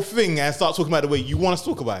our whole thing and start talking about the way you want us to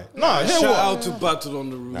talk about it? No, hear Shout what? out to Battle on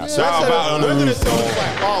the Roof. Shout out on the We're gonna roof. tell you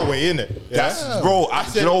like our way, innit? That's bro.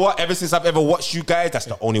 You know what? Ever since I've ever watched you guys, that's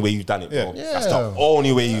the only way you've done it, bro. Yeah. That's the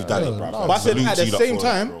only way you've done it, bro. But I said Salute at to the you lot same for it,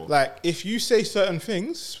 time, bro. like if you say certain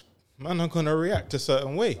things, man, I'm gonna react a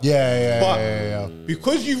certain way. Yeah. But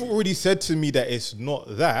because you've already said to me that it's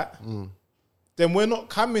not that, then we're not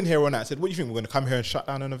coming here on that. I said, what do you think? We're gonna come here and shut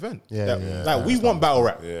down an event? Like we want battle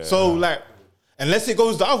rap. Yeah. So like, unless it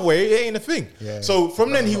goes the other way, it ain't a thing. Yeah. So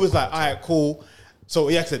from then he was like, all right, cool. So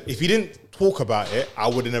he said, if he didn't talk about it, I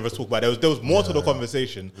would have never talked about it. There was more to the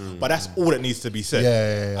conversation, but that's all that needs to be said.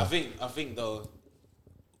 Yeah. I think though,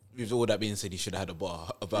 with all that being said, he should have had a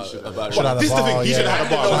bar about. Should have had a This is the bar, thing. He should yeah. have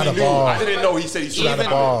had a bar. Should have had a bar. I didn't know he said he should have had a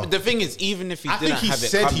bar. The thing is, even if he I didn't think he have it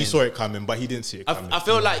said coming, he saw it coming, but he didn't see it coming. I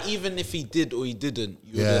feel like even if he did or he didn't,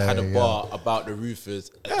 you would have had a bar about the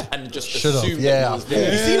roofers and just Should've, assumed yeah, that he was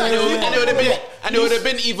there. You see, like, And it would have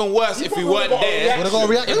been even worse if we weren't there. Would've got a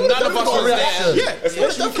reaction. If none of us was there. Yeah.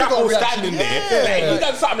 Especially Capo standing there. Like, he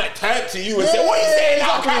done something like turned to you and said, what are you saying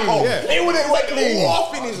now, Capo? Yeah. They would have went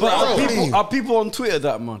off in his round. Are people on Twitter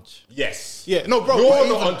that much? Yes. Yeah, no, bro. You're but not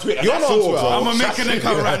even- on Twitter. You're That's not on all, Twitter. bro. I'm making an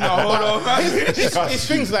account right now. Hold on. It's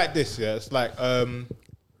things like this, yeah. It's like,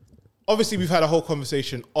 obviously we've had a whole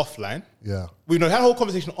conversation offline. Yeah. We've had a whole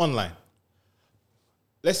conversation online.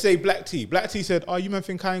 Let's say Black T. Black T said, "Oh, you man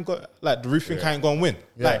think I ain't got like the roof think I ain't gonna win."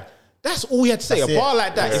 Yeah. Like that's all he had to say. That's a bar it.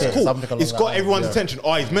 like that That's is it. cool. Something along It's that got line. everyone's Yeah. attention.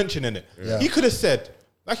 Oh, he's mentioning it. Yeah. He could have said.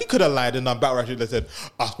 Like he could have lied and done battle rap shit that said,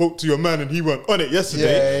 I spoke to your man and he went on it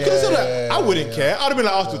yesterday. Yeah, Could have said that. yeah, I wouldn't care. I'd have been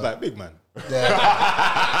like, afterwards, like, big man. But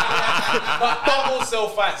all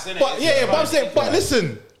self fights, innit? But but I'm saying, but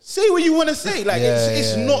listen, say what you want to say. Like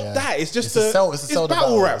it's not that. It's just It's it's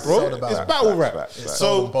battle rap, bro. It's battle rap. Sold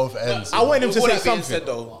So on both ends. I want him to All say that being something. said,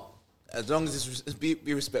 though, as long as it's be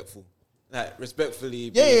respectful, like respectfully.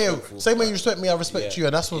 Be Yeah. respectful. Same way you respect me, I respect Yeah. you,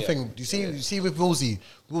 and that's one Yeah. thing. You see with Woolsey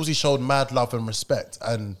showed mad love and respect,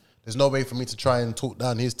 and there's no way for me to try and talk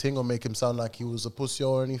down his thing or make him sound like he was a pussy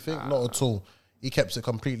or anything. Not at all. He kept it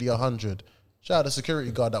completely 100. Shout out the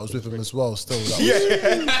security guard that was with him as well. Still, that was,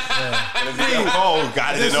 Oh,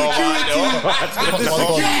 God, I didn't know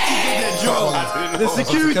The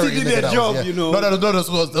security did their job, you know. No, there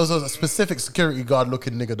was a specific security guard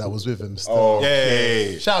looking nigga that was with him. Still.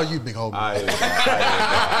 Okay. Shout out you, big homie. I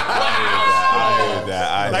heard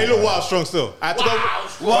that. Like, you look wild strong still. I had to go.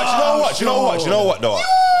 But you know what, though?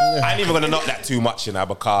 I ain't even gonna knock that too much, you know,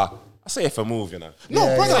 because I say if a move, you know.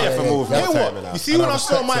 No, brother. Say if a move, You know you know what? You see when I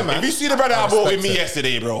saw my If man. you see the brother I bought with me respect it.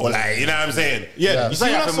 yesterday, bro, like, you know what I'm saying? Yeah, You you see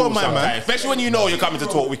say when if I a saw move my man. sometimes, especially when you know you're coming to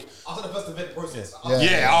talk with. After the first event process.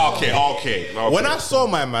 Yeah, okay. When I saw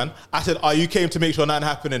my man, I said, "Oh, you came to make sure nothing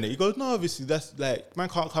happened in it." He goes, "No, obviously that's like man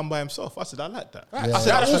can't come by himself." I said, "I like that." I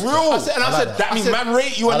said, That's "That's real. I said, and I said, That means man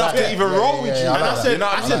rate you enough to even roll with you. and I said, You know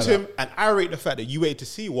what I I'm said saying? to him, and I rate the fact that you waited to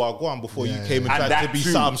see Wagwan before you came and And tried that to be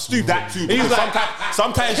too. something stupid. That too. He was Because like,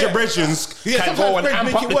 sometimes your brethrens Yeah, can sometimes go and friends amp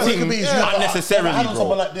make up it the work. thing It could be easy. unnecessarily, I had someone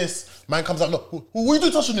bro. like this. Man comes out, look, who are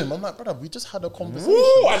you touching him? I'm like, brother, we just had a conversation.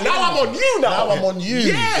 Ooh, and now I'm on you now. Now I'm on you.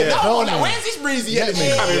 Yeah, now I'm Tell like, me. where's this breezy Yeah, energy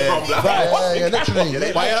man. coming from? Like, Yeah,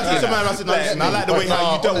 literally. But yeah, I said to man, I said, no, listen, I like the way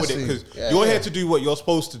how you dealt with it Honestly. because Yeah, you're yeah. here to do what you're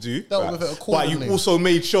supposed to do. Dealt with it But accordingly. you also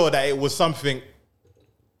made sure that it was something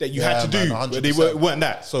that you had to Yeah, do. man, But they 100%. weren't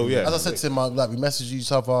that. So yeah. As I said to him, like we messaged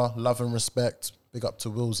each other, love and respect. Big up to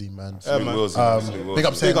Wilsey, man. Big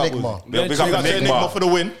up to Big up Enigma. Big Big up to Enigma for the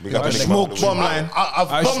win. Big up to Enigma. smoked Bottom line.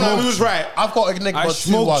 Bottom line, who's right? I've got Enigma I 2-1.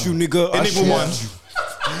 smoked you, nigga. I Enigma smoked won. you.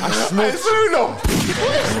 I smoked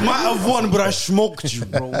you. Might have won, but I smoked you,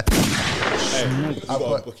 bro. I've got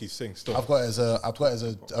got- bookies thing. Stop. I've got it as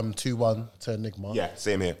a 2-1 to Enigma. Yeah,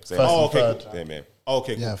 same here. Same First here. Oh, and okay, third. cool. Same here.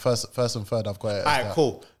 Okay, cool. Yeah, first and third. I've got it. as All right, that.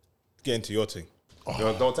 cool. Get into your thing.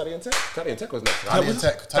 Don't Italian Tech? Italian Tech was next. Italian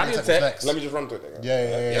Tech. Italian Tech was next. Let me just run through it. Yeah.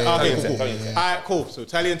 Okay, Italian cool. Tech, All Italian Tech. right, cool. So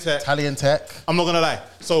Italian Tech. Italian Tech. I'm not gonna lie.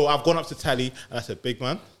 So I've gone up to Tally and I said, "Big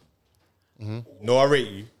man, no, I rate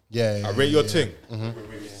you. Yeah. I rate your thing."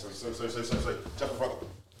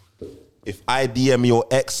 If I DM your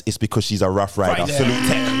ex, it's because she's a rough rider. Yeah. Salute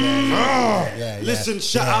Tech. Yeah. Listen,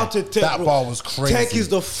 shout Yeah. out to Tech. That bro. bar was crazy. Tech is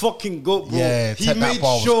the fucking goat, bro. Yeah, he Tech, that made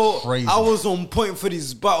bar was sure crazy. I was on point for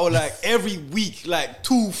this battle, like every week, like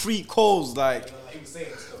 2-3 calls, like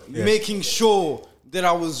making sure that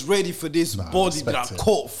I was ready for this body that I respect it.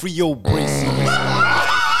 caught 3-0 braces.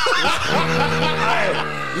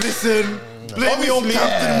 Listen, Blame me on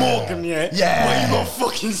Captain Morgan, yeah? Yeah. Why you got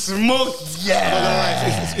fucking smoked?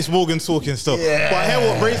 Yeah. It's Morgan talking still. Yeah. But I hear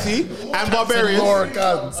what, Bracy and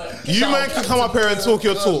Barbarians, you man can come up here and talk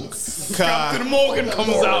your talk. Captain Morgan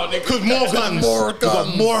comes out. Because more guns. More We got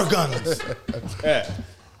guns. more guns.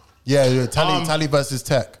 Yeah, Tally versus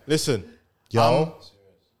Tech. Listen. Yo.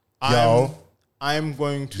 I'm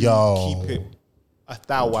going to keep it a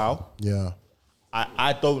thou wow. Yeah.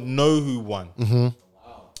 I don't know who won.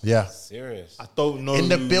 Yeah. Serious. I don't know In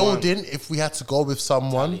the who building, won. if we had to go with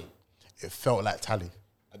someone, it felt like Tally.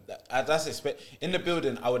 That's in the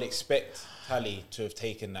building. I would expect Tally to have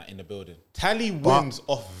taken that in the building. Tally wins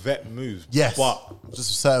off vet moves. Yes. But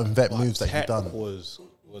just certain vet moves that Tech you've done. was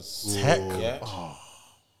Tech? Yeah.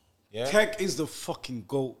 Yeah. Tech is the fucking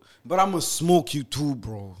GOAT. But I'ma smoke you too,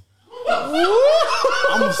 bro.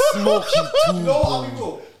 I'ma smoke you too,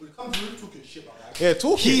 bro. Yeah,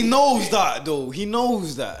 talking. He knows that though. He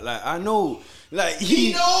knows that. Like I know. Like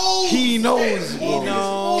he knows. He knows.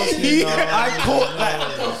 I caught like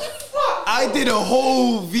I did a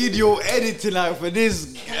whole video editing like for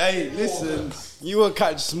this. Hey, listen, you will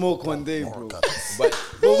catch smoke one day, bro. But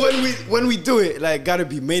when we do it, like gotta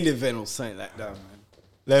be main event or something like that, man.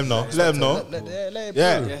 Let him know. Let him know.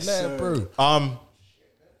 Yeah. Yes, sir. Bro.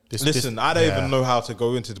 Listen, I don't even know how to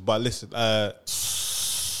go into it, but listen, the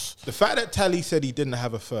fact that Tally said he didn't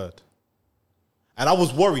have a third, and I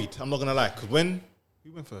was worried, I'm not going to lie, because when,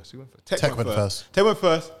 who went first? Tech went first. Tech went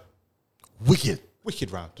first. Wicked.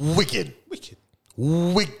 Wicked round. Wicked.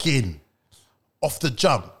 Off the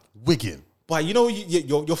jump. Wicked. But you know,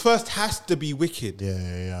 your first has to be wicked.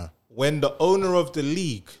 Yeah. When the owner of the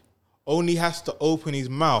league only has to open his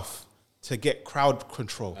mouth to get crowd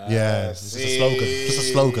control. Just a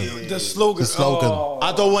slogan. The slogan. Oh.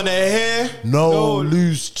 I don't want to hear no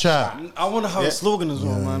loose chat. I want to have a slogan as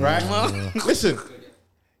well, man. Right? Listen,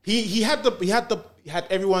 he had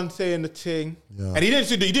everyone saying the thing, and he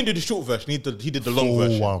didn't do the short version. He did the long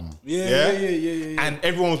version. Yeah. And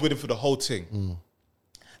everyone was with him for the whole thing.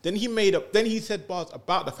 Then he said bars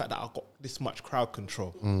about the fact that I got this much crowd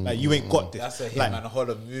control. Like you ain't got this. That's a hit, like, man. A whole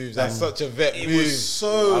of moves. That's such a vet move. was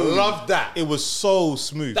so. I love that. It was so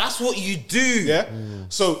smooth. That's what you do. Yeah.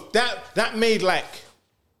 So that made like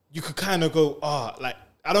you could kind of go, like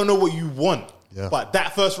I don't know what you want, but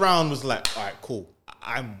that first round was like, all right, cool.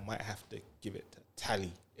 I might have to give it to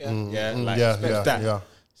Tally. That.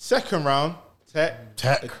 Second round,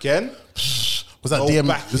 Tech again. Was that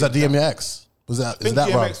DMX? Was that round?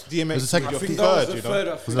 DMX was the second? I think third, that was the third.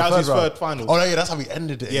 That was his third final. Oh yeah, that's how he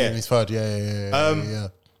ended it. In his third. Yeah.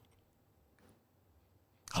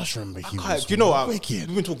 I just remember he was. Do you know what? Wicked.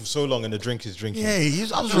 We've been talking for so long, and the drink is drinking. Yeah, he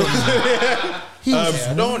was.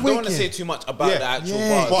 Don't want to say too much about the actual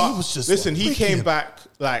bars. But he was just listen, he wicked. came back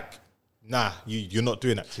like, nah, you're not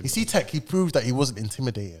doing that to me. You see, Tech, he proved that he wasn't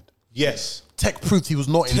intimidated. Yes. Tech proved he was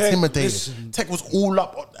not intimidated. Listen. Tech was all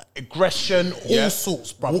up on that aggression, all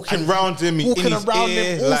sorts, bro. Walking around him, all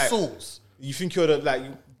sorts. You think you're the like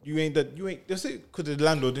you ain't. That's it. Because the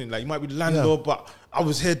landlord didn't like. You might be the landlord, but I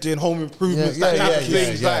was here doing home improvements. that type of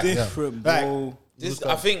things. Different, bro.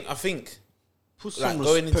 I think. Put some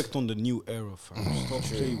respect on the new era, fam. Stop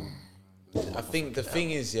saying. I think the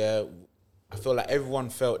thing is, I feel like everyone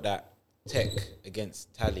felt that Tech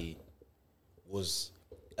against Tally was,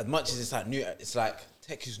 as much as it's like new, it's like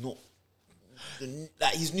Tech is not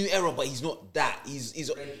like he's new era, but he's not that. He's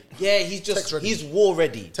just he's war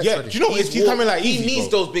ready. Do you know he's coming like he easy, needs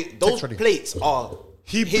bro. those big plates are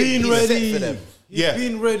He been ready. set for them. He's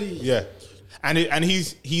been ready. Yeah, and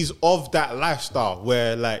he's of that lifestyle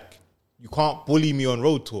where like you can't bully me on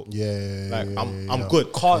road talk. I'm good.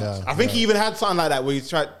 I think he even had something like that where he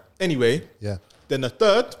tried. Anyway, Then the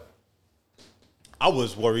third, I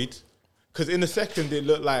was worried because in the second it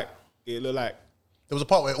looked like there was a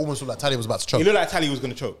part where it almost looked like Tally was about to choke. It looked like Tally was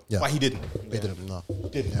going to choke, but he didn't. He didn't. No.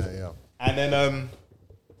 Didn't. Yeah. And then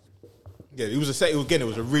it was it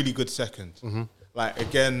was a really good second. Like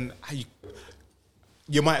again,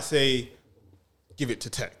 you might say, give it to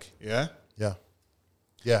Tech. Yeah.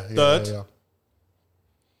 Third,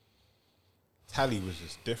 Tally was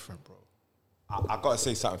just different, bro. I gotta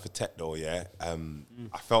say something for Tech though, I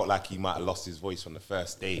felt like he might have lost his voice on the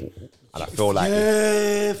first day, and I feel like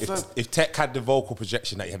if Tech had the vocal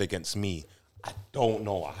projection that he had against me, I don't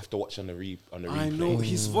know. I have to watch on the replay. I know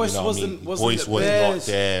his voice wasn't His voice was not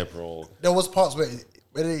there, bro. There was parts where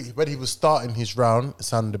when he was starting his round, it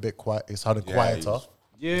sounded a bit quiet. It sounded quieter.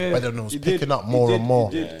 Yeah, but then it was picking up more and more.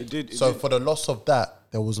 It did. So for the loss of that,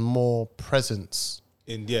 there was more presence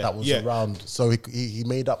that was around. So he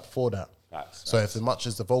made up for that. So as much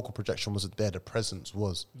as the vocal projection wasn't there, the presence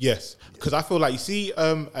was. Yes, because I feel like you see,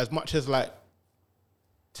 as much as like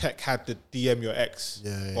Tech had the DM your ex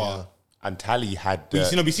bar. And Tally had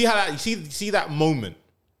But you see how that you see that moment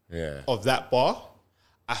of that bar.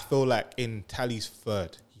 I feel like in Tally's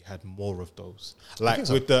third, he had more of those. Like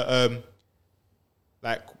with the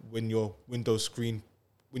like when your Windows crash,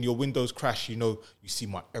 you see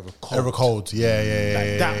my error code. Error code,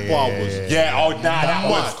 yeah. That bar was that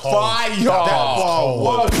was fire.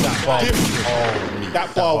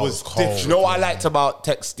 That bar was different. You know what I liked about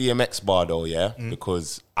Tech's DMX bar though,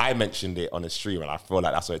 because I mentioned it on the stream and I feel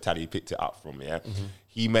like that's where Tally picked it up from,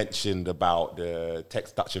 He mentioned about the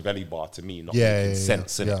Tex Dutchavelli bar to me not making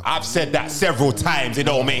sense. And I've said that several times. It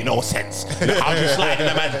don't make no sense. I'm just sliding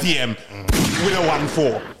a man DM with a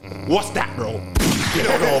 1-4. What's that, bro? You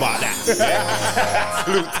don't know about that.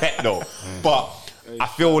 Salute Tech though. But I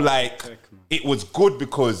feel like it was good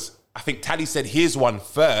because I think Tally said his one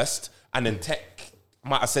first and then Tech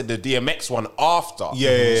might have said the DMX one after.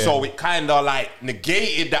 So it kind of like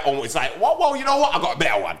negated that one. It's like, well, you know what? I got a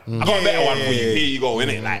better one. I got a better one for you. Here you go,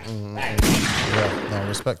 innit? No,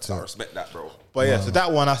 respect to I respect that, bro. But so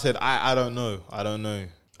that one I said, I don't know.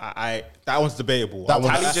 That one's debatable. That's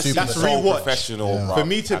rewatch. Professional, for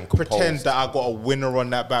me to pretend that I got a winner on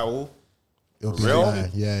that battle. It'll be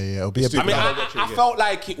it'll be I felt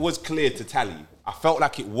like it was clear to Tally. I felt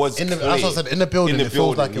like it was clear. As I said, in the building, it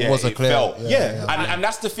feels like it was a clear. And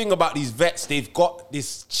that's the thing about these vets. They've got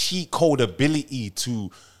this cheat code ability to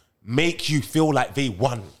make you feel like they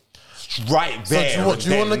won. Right there. So do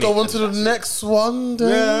you want to go on to the next one? Then?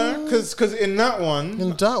 Yeah, because in that one,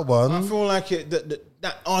 I feel like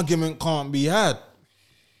that argument can't be had.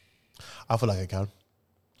 I feel like it can.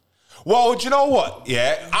 Well, do you know what?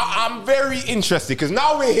 Yeah, I'm very interested because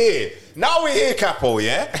now we're here. Now we're here, Capo,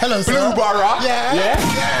 Hello, Blue Borough.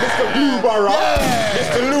 Mr. Blue Borough.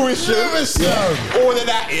 Mr. Lewisham. All of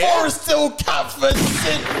that, Forest Hill, Catford,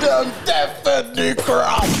 Syndham, Deptford, New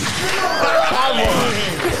Cross.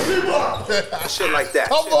 Shit like that.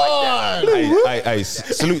 Come on. Hey,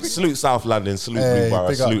 salute South London, salute Blue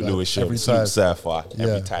Borough, salute Lewisham, salute Surfer.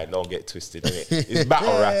 Every time, don't get twisted, innit? It's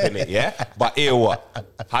battle rap, innit, yeah? But here what?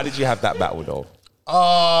 How did you have that battle, though?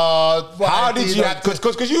 How did you have?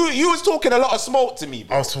 Because you was talking a lot of smoke to me,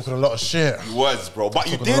 bro. I was talking a lot of shit. You was, bro. But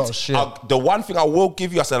you did. The one thing I will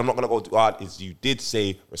give you, I said I'm not gonna go too hard, is you did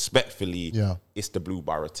say respectfully, it's the Blue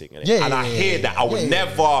Borough thing, innit? And I hear that. I would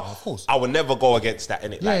never go against that,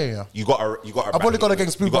 innit? Like, you got to. I've only gone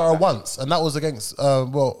against Blue Borough once, and that was against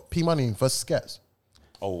P Money versus Skets.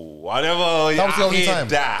 Oh, I never. That was the only time.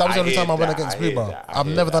 That was the only time I went against Blue Borough. I've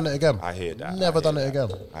never done it again. I hear that. Never done it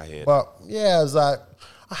again. I hear that. But yeah, it was like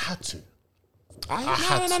I had to.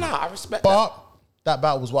 I respect that. But that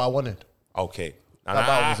battle was what I wanted. Okay. That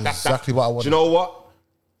battle was exactly what I wanted. Do you know what?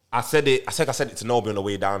 I said it to Nobi on the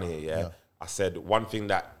way down here, yeah? I said one thing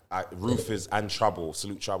that Rufus and Trouble,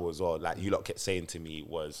 salute Trouble as well, like you lot kept saying to me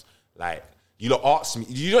was like, you lot asked me,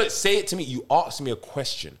 you don't say it to me, you asked me a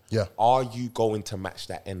question. Yeah. Are you going to match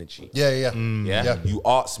that energy? Yeah. You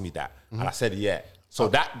asked me that. And I said, yeah. So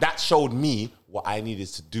that showed me what I needed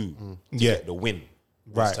to do to get the win.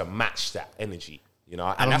 Was to match that energy. You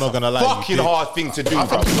know, and that's a fucking hard thing to do. I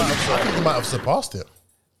think you might have surpassed it.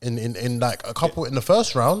 In like a couple in the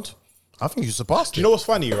first round. I think you surpassed it. You know what's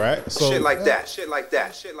funny, right? So, shit like that.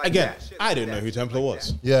 Again, I didn't know who Templar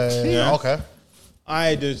was. Yeah. Okay.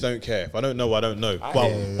 I just don't care. If I don't know, I don't know.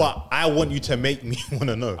 But I want you to make me want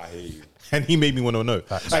to know. I hear you. And he made me want to know.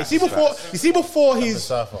 Like, you see before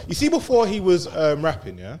he was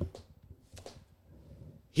rapping, yeah?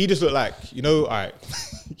 He just looked like, all right,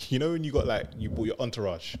 when you got like, you bought your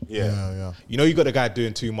entourage. Yeah. You got the guy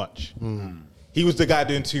doing too much. He was the guy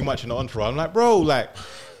doing too much in the entourage. I'm like, bro, like,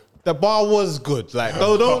 the bar was good. Like,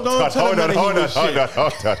 don't tell him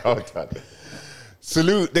Hold on.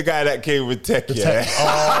 Salute the guy that came with Tech, Yo.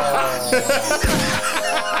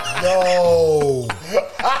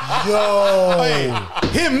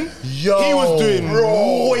 He was doing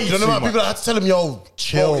way too much. People had to tell him, yo,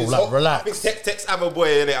 chill, relax. I think Tech's other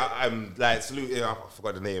boy, I'm like, salute, I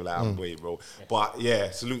forgot the name, like, other boy, bro. But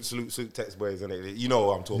yeah, salute Tech's boys, innit? You know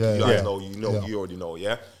what I'm talking, you guys know, you already know,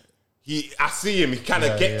 yeah? I see him, he kind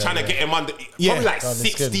of trying to get him under, probably like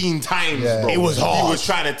 16 times, bro. It was hard. He was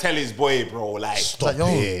trying to tell his boy, bro, like, stop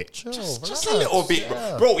it. Chill, just a little bit,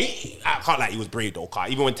 bro. Bro, I can't like, he was brave though,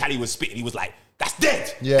 even when Tally was spitting, he was like, that's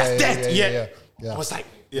dead. That's dead. I was like,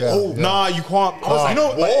 nah, you can't. I was like,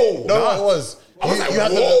 it was. You had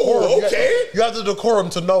the decorum. You had the decorum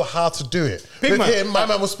to know how to do it. My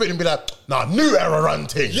man was spitting and be like, nah, new error run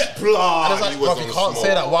thing. Yeah, blah. And it's like, bruv, you can't say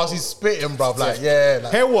that whilst he's spitting, bruv. Like,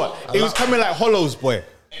 Hear what? It was coming like Hollow's boy.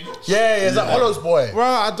 Yeah, it's like Hollow's boy. Bro,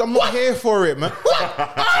 I'm not here for it, man.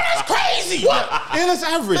 That's crazy. crazy. What? Yeah, that's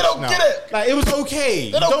average. They don't now. get it. Like, it was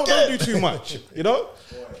okay. They don't Don't get do too much. You know?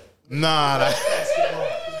 Nah. Like,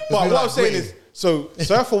 but what I'm saying is, so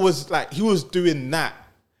Surfer was like, he was doing that,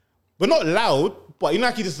 but not loud. But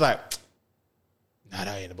like he just like, nah,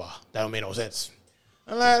 that ain't a bar. That don't make no sense.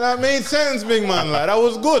 And like, that made sense, big man. Like, that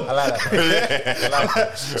was good. I like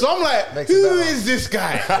that. So I'm like, Makes it who better. is this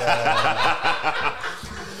guy?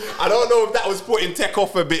 I don't know if that was putting Tech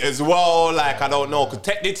off a bit as well. Like, I don't know. Because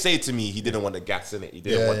Tech did say to me he didn't want the gas in it. He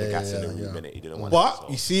didn't want the gas in the room in it. He didn't want But it. So.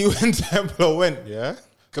 you see when Templar went, yeah?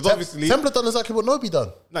 Because obviously... Templar done exactly what Nobi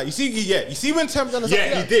done. No, you see when Templar done exactly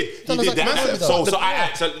Yeah, he did. Done He did exactly that. what Nobi So,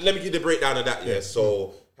 done. so let me give the breakdown of that. Yeah.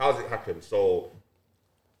 So how's it happen? So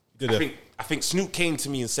I think Snoop came to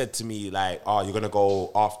me and said to me like, "Oh, you're gonna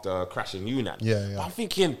go after crashing Yunnan." Yeah, yeah. But I'm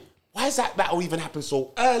thinking, why is that battle even happen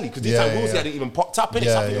so early? Because this Yeah, time Willsey yeah. hadn't even popped up in it.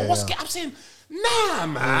 Yeah, So I'm thinking, yeah, what's yeah. I'm saying? Nah,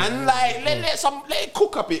 man. Like let it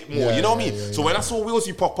cook a bit more. Yeah, you know what I yeah, mean? yeah, So yeah. when I saw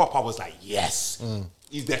Willsey pop up, I was like, yes,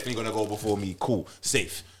 he's definitely gonna go before me. Cool,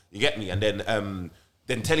 safe. You get me? And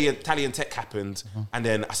then Tally and Tech happened, and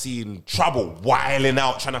then I seen Trouble wiling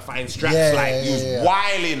out, trying to find straps. Yeah, like yeah, he was yeah.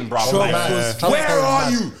 wiling, bro. Chubbs Like, was- Chubbs where was are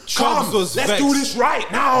mad. you? Chubbs Come, was let's vexed. do this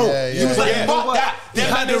right now. Yeah, He was yeah, like, yeah. fuck that. He Them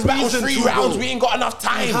had man, a this battle's reason 3 to, rounds. though. We ain't got enough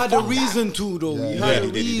time. He had Fuck a reason to, though. He Yeah, had he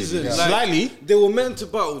a did, he reason. did. Like, Slightly. they were meant to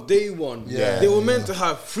battle day one. Yeah. They were meant to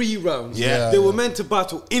have 3 rounds. Yeah. They were meant to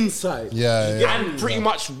battle inside. Yeah, yeah. And pretty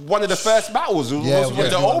much one of the first battles. Was Yeah, one of the one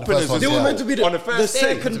of the openers. first ones, They as were well. meant to be on the first day.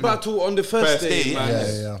 second battle on the first First day, day, man.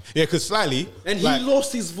 Yeah. Yeah, because slightly... And he like,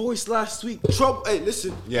 lost his voice last week. Hey,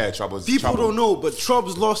 listen. Yeah, Trouble's People Trouble. don't know, but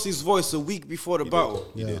Trubbs lost his voice a week before the battle.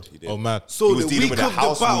 He did. Oh, man. So He was the dealing week with a of the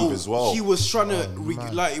house battle, move as well. he was trying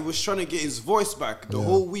to get his voice back the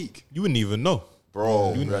whole week. You wouldn't even know.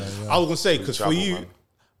 Bro. I was going to say, because for Trouble, you, man.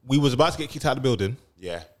 we was about to get kicked out of the building.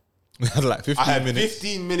 Yeah. We had like 15 I had minutes.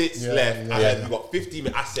 15 minutes Yeah, left. yeah, I had yeah. we got 15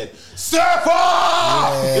 minutes. I said, Surfer!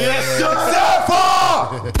 Yes,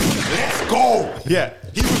 Surfer! Let's go! Yeah.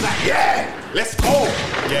 He was like, yeah, let's go.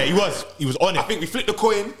 Yeah, he was on I it. think we flipped the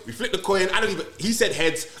coin. He said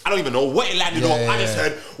heads. I don't even know what it landed Yeah, on. I just yeah.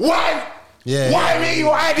 heard, why? Yeah, Why yeah. me?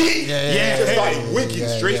 Why me? Yeah, Just yeah, started winking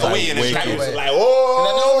yeah, straight yeah. away. And the Winking. guy was like, And I know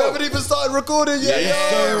oh. we haven't even started recording yet.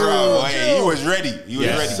 Yeah, bro. Hey, he was ready. He was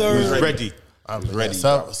ready. sir. He was ready. Ready. I'm ready,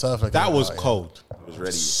 Surfer That came was out, cold. He was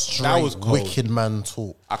ready. Straight That was cold. wicked man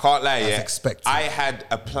talk. I can't lie, yeah. expected. I had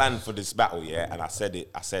a plan for this battle, yeah, and I said it.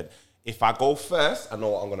 I said, if I go first, I know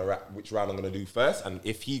what I'm gonna which round I'm gonna do first, and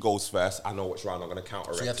if he goes first, I know which round I'm gonna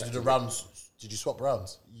counter. So you had to do the rounds. Did you swap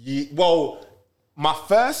rounds? Well, my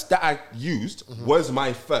first that I used was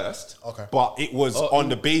my first, Okay. but it was on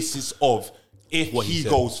the basis of if he said.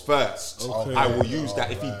 goes first, Okay. I will use that.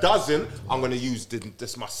 If he doesn't, I'm gonna use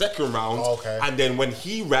this my second round, Okay. and then when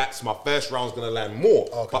he rats, my first round's gonna land more.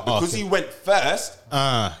 Okay. But because he went first,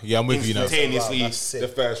 Yeah, I'm with you now. instantaneously, That's sick. the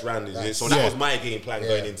first round is it. So sick. that was my game plan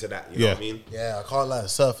going into that. You know what I mean? Yeah, I can't lie.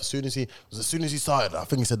 Surf, as soon as he started, I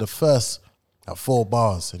think he said the first 4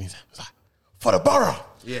 bars, and he was like, for the borough.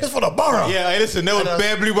 Yeah. It's for the borough. Yeah, hey, listen, there was And,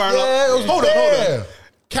 bare Blue Bar. yeah, it was hold bare. on.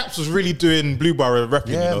 Caps was really doing Blue Bar repping,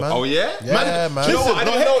 Yeah, you know. man. Oh yeah, Yeah, man. Do you know what? Listen, I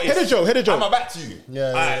no, didn't notice. head of Joe. I'm back to you. Yeah,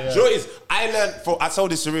 Alright, yeah. do you know what it is? I learned from. I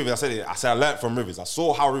told this to Rivers. I said it. I said I learned from Rivers. I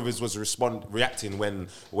saw how Rivers was reacting when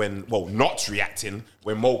not reacting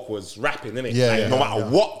when Moke was rapping. Innit? Yeah, Like, yeah, no matter yeah.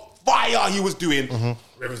 what fire he was doing,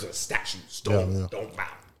 Rivers was a statue. Don't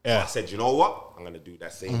matter. Yeah. I said, you know what? I'm gonna do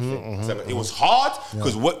that same thing. So it was hard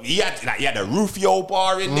because what he had a Rufio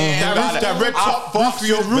bar in there. That red top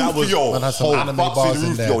Rufio. Man had some anime bars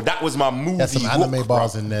in there. That was my movie. He had some anime hook,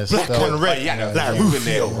 bars bro. in there. Black still. and red. He had a Yeah, few yeah. in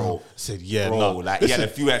there, bro. I said, yeah, bro. no. Like he had a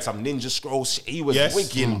few. Had some Ninja Scroll shit. He was Yes.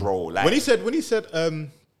 wigging, bro. Like When he said,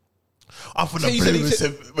 I'm from the He blue.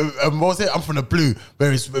 said- What was it? I'm from the blue.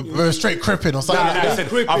 Where it's straight crippin' or something Nah, like I that.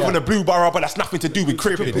 said, I'm from the Blue Borough, but that's nothing to do with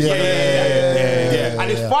cripping. Yeah. And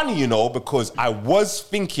it's funny, you know, because I was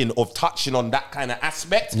thinking of touching on that kind of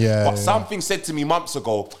aspect, Yeah, but yeah. something said to me months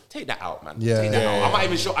ago, take that out, man. Yeah, take that yeah, out. yeah. I might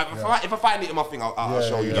even show, if I find it in my thing, I'll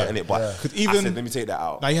show you that in it. But yeah. Could I even- said, let me take that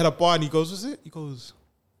out. now he had a bar and he goes, he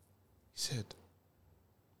said,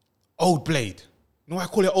 Old Blade. You know why I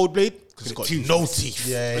call it Old Blade? Because it's got no teeth.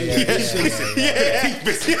 Yeah.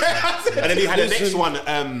 And then he had the next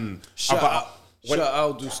one Shout about...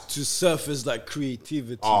 out to surfers like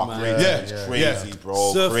creativity, Oh, man. crazy, Yeah. crazy, bro,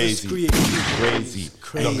 Surfers crazy, creativity.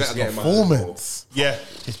 crazy. Performance. Yeah.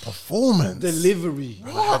 His performance. Delivery. I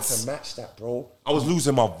had to match that, bro. I was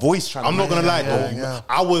losing my voice trying. I'm not gonna lie though. yeah.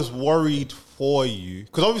 I was worried for you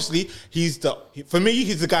because obviously he's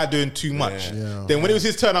the guy doing too much. Yeah. Then when it was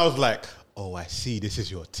his turn, I was like, oh, I see, this is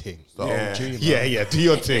your thing. Yeah. Yeah, do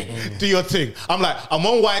your thing. Do your thing. I'm like, I'm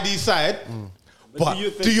on YD's side, but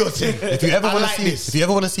do your thing. If you ever I want like to see, this. if you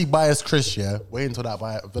ever want to see Bias Chris, yeah, wait until that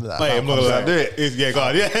Wait, I'm not comes gonna out. do it. Yeah, go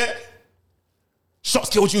on, yeah. Shots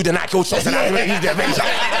killed you, then I killed shots, and I made you the Avenger.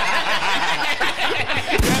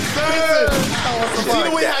 See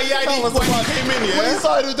the way how YD came in, When he yeah?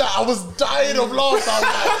 started with that, I was dying of laughter.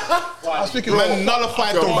 I was thinking, Man,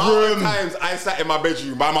 nullified the room. Times I sat in my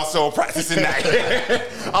bedroom by myself practicing that. I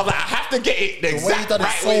was like, I have to get it the the way he exact done it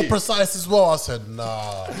right so way. precise as well. I said,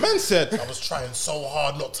 nah. Man said, I was trying so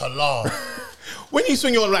hard not to laugh. when you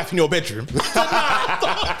swing your knife in your bedroom,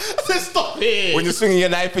 stop it. When you're swinging your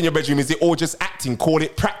knife in your bedroom, is it all just acting? Call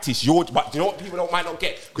it practice. But you know what people might not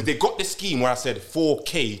get? Because they got the scheme where I said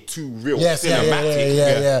 4K, 2 real, Yes, cinematic.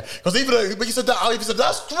 yeah. Because even when you said that, I even said,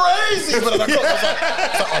 that's crazy. But then I got, I was like,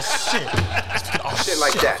 oh shit. Shit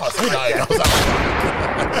like that. I can't say that. I was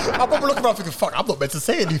like, I'm probably looking around thinking, fuck, I'm not meant to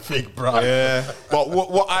say anything, bro. Yeah. But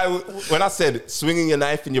when I said swinging your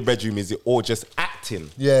knife in your bedroom, is it all just acting?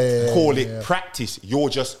 Yeah. Call it practice. You're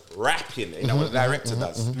just rapping. You know what the director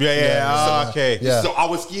does. Okay. Yeah. So I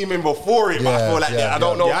was scheming before it, but I feel like I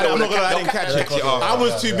don't know. Yeah, if I'm not gonna lie, I they'll didn't catch it. off. I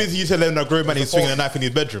was too busy telling that grown man he's swinging a knife in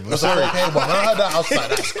his bedroom. I'm That's sorry. okay, but when I heard that, I was like,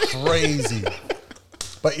 that's crazy.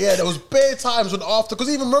 But yeah, there was bare times when after, because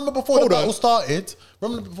even remember before the battle started,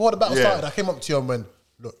 I came up to you and went,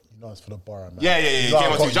 look, you know it's for the bar, man. Yeah. He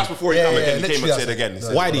came up to you just before he came again. He came and said again. He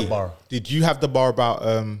said, Whitey, did you have the bar about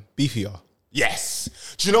beefier? yes.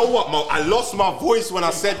 Do you know what, Mo? I lost my voice when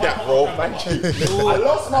I said that, bro. I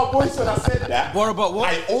lost my voice when I said that. Bar about what?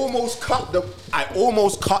 I almost cut the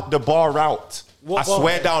bar out. What I bar?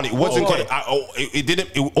 swear down, it wasn't What good. bar? It didn't.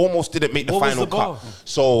 It almost didn't make the What was final the bar? cut.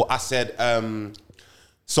 So I said.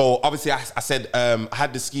 So obviously, I said I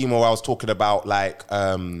had the scheme where I was talking about like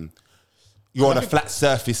you're on a flat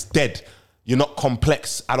surface, dead. You're not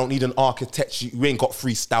complex. I don't need an architect. You ain't got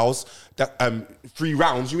 3 styles. 3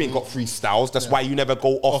 rounds. You ain't got 3 styles. That's why you never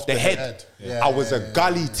go off the head. Yeah, I was a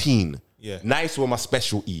gully teen. Yeah. Knives were my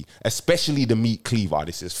specialty, especially the meat cleaver.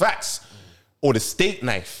 This is facts. Or the steak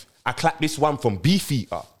knife. I clapped this one from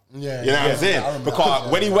Beefeater. Yeah, you know what I'm saying? I remember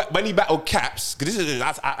Because that, when he battled Caps, because this is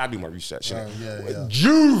I do my research. Yeah.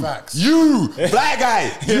 Facts. You, black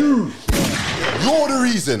guy, you're the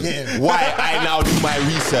reason why I now do my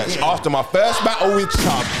research. After my first battle with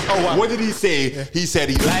Chubb, what did he say? He said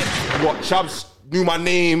he liked what Chubb's knew my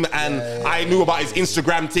name and I knew about his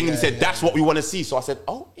Instagram thing, and he said that's what we want to see. So I said,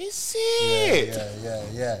 oh, is it?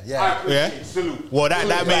 Yeah. Salute. Well, that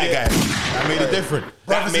made it different.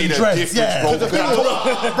 That made a dreads, difference, bro.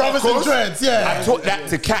 Brothers and dreads, I took that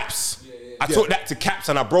to Caps. I took that to Caps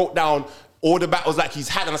and I broke down all the battles like he's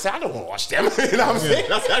had, and I said, I don't want to watch them. You know what I'm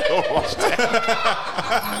saying? I said, I don't want to watch them.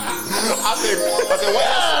 I said, what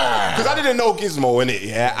else? Because I didn't know Gizmo in it.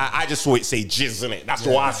 Yeah, I just saw it say jizz in it. That's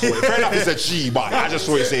why I saw it. Fair enough, it's a G, but I just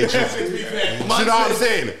saw it say jizz. You know what I'm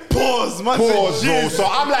saying? Pause, bro. So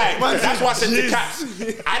I'm like, that's why I said to Caps,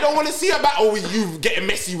 I don't want to see a battle with you getting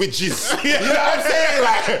messy with jizz. You know what I'm saying?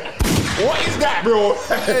 Like, what is that, bro? You know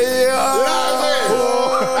what I'm saying?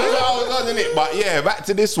 That's how I was on it. But yeah, back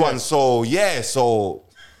to this one. So yeah,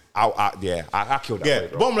 I killed that. Yeah, boy,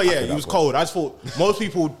 bro. bottom line, I yeah, killed he was that boy. cold. I just thought most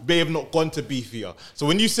people may have not gone to beefier. So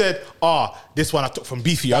when you said, this one I took from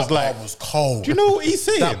beefy, I was like, was cold. do you know what he's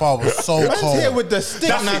saying? That bar was so Man's cold. here with the stick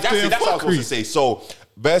That's knife doing what I was supposed to fuckery. say. So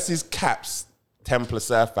versus Caps, Templar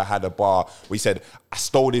Surfer had a bar where he said, I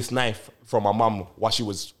stole this knife from my mum while she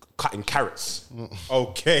was cutting carrots.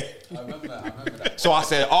 Okay. I remember that. So I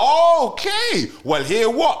said, okay, well, here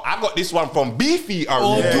what? I got this one from Beefy.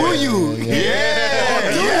 Oh, do you?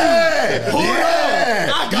 Yeah.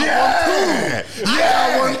 I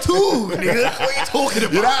got one too. Nigga, that's what you talking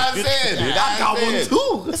about. You know what I'm saying? I got one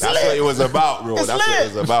too. That's what it was about, bro. That's what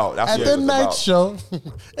it was about. That's At what the it was night about. show,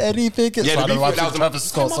 Eddie Pickett. Yeah, the Sorry, Beefy, I'm Travis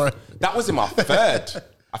Scott, sorry. that was in my third.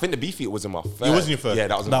 I think the Beefy was in my third. It was in your third? Yeah,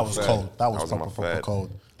 that was in That my was third. cold. That was in my proper third.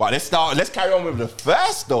 cold. But let's carry on with the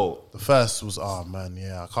first though. The first was, oh man,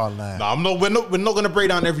 yeah, I can't lie. No, we're not gonna break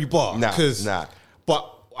down every bar. Nah. But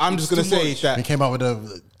I'm just gonna say He that came out with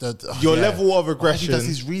your yeah. level of Oh, he aggression does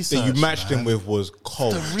his research, that you matched man. him with was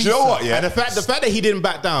cold. Do you know what? Yeah. And the fact that he didn't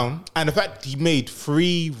back down, and the fact he made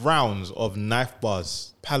 3 rounds of knife bars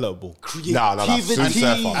palatable. No, Smooth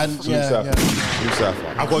Surfer. And Smooth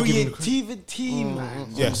Surfer. I got to give him Creativity,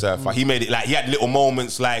 man. Smooth Surfer. He made it like he had little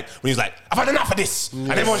moments like when he was like, I've had enough of this.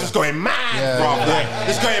 And everyone's just going mad, bro. Like,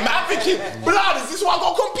 it's going mad. I'm thinking, blood, is this what I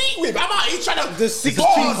got to compete with? I'm out here trying to The 16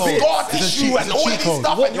 bits. scar tissue and all of this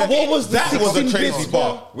stuff. What was the That was a 16 crazy bits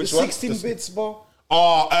bar. bar? Which The one? 16 bits bar.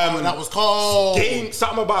 that was cold.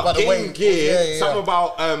 Something about the Game way- Gear. yeah. Something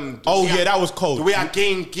about that was cold. The way I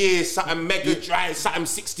Game Gear, something Mega Drive, something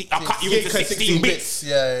 60. I cut you into 16 bits.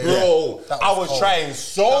 Yeah. Bro, That I was cold. trying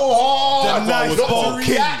so hard. The knife not ball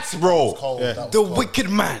to react, bro. The wicked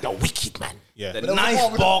man. The wicked man. Yeah. The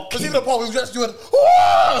knife ball Because king. even the part we were just doing,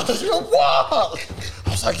 what? I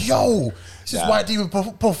was like, yo, this is why they even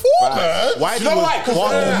perform, man. Why You know why? Because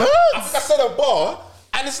man. I think I said a bar,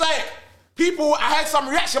 and it's like people. I had some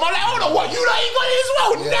reaction. I'm like, hold on, what? You know you got it as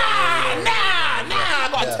well? Nah. I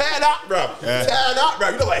gotta turn up, bro. Turn up, bro.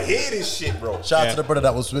 You know I hear this shit, bro. Shout out to the brother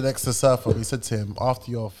that was next to Surfer. He said to him,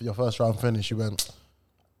 after your first round finish, he went,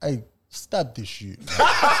 hey, stab this shit. I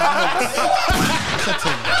said to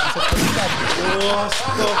him,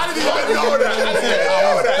 I didn't even know that. I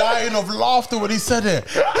was dying of laughter when he said it.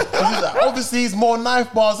 He's like, obviously, he's more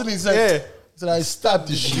knife bars, and he said, I stabbed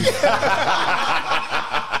this shit.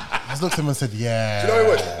 I just looked at him and said, yeah. Do you know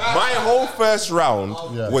what it was? My whole first round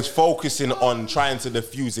was focusing on trying to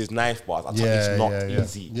defuse his knife bars. I tell you, it's not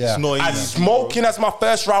easy. Yeah. It's not easy. As smoking as my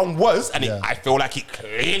first round was, and I feel like he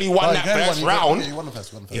clearly won that first round. He won the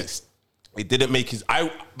first. Yes. It didn't make his.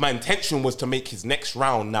 My intention was to make his next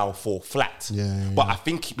round now fall flat. But I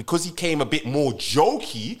think because he came a bit more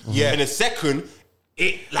jokey in a second,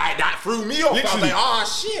 it like that threw me off. I was like,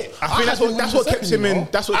 shit. I think that's what kept him in.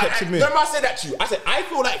 That's what kept him in. Remember I said that to you. I said I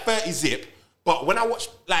feel like 30 zip, but when I watch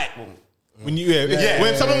like when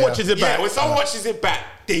someone watches it back, when someone watches it back,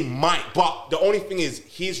 they might. But the only thing is,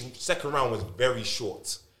 his second round was very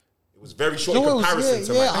short. It was very short in comparison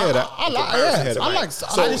to mine. I just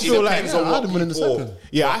feel like I didn't win in the second.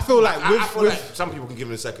 Yeah, I feel like I feel like some people can give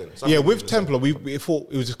it a second. With Templar, we thought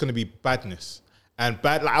it was just going to be badness. And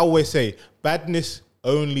like I always say, badness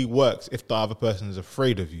only works if the other person is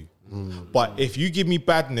afraid of you. But if you give me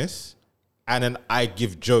badness and then I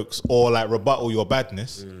give jokes or like rebuttal your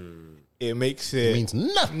badness, it makes it means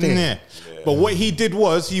nothing. Nah. But what he did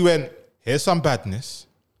was he went, here's some badness,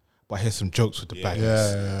 but here's some jokes with the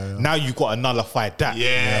badness. Now you got to nullify that.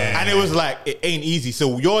 And it was like, it ain't easy.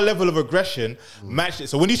 So your level of aggression matched it.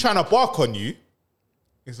 So when he's trying to bark on you,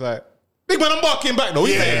 it's like, big man, I'm barking back though.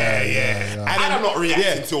 And I'm not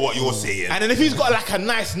reacting to what you're saying. And then if he's got like a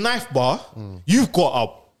nice knife bar, you've got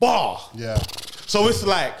a bar. Yeah. So it's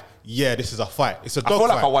like, this is a fight. It's a dog I feel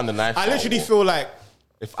fight. like I won the knife. I literally feel like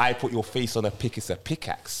if I put your face on a pick, it's a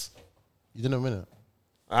pickaxe. You didn't win it.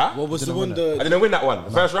 Huh? What was the one? I didn't win that one.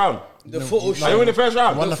 The first round. The Photoshop. I didn't win the first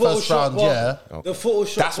round. Won the first round, The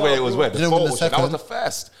Photoshop. That's where it was. Where the didn't win the Photoshop. That was second. the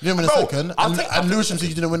first. You didn't win the second. And Lewisham said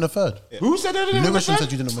you didn't win the third. Who said that? Lewisham said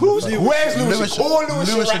you didn't win the third. Where's Lewisham? Call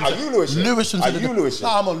Lewisham. Are you Lewisham? Lewisham said Are you Lewisham?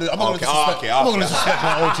 Nah, I'm not disrespect. I'm not going to disrespect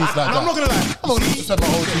my OGs like that. I'm not gonna lie. I'm not going to disrespect my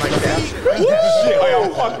OGs like that. Shit,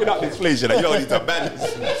 I'm fucking up this place. You don't need to ban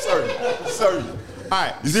this. Sorry. all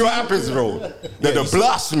right. You see what happens, bro? The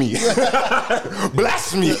blasphemy.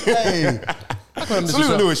 Blasphemy. Hey.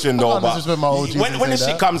 Salute Lewisham though, I can't disrespect my OGs when and the say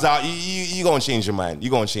shit that. comes out, you gonna change your mind. You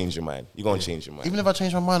gonna change your mind. Even if I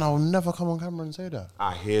change my mind, I will never come on camera and say that.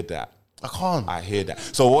 I hear that. I can't. I hear that.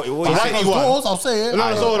 So what you Behind saying? those doors, I'll say it. No,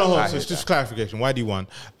 hold on. I So hear it's just clarification. Why do you want?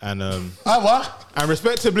 And What? and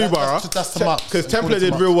respect to Blue Barra, That's too much. because Templar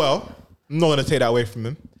did real well. I'm not gonna take that away from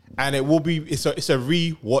him. And it will be. It's a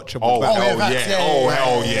rewatchable battle.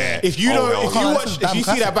 Hell yeah. If you don't, hell if yeah. you This is watch, damn if you see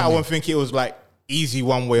classic that battle for me. and think it was like easy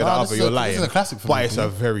one way or the Nah, other, this is you're a- lying. this is a classic for but me, it's a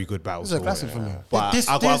very good battle. This is a classic for me. But This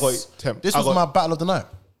I got was my my battle of the night.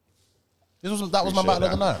 That was my battle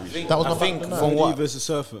of the night. That was my think battle of the from night. what versus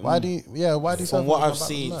Surfer. Why do you from what I've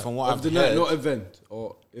seen, from what Of I've the night, heard, not event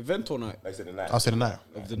or event or night. I said the night. I'll say the night.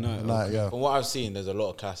 Of the night. The night, yeah. from what I've seen, there's a lot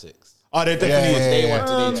of classics. Oh, there definitely is. Day one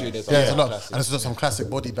to day two, there's Yeah, there's a a lot of lot. classics. And there's some classic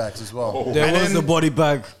body bags as well. There And was then- the body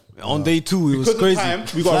bag on day 2. It was Because crazy. of time,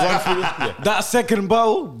 we got to run through. That second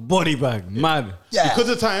battle, body bag, man. Because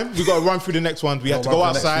of time, we got to run through the next ones. We had to run go through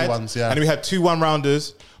the next outside, few ones, yeah. and we had 2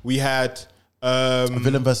 1-rounders. We had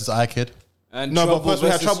Villain versus iKid. And no, but Trouble first we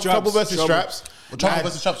had versus Trouble versus Straps. Straps. Trouble And-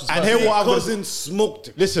 versus Straps was And first. here what I've got. Cousin smoked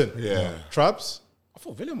it. Listen, Yeah. Trubs. I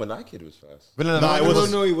thought Villain when I kid was first. Villain and No, iKid it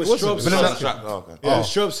wasn't. No, it was Straps. Villain first. and- Oh, okay. Yeah,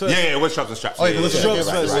 Straps first. Yeah, it was Straps and Straps. Oh, yeah, it was yeah, Straps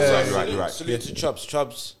yeah, first, right, yeah. right, right. Salute to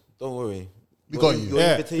Chubbs. Don't worry. We got you.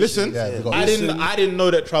 Yeah, invitation. listen. Yeah, we got I you. didn't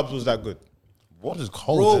know that Trubs was that good. What is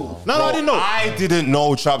cold? No, I didn't know. I didn't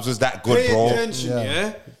know Chubbs was that good, Pay bro. attention,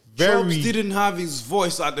 yeah. Very- Chubbs didn't have his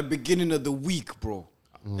voice at the beginning of the week, bro.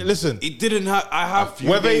 Listen, He didn't have. I have.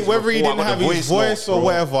 whether he before didn't I have got the his voice voice note, or bro.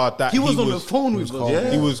 whatever, that He was on the phone with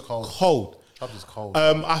us. He was cold. Chubbs is cold.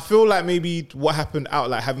 I feel like maybe what happened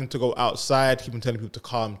out, like having to go outside, keeping telling people to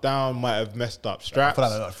calm down, might have messed up Straps. I feel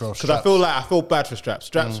like that throw Because I feel bad for Straps.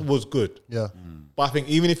 Straps was good. Yeah. But I think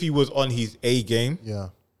even if he was on his A game, Yeah.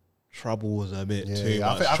 trouble was a bit too yeah. I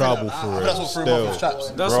much think- I think trouble that- for I it. think that's what threw him off his traps.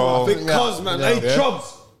 That's Bro. what I think. Cuz, man. Hey,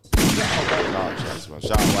 Chubbs. Nah, chance, man.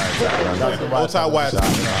 Shout out White. Multi-wide.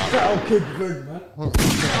 Shout out Kid Bird, man.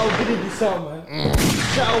 Shout out Guinea Bissau, man.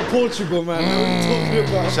 Shout out Portugal, man. What are you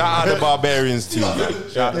talking about? Shout out the Barbarians team, man.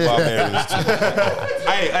 Shout out the Barbarians team.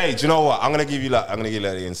 Hey, do you know what? I'm gonna give you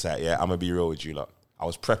the insight. Yeah, I'm gonna be real with you, lot. I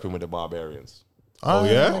was prepping with the Barbarians. Oh,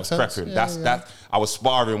 yeah? I was prepping. That. I was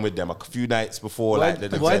sparring with them a few nights before. Why, like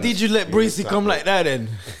the why events. did you let Bracey come like that then?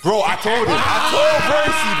 Bro, I told him. I told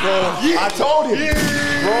Bracey, bro. I told him.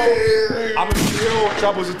 Bro, I'm a real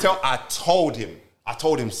troubles to tell. I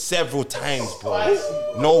told him several times, bro.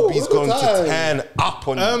 Nobody's going to turn up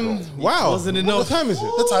on you, bro. Wow. Wasn't enough. What time is it?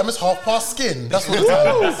 The time is 1:30. That's what the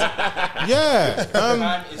time is.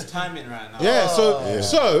 Yeah. It's timing right now. Yeah.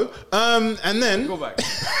 So, and then, Go back.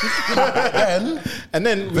 and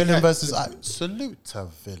then Villain versus salute to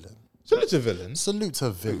Villain. Salute to Villain. Salute to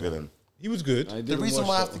Villain. Villain. He was good. The reason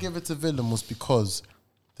why I have to give it to Villain was because,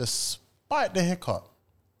 despite the hiccup,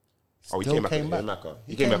 Oh, he still came back with the back. haymaker.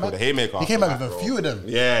 He came back with the haymaker. He came back with a few of them.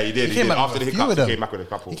 Yeah, he did. He came back After with the a few hiccups, of them. he came back with a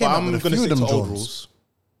couple. He came But back I'm with a gonna few stick of them to old Jones.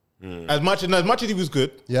 rules. As much as he was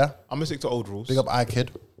good, Yeah. I'm gonna stick to old rules. Big up iKid.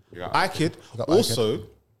 iKid up also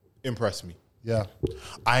impressed me. Yeah.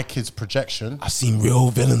 iKid's projection. I've seen real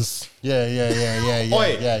villains. Yeah.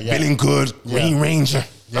 Oi, Feeling good. Green Ranger.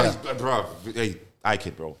 Yeah. Bro, hey,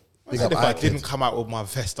 iKid, bro. I said if I didn't come out with my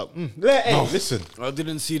vest up, hey, listen. I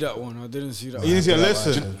didn't see that one. You didn't see it.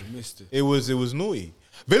 Listen, I missed it. it was naughty.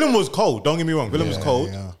 Villain was cold. Don't get me wrong. Villain was cold.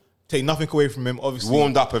 yeah. Take nothing away from him. Obviously,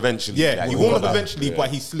 Warmed up eventually. Yeah, Like, he warmed up eventually, but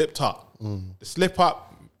he slipped up. The slip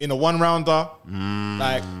up in a one rounder,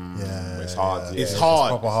 like It's hard. it's yeah. hard.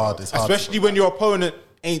 proper hard. It's hard. Especially when your opponent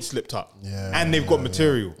ain't slipped up. Yeah, and they've got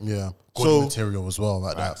material. Yeah. Good So- material as well,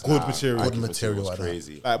 like that. Good material. Good material like that.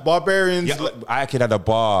 Crazy. Like Barbarians. Yeah, iKid at a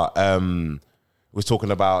bar was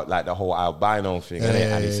talking about like the whole albino thing,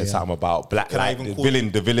 innit? And he said something about Black I Lightning, even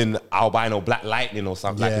call the villain albino Black Lightning or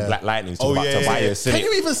something like Yeah. the Black Lightning. Oh, About yeah, Tobias, Can innit?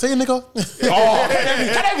 you even say nigga? Oh,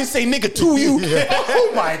 can I even say nigga to you?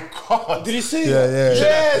 Oh my god! Did he say Yeah, that? yeah.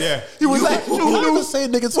 Yes. Yeah. He was like, Can you even say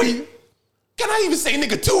nigga to you? can I even say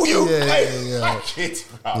nigga to you? Yeah, Like, yeah. shit,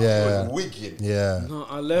 bro. Yeah. It was wicked. Yeah. No,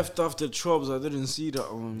 I left after Trubs. I didn't see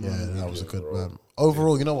that one. Yeah, Man. that was a good one.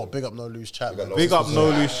 Overall, you know what? Big up No Loose Chat. man. Big up No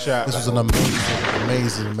Loose Chat. This was an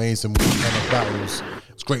amazing weekend of battles.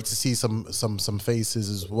 It's great to see some faces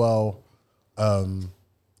as well.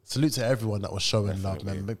 Salute to everyone that was showing love,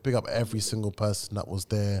 man. Big up every single person that was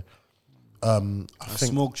there. I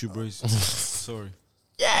think Smoked you, Bracey. Sorry.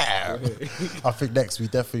 Yeah. I think next we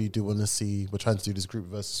definitely do want to see. We're trying to do this group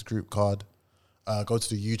versus group card. Go to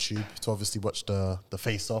the YouTube to obviously watch the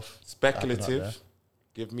face off. Speculative.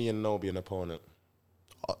 Give me and Nobi an opponent.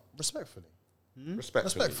 Respectfully.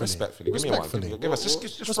 Respectfully. Give me one. Respectfully. Give us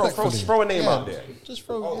just Respectfully. throw a name Yeah. out there. Just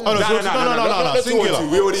throw. Oh, no.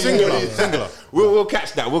 Singular. Singular. We'll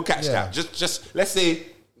catch that. We'll catch that. Just let's say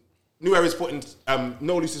New Era's putting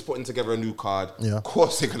No Loose is putting together a new card. Yeah. Of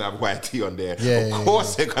course they're gonna have YT on there. Yeah, Of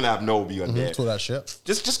course they're gonna have Nobi on there. Talk that shit.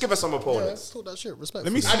 Just give us some opponents. Talk that shit. Let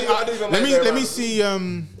Respectfully. me see. Let me see.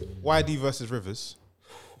 YD versus Rivers.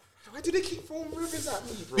 Why do they keep throwing Rivers at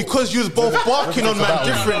me, bro? Because you was both barking on man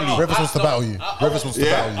differently. Rivers wants to battle you. Rivers wants to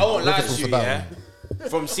battle you. I won't lie Rivers wants to you, battle yeah.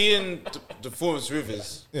 From seeing the performance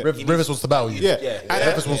Rivers, Rivers wants to battle you. Yeah.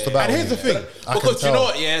 Rivers wants to battle And here's the thing. I can because you tell. know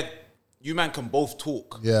what, yeah, you man can both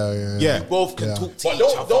talk. Yeah. Yeah. You both can Yeah. talk to But each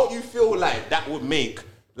other. don't you feel like that would make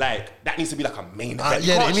that needs to be like a main event?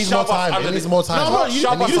 You Yeah, can't it needs shove more us time. under It needs the- more time. No, You no, can't you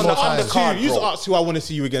shove us just on the asked undercard, you just bro. asked who I want to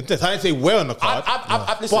see you against. I didn't say where on the card.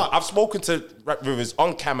 I've spoken to Rap Rivers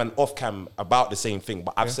on cam and off cam about the same thing,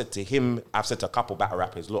 but I've said to him, I've said to a couple battle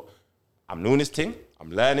rappers, look, I'm doing this thing, I'm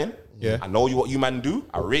learning, Yeah. I know what you man do,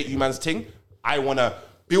 I rate you man's thing, I want to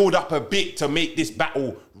build up a bit to make this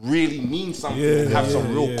battle really mean something and have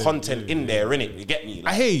some real content in there, innit? You get me?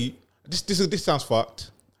 I hear you. This sounds fucked.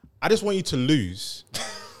 I just want you to lose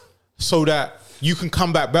so that you can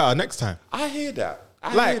come back better next time. I hear that. I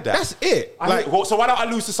hear Like, that. that's it. Like, So why don't I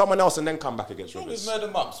lose to someone else and then come back against Rivers? Murder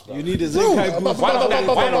Mups, bro. You need a Zenkai boost. Why not that?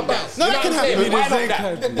 Why not that? No, You know that can what I'm saying?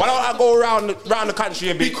 happen. Why not that? Why don't I go around the country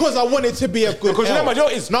a bit? because I want it to be a good Because L. remember, you know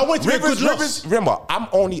what it is? No, I want it to be a good loss. Remember, I've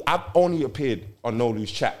only appeared on No Loose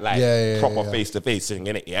Chat, like proper face-to-face thing,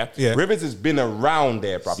 innit, yeah? Rivers has been around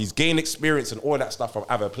there, bruv. He's gained experience and all that stuff from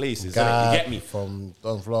other places, innit? You get me? From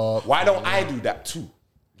Don Flop. Why don't I do that too?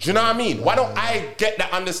 Do you know what I mean? Why don't I get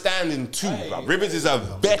that understanding too, bruv? Rivers is a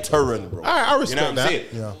veteran, bro. All right, I respect You know what I'm that. saying?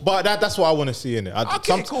 Yeah. But that's what I want to see in it.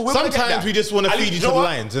 Okay, cool. We're gonna get Sometimes that. we just want to At feed least- each you know other what?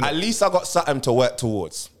 lines. innit? At least I got something to work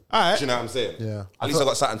towards. All right. Do you know what I'm saying? Yeah. At least I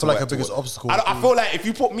got something to like work the biggest towards. obstacle. I feel like if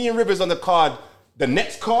you put me and Rivers on the card, the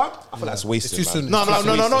next card, I feel like it's wasted. It's too man. soon. No, It's too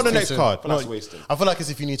soon. not the It's next too card. I feel like it's wasted. I feel like it's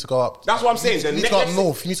if you need to go up. That's what I'm saying. You need to go up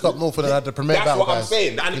north. You need to go up north for the premier That's battle, what I'm guys.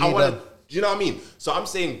 saying. You And need I want them. to, do you know what I mean? So I'm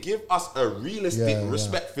saying give us a realistic, Yeah.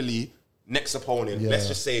 respectfully next opponent. Yeah. Let's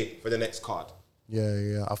just say for the next card.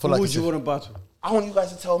 Yeah. I feel Who like would it's you if- want to battle? I want you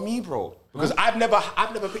guys to tell me, bro, because I've never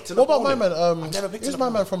picked an What about my opponent. man? I've never picked Who's an my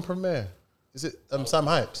man opponent. from Premier? Is it Sam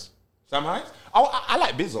Hypes? Sam Heights? I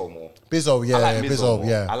like Bizzo more. Bizzo, yeah, I like Bizzo, Bizzo more.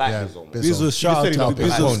 yeah. I like yeah. Bizzo more. Bizzo, shout out to That'd be a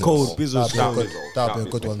good Bizzo's one. cold. Bizzo's That'd be a cold. good- that'd be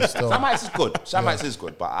a good one still. Sam Heights is good. Sam Heights is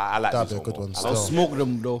good, but I like That'd be Bizzo a good more. one I still. like I'll smoke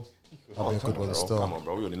them though. That'd be a good one bro. still. Come on,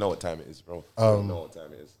 bro. We already know what time it is, bro. We already know what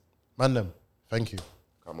time it is. Man, them. Thank you.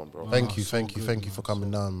 Come on, bro. Thank you for coming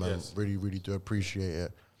down, man. Yes. Really, really do appreciate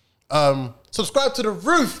it. Subscribe to the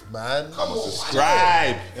roof, man. Come on,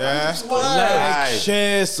 subscribe. Yeah. Like,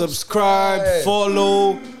 share, subscribe,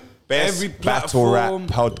 follow. Best Every battle rap platform.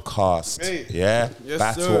 podcast. Yeah, Yes,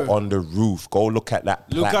 battle sir. on the roof. Go look at that.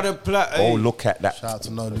 Look at the Go hey. look at that. Shout out to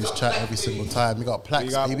No Loose Chat every single time. You got plaques,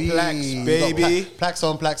 We got baby. plaques, You got baby. plaques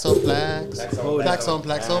on plaques. Plaques on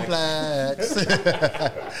plaques.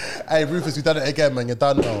 Hey, Rufus, we done it again, man. You're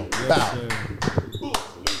done now. Bow.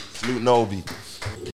 Salute Novi.